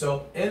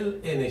 So L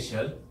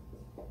initial,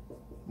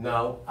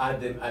 now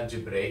add them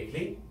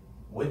algebraically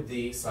with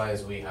the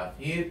signs we have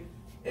here,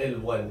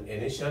 L1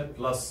 initial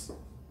plus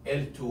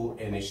L2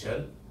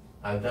 initial,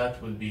 and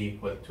that will be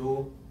equal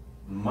to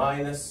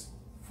minus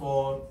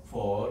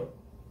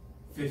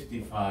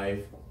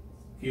 4,455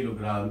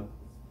 kilogram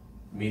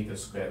meter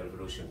square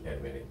revolution per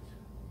minute.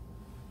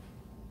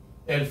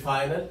 L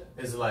final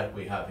is like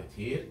we have it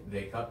here.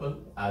 They couple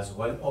as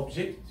one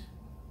object,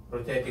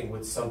 rotating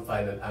with some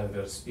final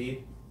angular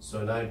speed,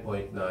 so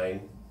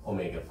 9.9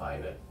 omega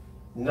final.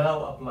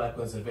 Now apply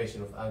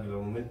conservation of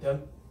angular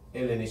momentum.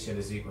 L initial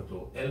is equal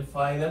to L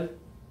final,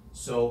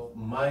 so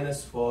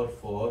minus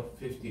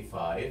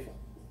 4,455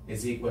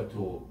 is equal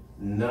to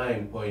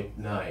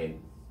 9.9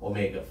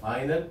 omega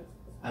final,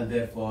 and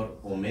therefore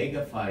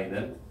omega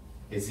final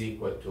is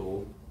equal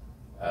to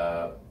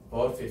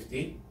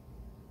 450,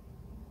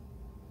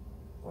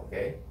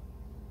 okay,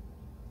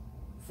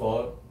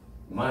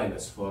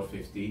 minus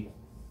 450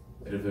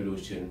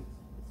 revolution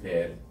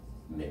per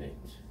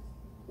minute,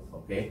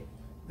 okay.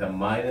 The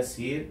minus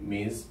here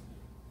means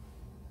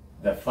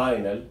the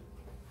final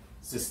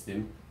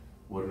system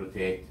will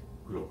rotate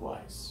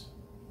clockwise,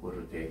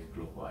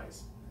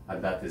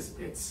 and that is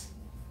its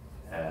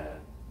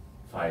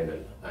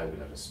final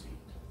angular speed.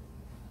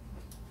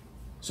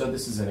 So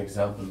this is an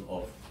example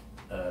of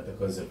the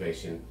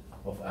conservation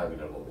of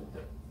angular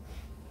momentum.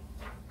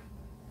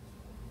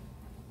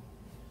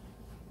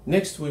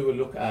 Next, we will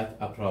look at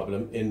a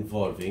problem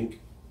involving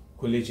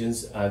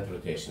collisions and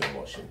rotational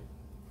motion.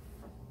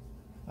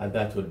 And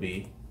that would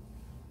be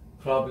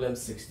problem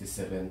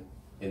 67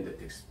 in the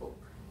textbook.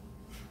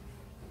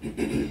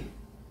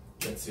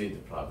 Let's read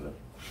the problem.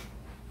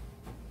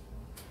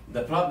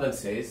 The problem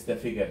says the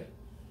figure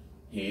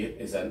here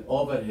is an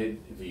overhead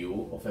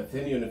view of a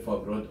thin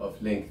uniform rod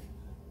of length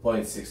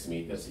 0.6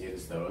 meters. Here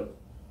is the rod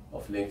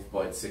of length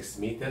 0.6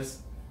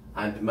 meters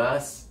and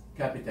mass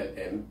capital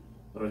M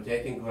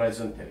rotating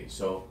horizontally.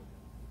 So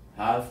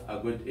have a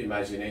good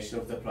imagination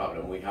of the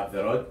problem. We have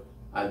the rod,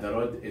 and the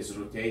rod is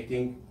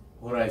rotating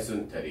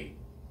horizontally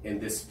in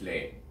this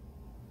plane.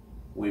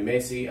 We may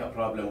see a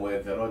problem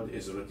where the rod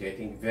is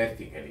rotating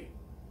vertically,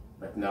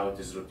 but now it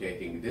is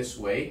rotating this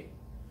way,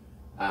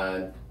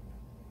 and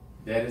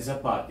there is a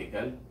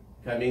particle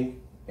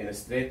coming in a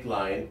straight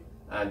line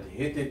and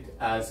hit it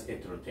as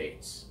it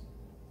rotates.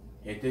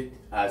 Hit it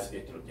as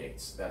it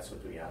rotates. That's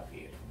what we have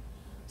here.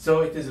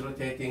 So it is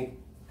rotating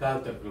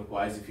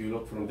counterclockwise. If you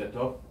look from the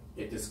top,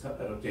 it is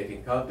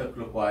rotating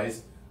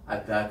counterclockwise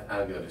at that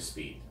angular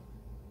speed,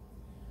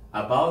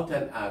 about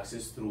an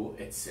axis through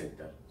its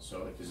center.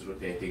 So it is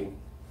rotating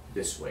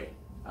this way,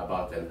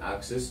 about an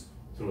axis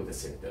through the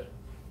center.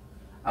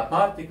 A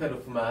particle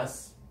of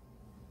mass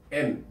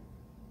m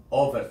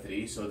over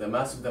 3, so the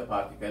mass of the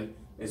particle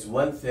is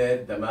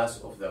 1/3 the mass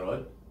of the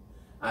rod,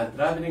 and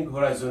traveling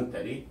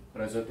horizontally.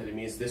 Horizontally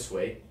means this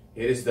way.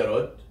 Here is the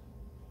rod,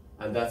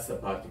 and that's the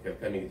particle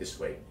coming this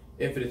way.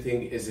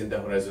 Everything is in the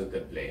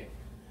horizontal plane.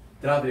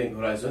 Traveling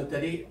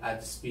horizontally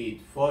at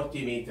speed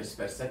 40 meters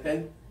per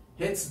second,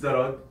 hits the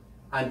rod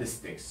and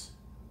sticks.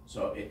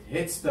 So it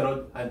hits the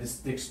rod and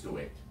sticks to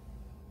it.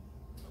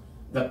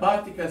 The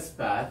particle's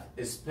path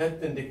is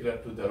perpendicular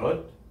to the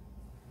rod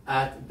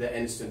at the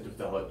instant of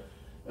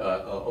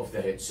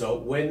the hit. So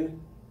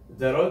when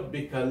the rod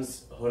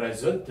becomes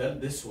horizontal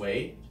this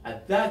way,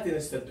 at that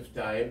instant of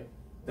time,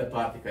 the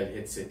particle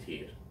hits it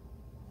here.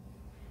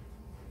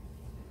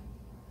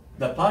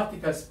 The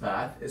particle's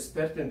path is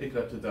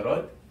perpendicular to the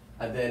rod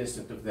at the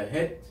instant of the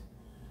hit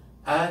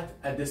at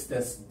a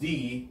distance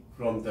d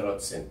from the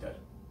rod center.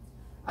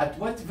 At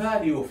what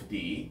value of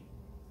d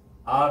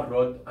are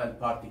rod and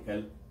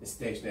particle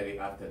stationary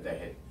after the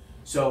hit?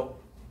 So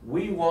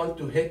we want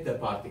to hit the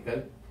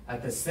particle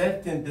at a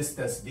certain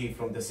distance d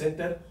from the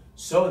center,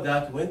 so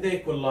that when they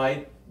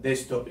collide, they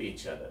stop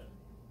each other.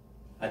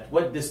 At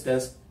what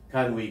distance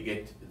can we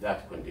get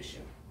that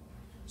condition?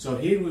 So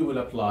here we will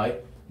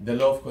apply the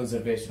law of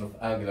conservation of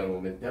angular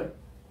momentum.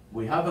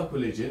 We have a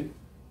collision.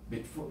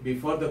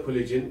 Before the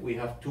collision, we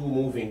have two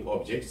moving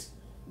objects,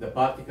 the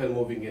particle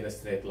moving in a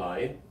straight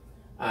line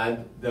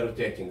and the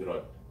rotating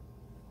rod.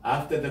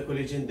 After the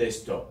collision, they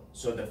stop.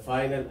 So the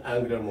final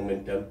angular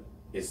momentum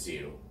is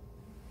 0.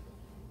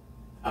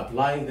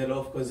 Applying the law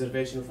of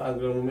conservation of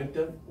angular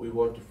momentum, we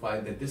want to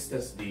find the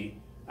distance d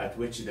at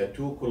which the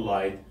two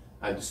collide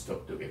and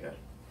stop together.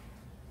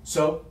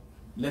 So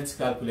let's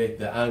calculate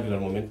the angular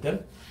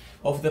momentum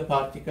of the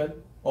particle,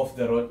 of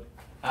the rod,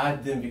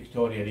 add them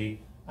vectorially,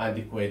 and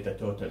equate the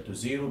total to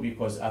 0,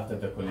 because after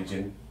the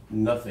collision,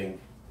 nothing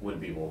will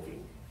be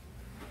moving.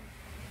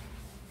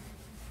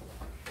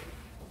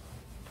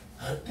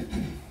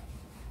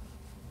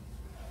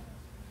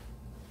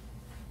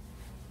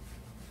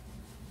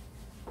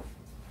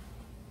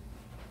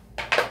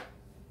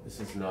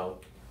 This is now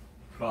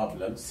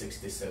problem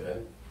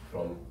 67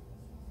 from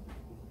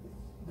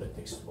the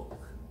textbook.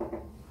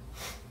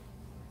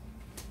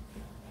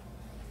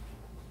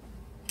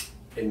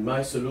 In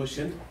my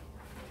solution,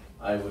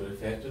 I will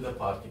refer to the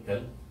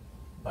particle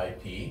by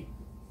P.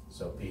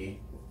 So P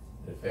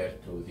refer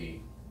to the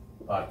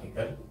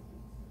particle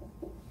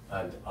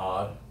and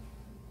R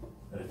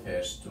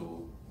refers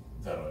to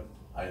the rod.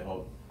 I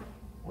hope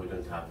we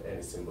don't have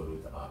any symbol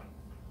with R.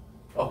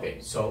 Okay,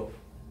 so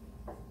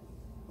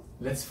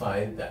let's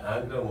find the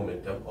angular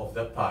momentum of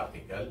the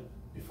particle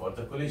before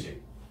the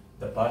collision.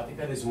 The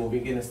particle is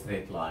moving in a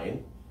straight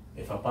line.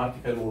 If a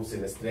particle moves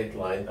in a straight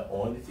line, the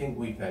only thing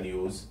we can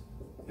use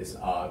is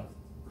R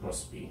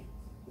cross P.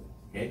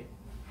 Okay?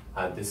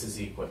 And this is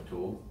equal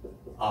to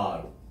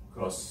R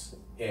cross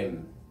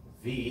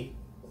MV.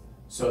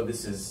 So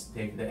this is,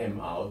 take the M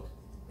out,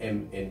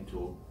 M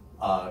into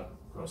R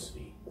cross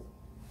V.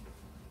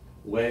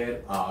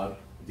 Where are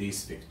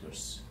these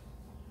vectors?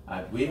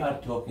 And we are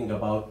talking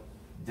about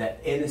the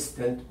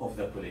instant of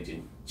the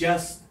collision,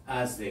 just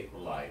as they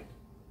collide.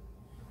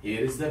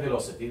 Here is the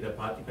velocity, the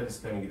particle is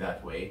coming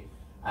that way,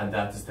 and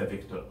that is the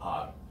vector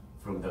R,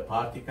 from the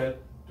particle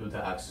to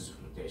the axis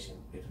of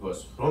rotation. It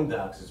goes from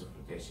the axis of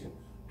rotation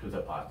to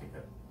the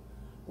particle.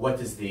 What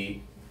is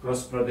the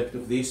cross product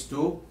of these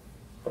two?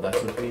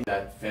 That's what we mean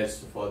that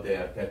first of all they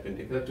are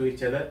perpendicular to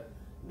each other.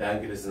 The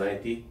angle is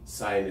 90,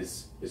 sine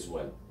is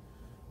 1.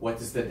 What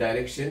is the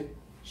direction?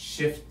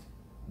 Shift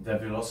the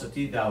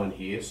velocity down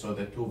here so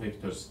the two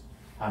vectors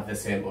have the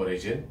same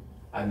origin.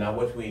 And now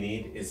what we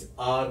need is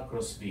R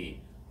cross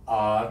V.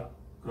 R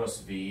cross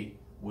V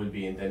will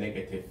be in the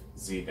negative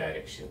Z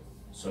direction.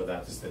 So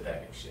that is the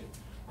direction.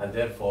 And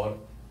therefore,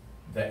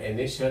 the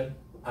initial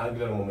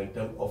angular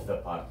momentum of the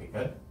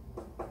particle,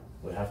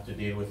 we have to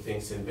deal with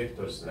things in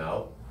vectors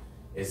now,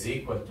 is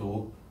equal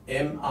to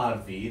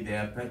MRV. They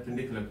are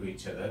perpendicular to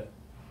each other,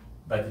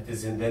 but it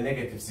is in the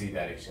negative Z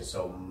direction.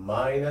 So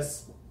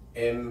minus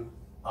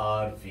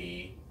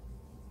MRV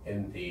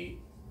in the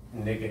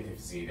negative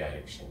Z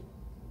direction.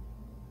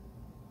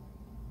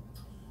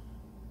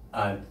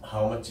 And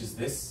how much is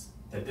this?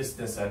 The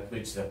distance at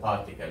which the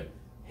particle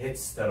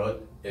hits the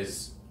rod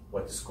is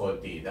what is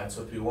called D. That's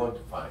what we want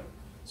to find.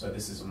 So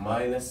this is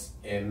minus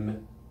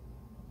MVDK.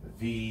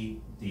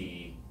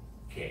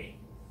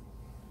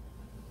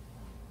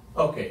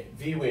 Okay,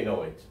 V we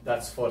know it.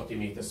 That's 40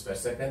 meters per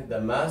second.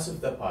 The mass of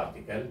the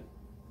particle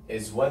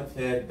is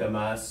 1/3 the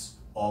mass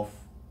of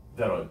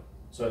the rod.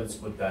 So let's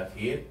put that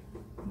here.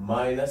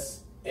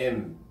 Minus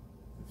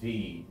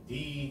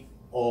MVD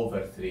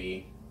over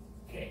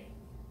 3K.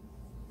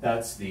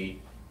 That's the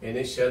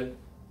initial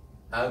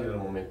angular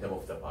momentum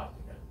of the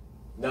particle.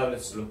 Now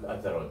let's look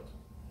at the rod.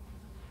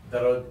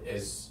 The rod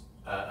is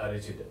a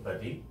rigid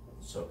body,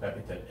 so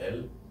capital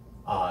L,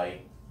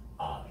 I,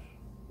 R.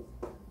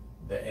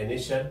 The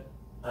initial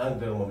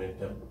angular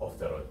momentum of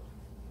the rod.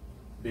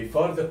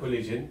 Before the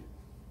collision,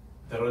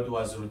 the rod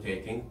was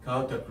rotating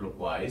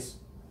counterclockwise,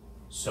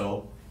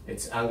 so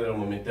its angular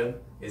momentum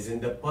is in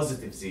the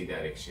positive Z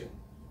direction.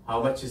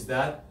 How much is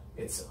that?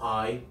 It's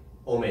I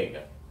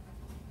omega.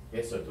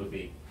 Okay, so it will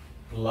be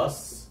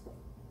plus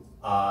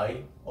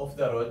I of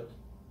the rod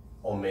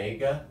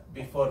omega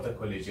before the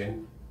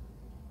collision,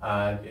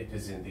 and it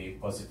is in the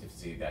positive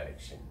Z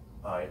direction,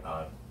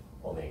 IR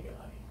omega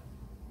I.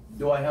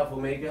 Do I have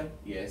omega?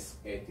 Yes,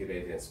 80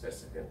 radians per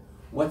second.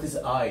 What is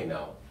I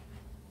now?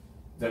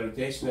 The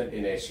rotational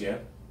inertia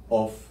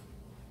of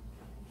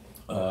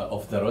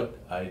the rod.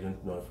 I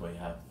don't know if we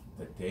have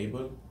the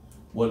table.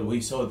 Well,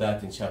 we saw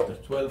that in chapter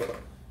 12,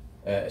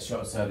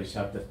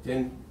 chapter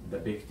 10, the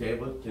big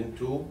table,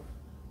 10.2.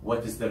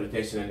 What is the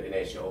rotational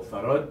inertia of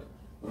a rod?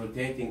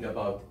 Rotating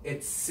about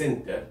its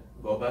center.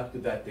 Go back to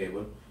that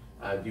table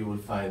and you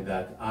will find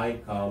that I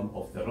com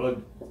of the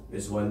rod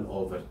is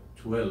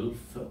 1/12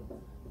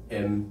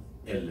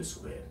 ml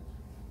squared.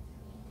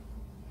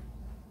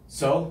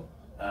 So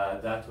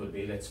that will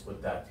be, let's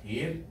put that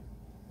here,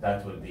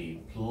 that will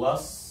be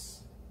plus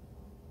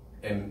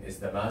m is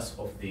the mass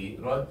of the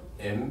rod,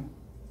 m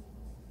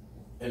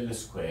L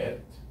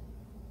squared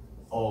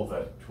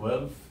over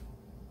 12,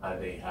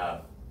 and they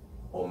have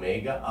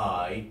omega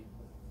I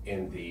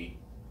in the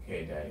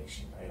K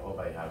direction. I hope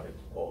I have it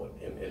all,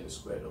 ml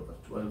squared over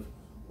 12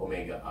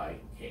 omega I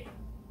K.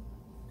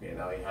 Okay,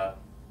 now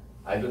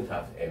I don't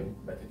have m,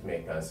 but it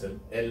may cancel.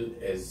 L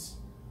is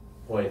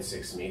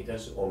 0.6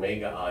 meters,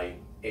 omega I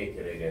 80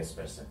 radians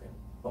per second.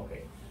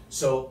 Okay,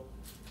 so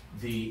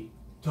the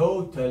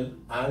total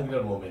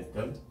angular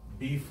momentum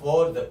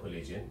before the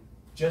collision,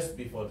 just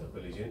before the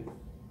collision,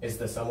 is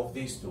the sum of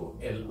these two,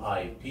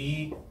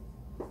 LIP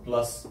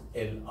plus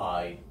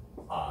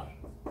LIR.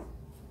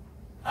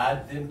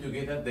 Add them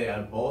together, they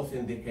are both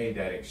in the K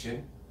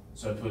direction,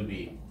 so it will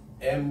be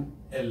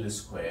ml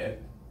squared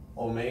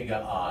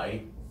omega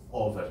I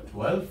over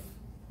 12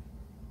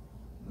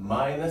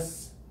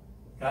 minus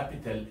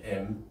capital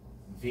M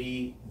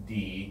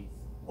VD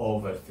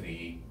over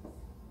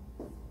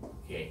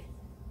 3K.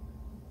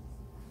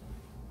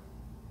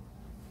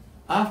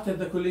 After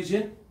the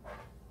collision,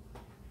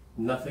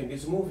 nothing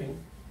is moving.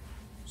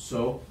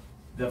 So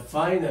the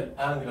final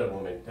angular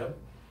momentum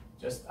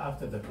just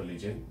after the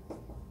collision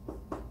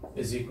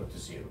is equal to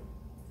 0.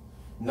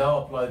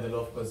 Now apply the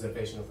law of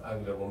conservation of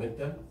angular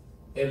momentum.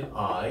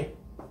 Li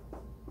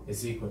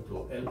is equal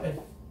to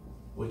Lf,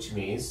 which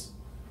means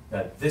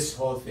that this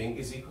whole thing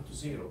is equal to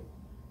 0.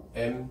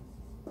 M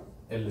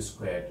L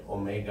squared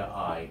omega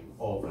I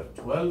over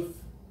 12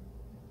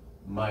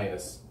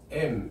 minus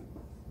M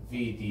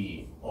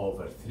Vd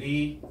over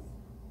 3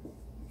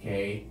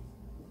 K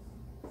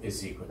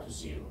is equal to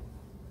 0.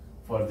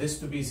 For this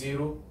to be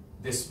 0,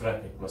 this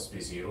bracket must be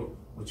 0,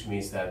 which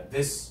means that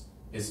this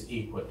is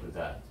equal to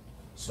that.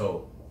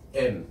 So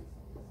M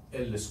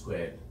L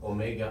squared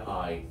omega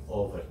I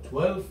over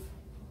 12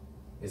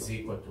 is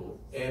equal to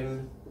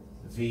M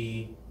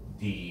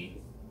Vd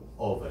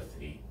over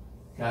 3.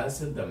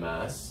 Cancel the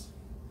mass,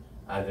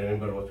 and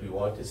remember what we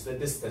want is the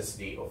distance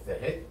d of the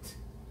hit.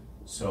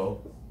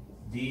 So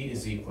d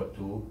is equal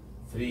to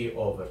 3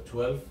 over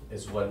 12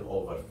 is 1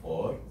 over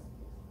 4.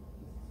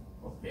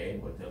 Okay,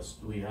 what else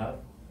do we have?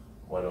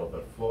 1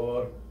 over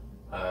 4,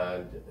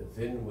 and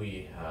then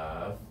we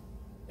have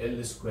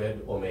L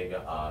squared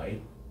omega I,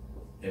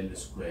 L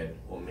squared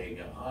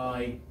omega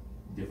I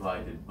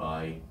divided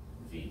by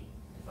V,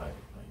 divided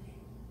by V.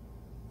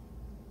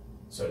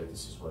 Sorry,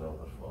 this is 1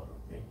 over 4,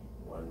 okay?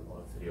 1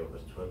 or 3 over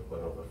 12, 1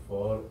 over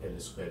 4, L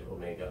squared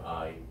omega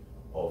I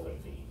over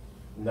V.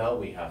 Now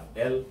we have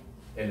L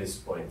is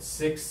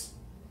 0.6,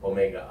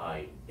 omega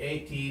I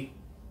 80,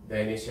 the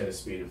initial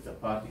speed of the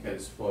particle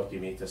is 40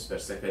 meters per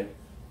second.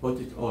 Put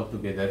it all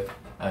together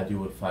and you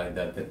will find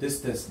that the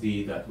distance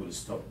d that will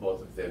stop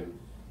both of them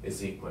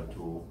is equal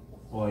to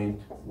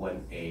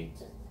 0.18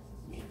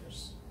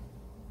 meters.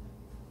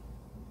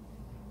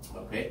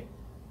 Okay?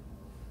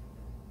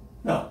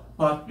 Now,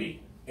 part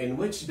B. In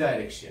which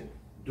direction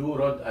do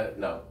rod...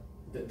 now,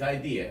 the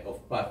idea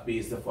of part B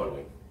is the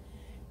following.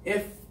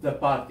 If the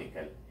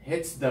particle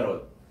hits the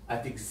rod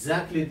at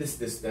exactly this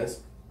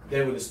distance,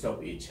 they will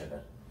stop each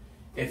other.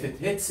 If it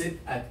hits it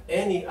at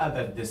any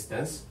other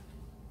distance,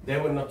 they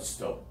will not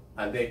stop,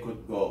 and they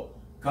could go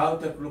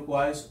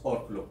counterclockwise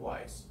or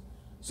clockwise.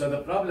 So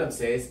the problem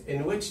says,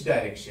 in which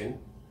direction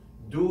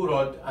do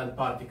rod and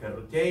particle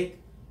rotate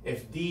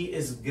if d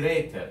is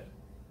greater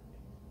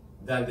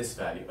than this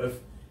value?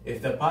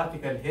 If the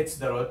particle hits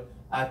the rod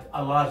at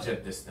a larger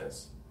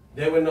distance,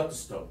 they will not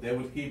stop. They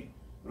will keep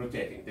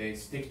rotating. They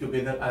stick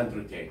together and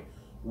rotate.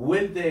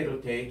 Will they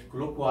rotate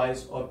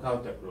clockwise or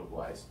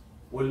counterclockwise?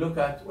 We'll look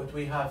at what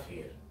we have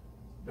here.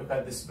 Look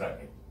at this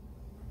bracket.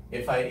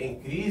 If I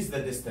increase the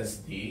distance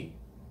d,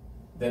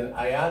 then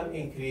I am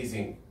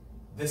increasing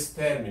this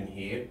term in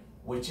here,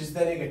 which is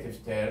the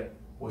negative term,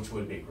 which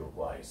will be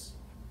clockwise.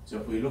 So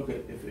if we look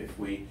at, if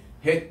we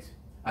hit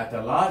at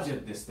a larger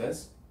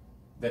distance,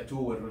 the two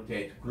will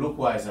rotate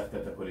clockwise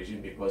after the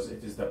collision because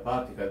it is the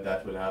particle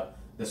that will have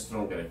the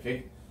stronger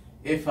effect.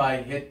 If I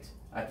hit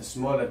at a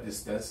smaller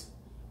distance,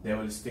 they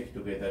will stick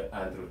together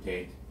and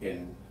rotate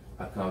in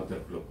a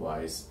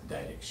counterclockwise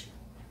direction.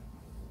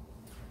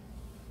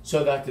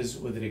 So that is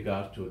with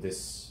regard to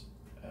this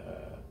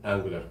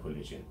angular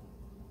collision.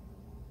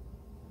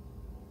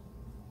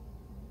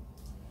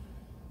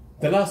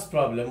 The last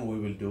problem we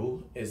will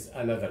do is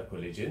another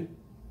collision.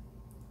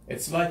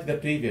 It's like the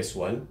previous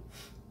one.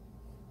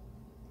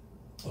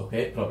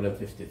 Okay, problem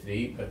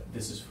 53, but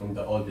this is from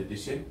the old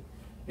edition.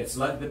 It's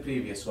like the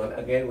previous one.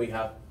 Again, we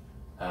have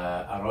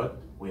a rod,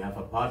 we have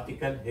a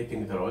particle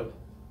hitting the rod,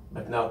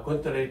 but now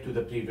contrary to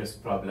the previous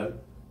problem,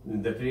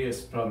 in the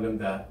previous problem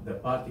the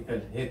particle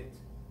hit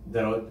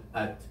the rod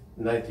at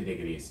 90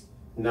 degrees.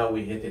 Now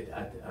we hit it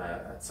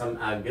at some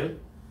angle.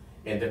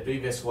 In the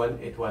previous one,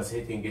 it was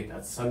hitting it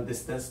at some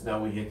distance.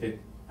 Now we hit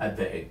it at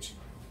the edge.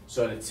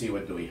 So let's see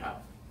what do we have.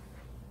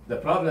 The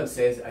problem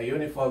says a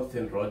uniform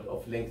thin rod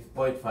of length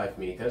 0.5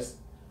 meters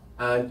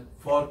and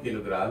 4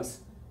 kilograms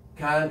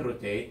can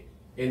rotate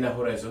in a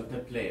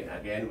horizontal plane.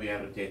 Again, we are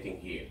rotating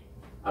here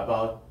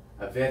about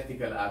a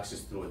vertical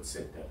axis through its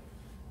center.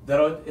 The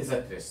rod is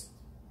at rest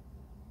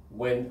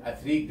when a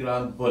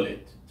 3-gram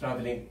bullet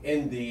traveling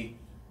in the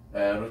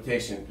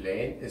rotation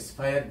plane is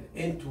fired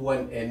into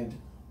one end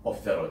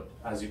of the rod,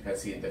 as you can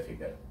see in the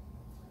figure.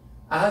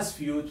 As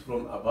viewed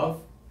from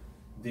above,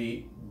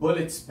 the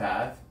bullet's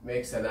path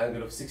makes an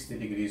angle of 60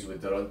 degrees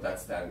with the rod.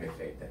 That's the angle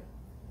theta.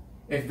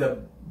 If the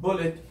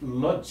bullet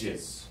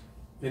lodges,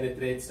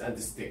 penetrates and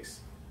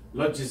sticks,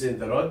 lodges in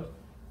the rod,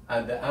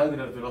 and the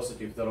angular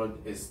velocity of the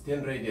rod is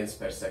 10 radians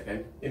per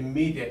second,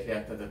 immediately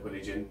after the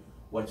collision,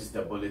 what is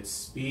the bullet's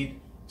speed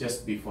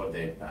just before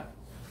the impact?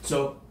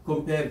 So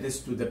compare this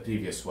to the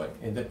previous one.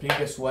 In the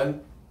previous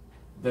one,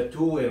 the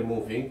two were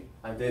moving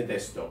and then they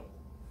stopped.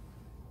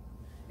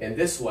 In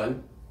this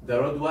one,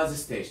 the rod was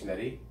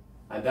stationary,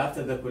 and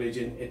after the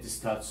collision, it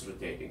starts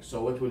rotating.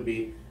 So what will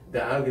be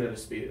the angular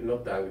speed?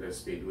 Not the angular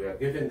speed. We are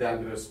given the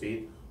angular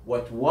speed.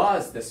 What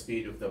was the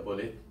speed of the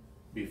bullet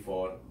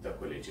before the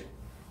collision?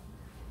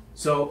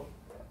 So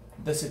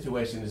the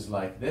situation is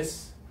like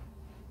this.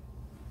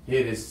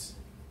 Here is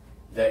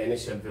the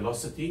initial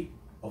velocity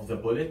of the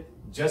bullet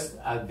just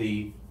at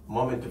the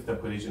moment of the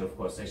collision, of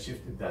course, I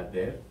shifted that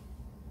there.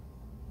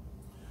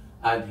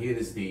 And here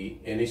is the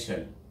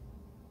initial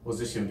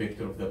position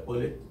vector of the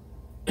bullet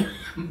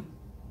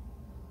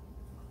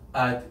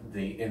at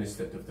the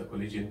instant of the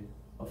collision.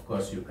 Of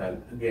course, you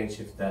can again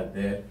shift that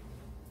there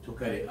to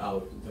carry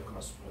out the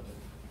cross product.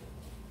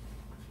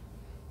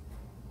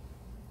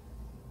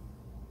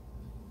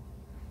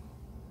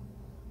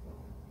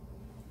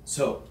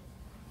 So,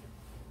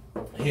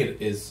 here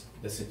is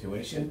the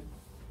situation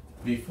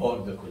before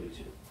the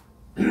collision.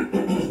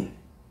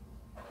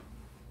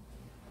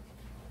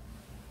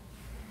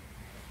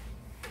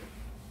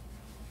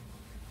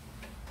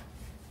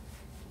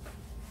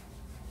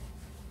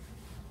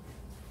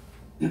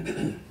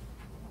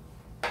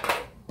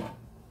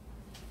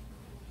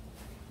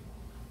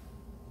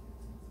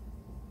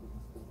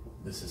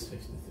 This is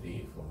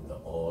 53 from the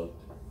old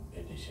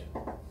edition.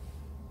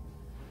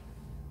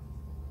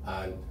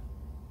 And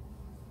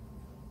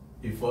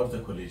before the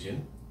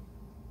collision,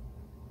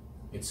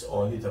 it's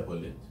only the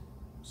bullet.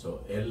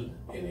 So L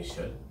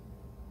initial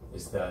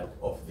is that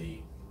of the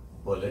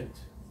bullet,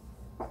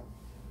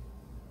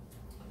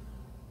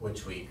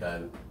 which we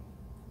can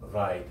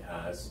write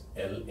as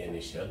L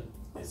initial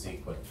is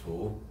equal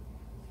to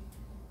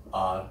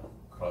R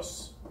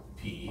cross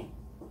P,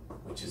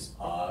 which is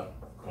R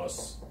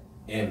cross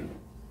M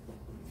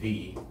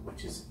V,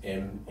 which is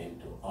M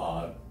into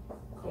R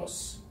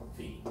cross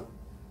V.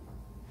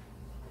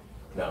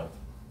 Now,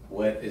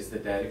 where is the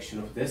direction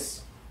of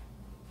this?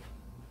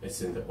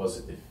 It's in the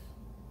positive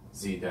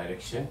Z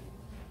direction,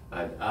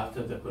 and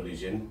after the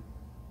collision,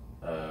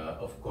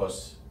 of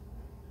course,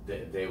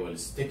 they will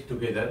stick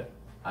together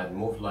and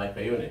move like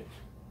a unit.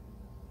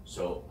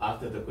 So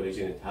after the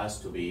collision, it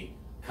has to be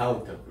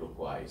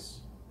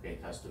counterclockwise. Okay,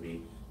 it has to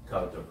be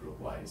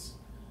counterclockwise,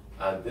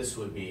 and this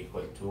will be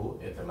equal to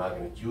the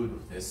magnitude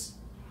of this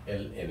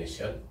L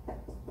initial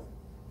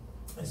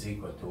is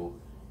equal to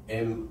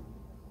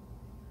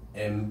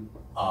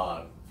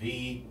R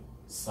V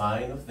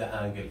sine of the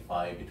angle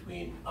phi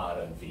between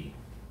R and V.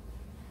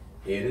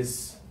 Here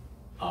is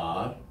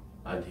R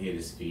and here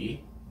is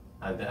V,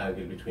 and the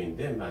angle between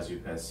them, as you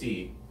can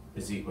see,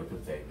 is equal to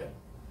theta.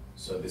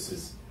 So this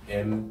is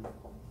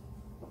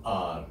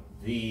R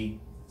V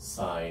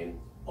sine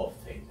of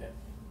theta.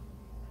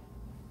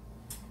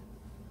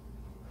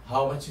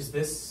 How much is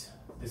this?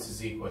 This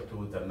is equal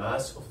to the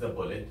mass of the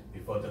bullet.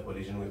 Before the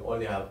collision, we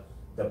only have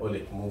the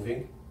bullet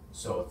moving.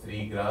 So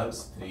 3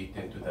 grams, 3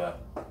 10 to the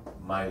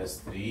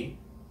minus 3.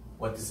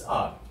 What is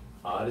R?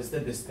 R is the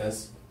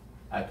distance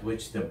at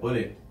which the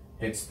bullet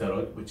hits the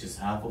rod, which is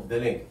half of the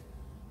length.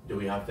 Do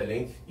we have the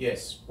length?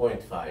 Yes,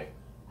 0.5.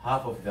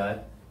 Half of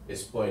that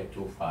is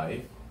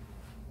 0.25.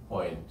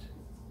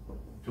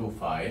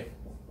 0.25.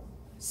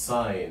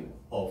 Sine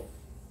of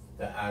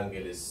the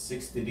angle is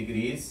 60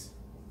 degrees.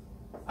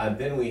 And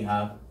then we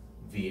have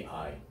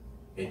VI.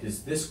 It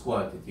is this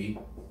quantity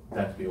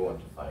that we want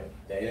to find,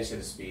 the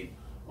initial speed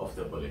of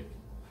the bullet.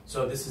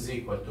 So this is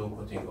equal to,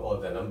 putting all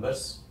the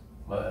numbers,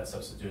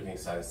 substituting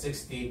sine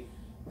 60,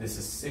 this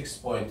is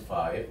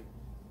 6.5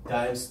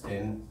 times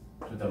 10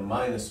 to the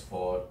minus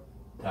 4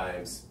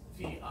 times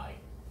VI.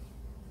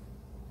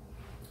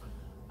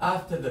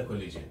 After the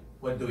collision,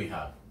 what do we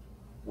have?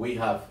 We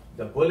have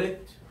the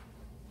bullet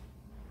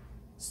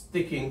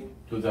sticking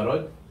to the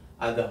rod,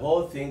 and the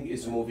whole thing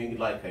is moving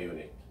like a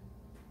unit.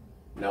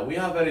 Now we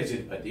have a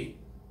rigid body.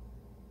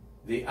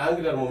 The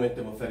angular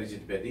momentum of a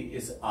rigid body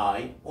is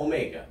I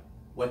omega.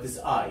 What is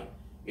I?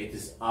 It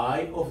is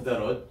I of the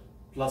rod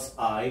plus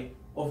I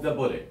of the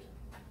bullet.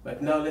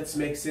 But now let's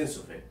make sense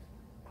of it.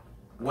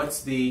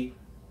 What's the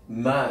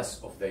mass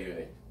of the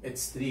unit?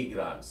 It's 3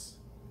 grams.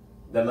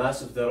 The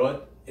mass of the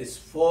rod is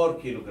 4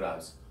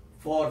 kilograms,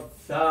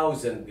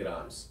 4,000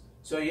 grams.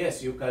 So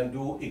yes, you can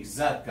do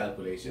exact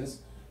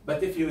calculations,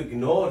 but if you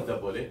ignore the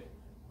bullet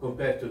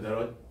compared to the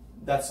rod,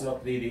 that's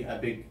not really a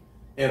big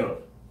error.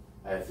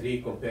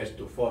 3 compared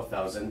to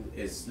 4,000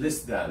 is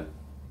less than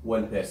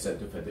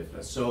 1% of a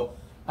difference. So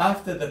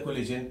after the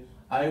collision,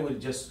 I will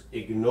just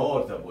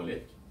ignore the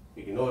bullet,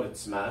 ignore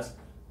its mass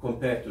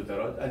compared to the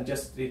rod, and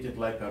just treat it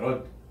like a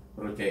rod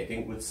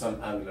rotating with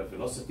some angular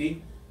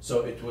velocity.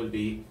 So it will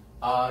be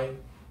I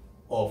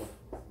of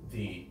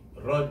the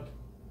rod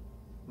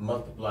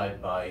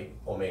multiplied by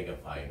omega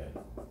final.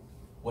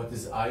 What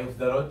is I of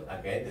the rod?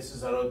 Again, this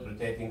is a rod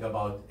rotating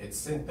about its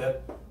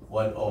center,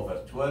 1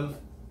 over 12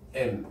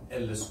 m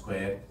L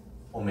squared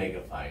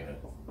omega final.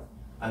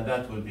 And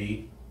that will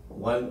be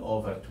 1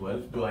 over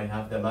 12. Do I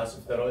have the mass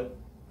of the rod?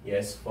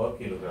 Yes, 4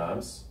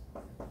 kilograms.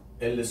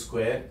 L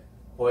squared,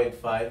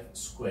 0.5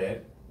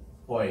 squared,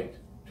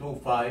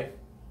 0.25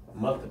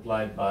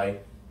 multiplied by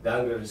the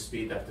angular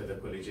speed after the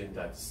collision,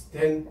 that's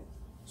 10.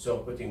 So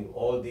putting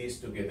all these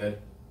together,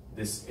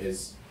 this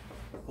is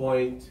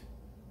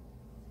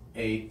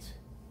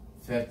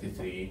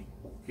 0.833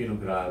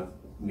 kilogram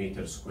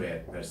meter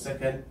squared per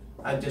second.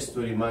 And just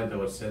to remind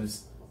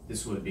ourselves,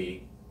 this will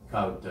be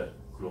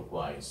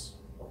counterclockwise,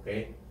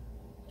 okay,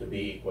 to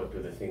be equal to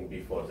the thing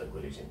before the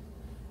collision.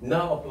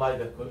 Now apply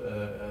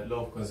the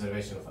law of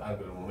conservation of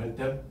angular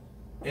momentum.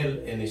 L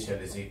initial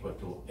is equal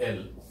to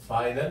L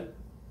final.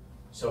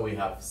 So we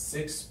have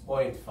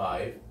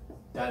 6.5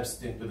 times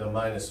 10 to the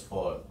minus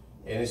 4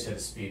 initial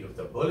speed of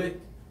the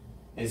bullet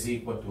is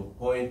equal to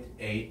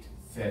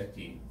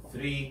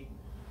 0.833,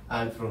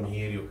 and from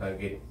here you can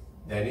get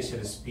the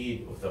initial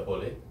speed of the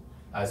bullet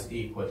as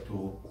equal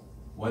to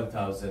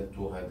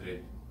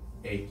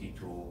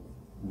 1,282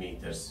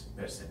 meters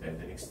per second,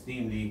 an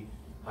extremely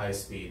high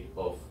speed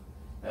of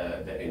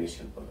the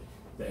initial bullet,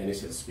 the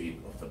initial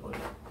speed of the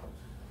bullet.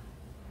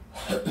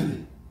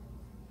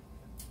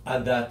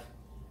 And that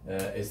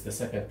is the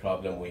second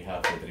problem we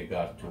have with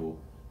regard to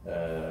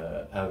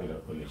angular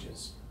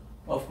collisions.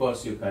 Of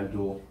course, you can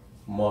do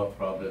more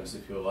problems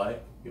if you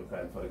like. You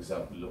can, for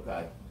example, look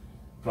at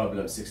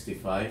problem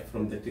 65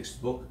 from the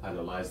textbook,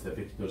 analyze the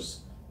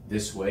vectors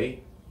this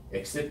way,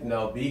 except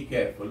now be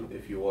careful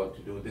if you want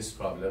to do this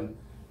problem.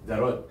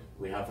 The rod,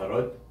 we have a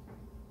rod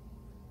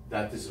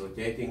that is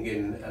rotating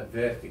in a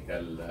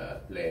vertical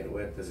plane.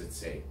 Where does it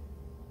say?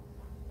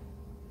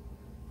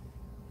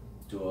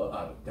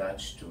 Are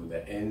attached to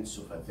the ends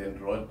of a thin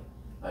rod,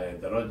 and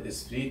the rod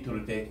is free to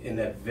rotate in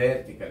a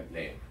vertical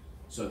plane.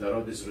 So the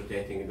rod is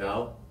rotating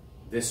now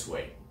this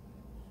way.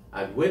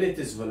 And when it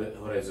is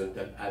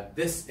horizontal, at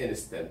this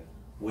instant,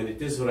 when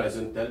it is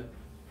horizontal,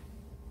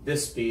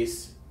 this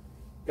piece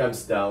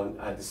comes down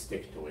and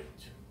stick to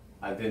it.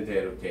 And then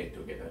they rotate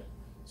together.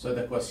 So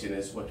the question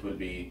is, what will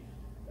be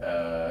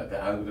the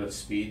angular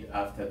speed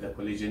after the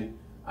collision,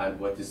 and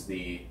what is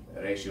the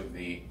ratio of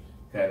the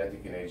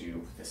kinetic energy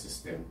of the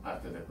system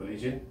after the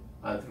collision,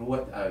 and through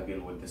what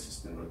angle will the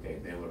system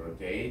rotate? They will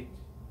rotate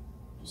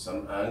to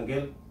some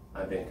angle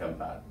and then come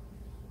back.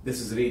 This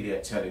is really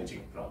a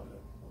challenging problem,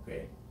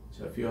 okay?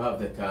 So if you have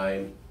the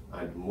time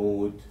and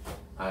mood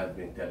and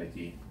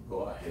mentality,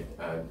 go ahead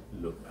and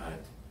look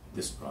at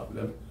this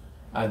problem.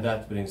 And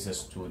that brings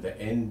us to the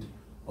end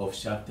of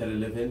chapter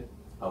 11,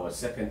 our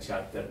second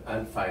chapter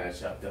and final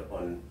chapter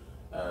on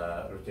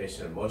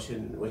rotational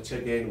motion, in which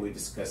again we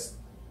discussed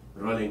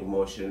rolling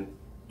motion,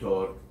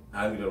 torque,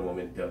 angular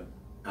momentum,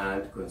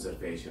 and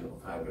conservation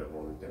of angular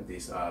momentum.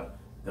 These are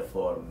the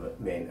four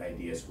main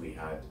ideas we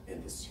had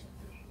in this chapter.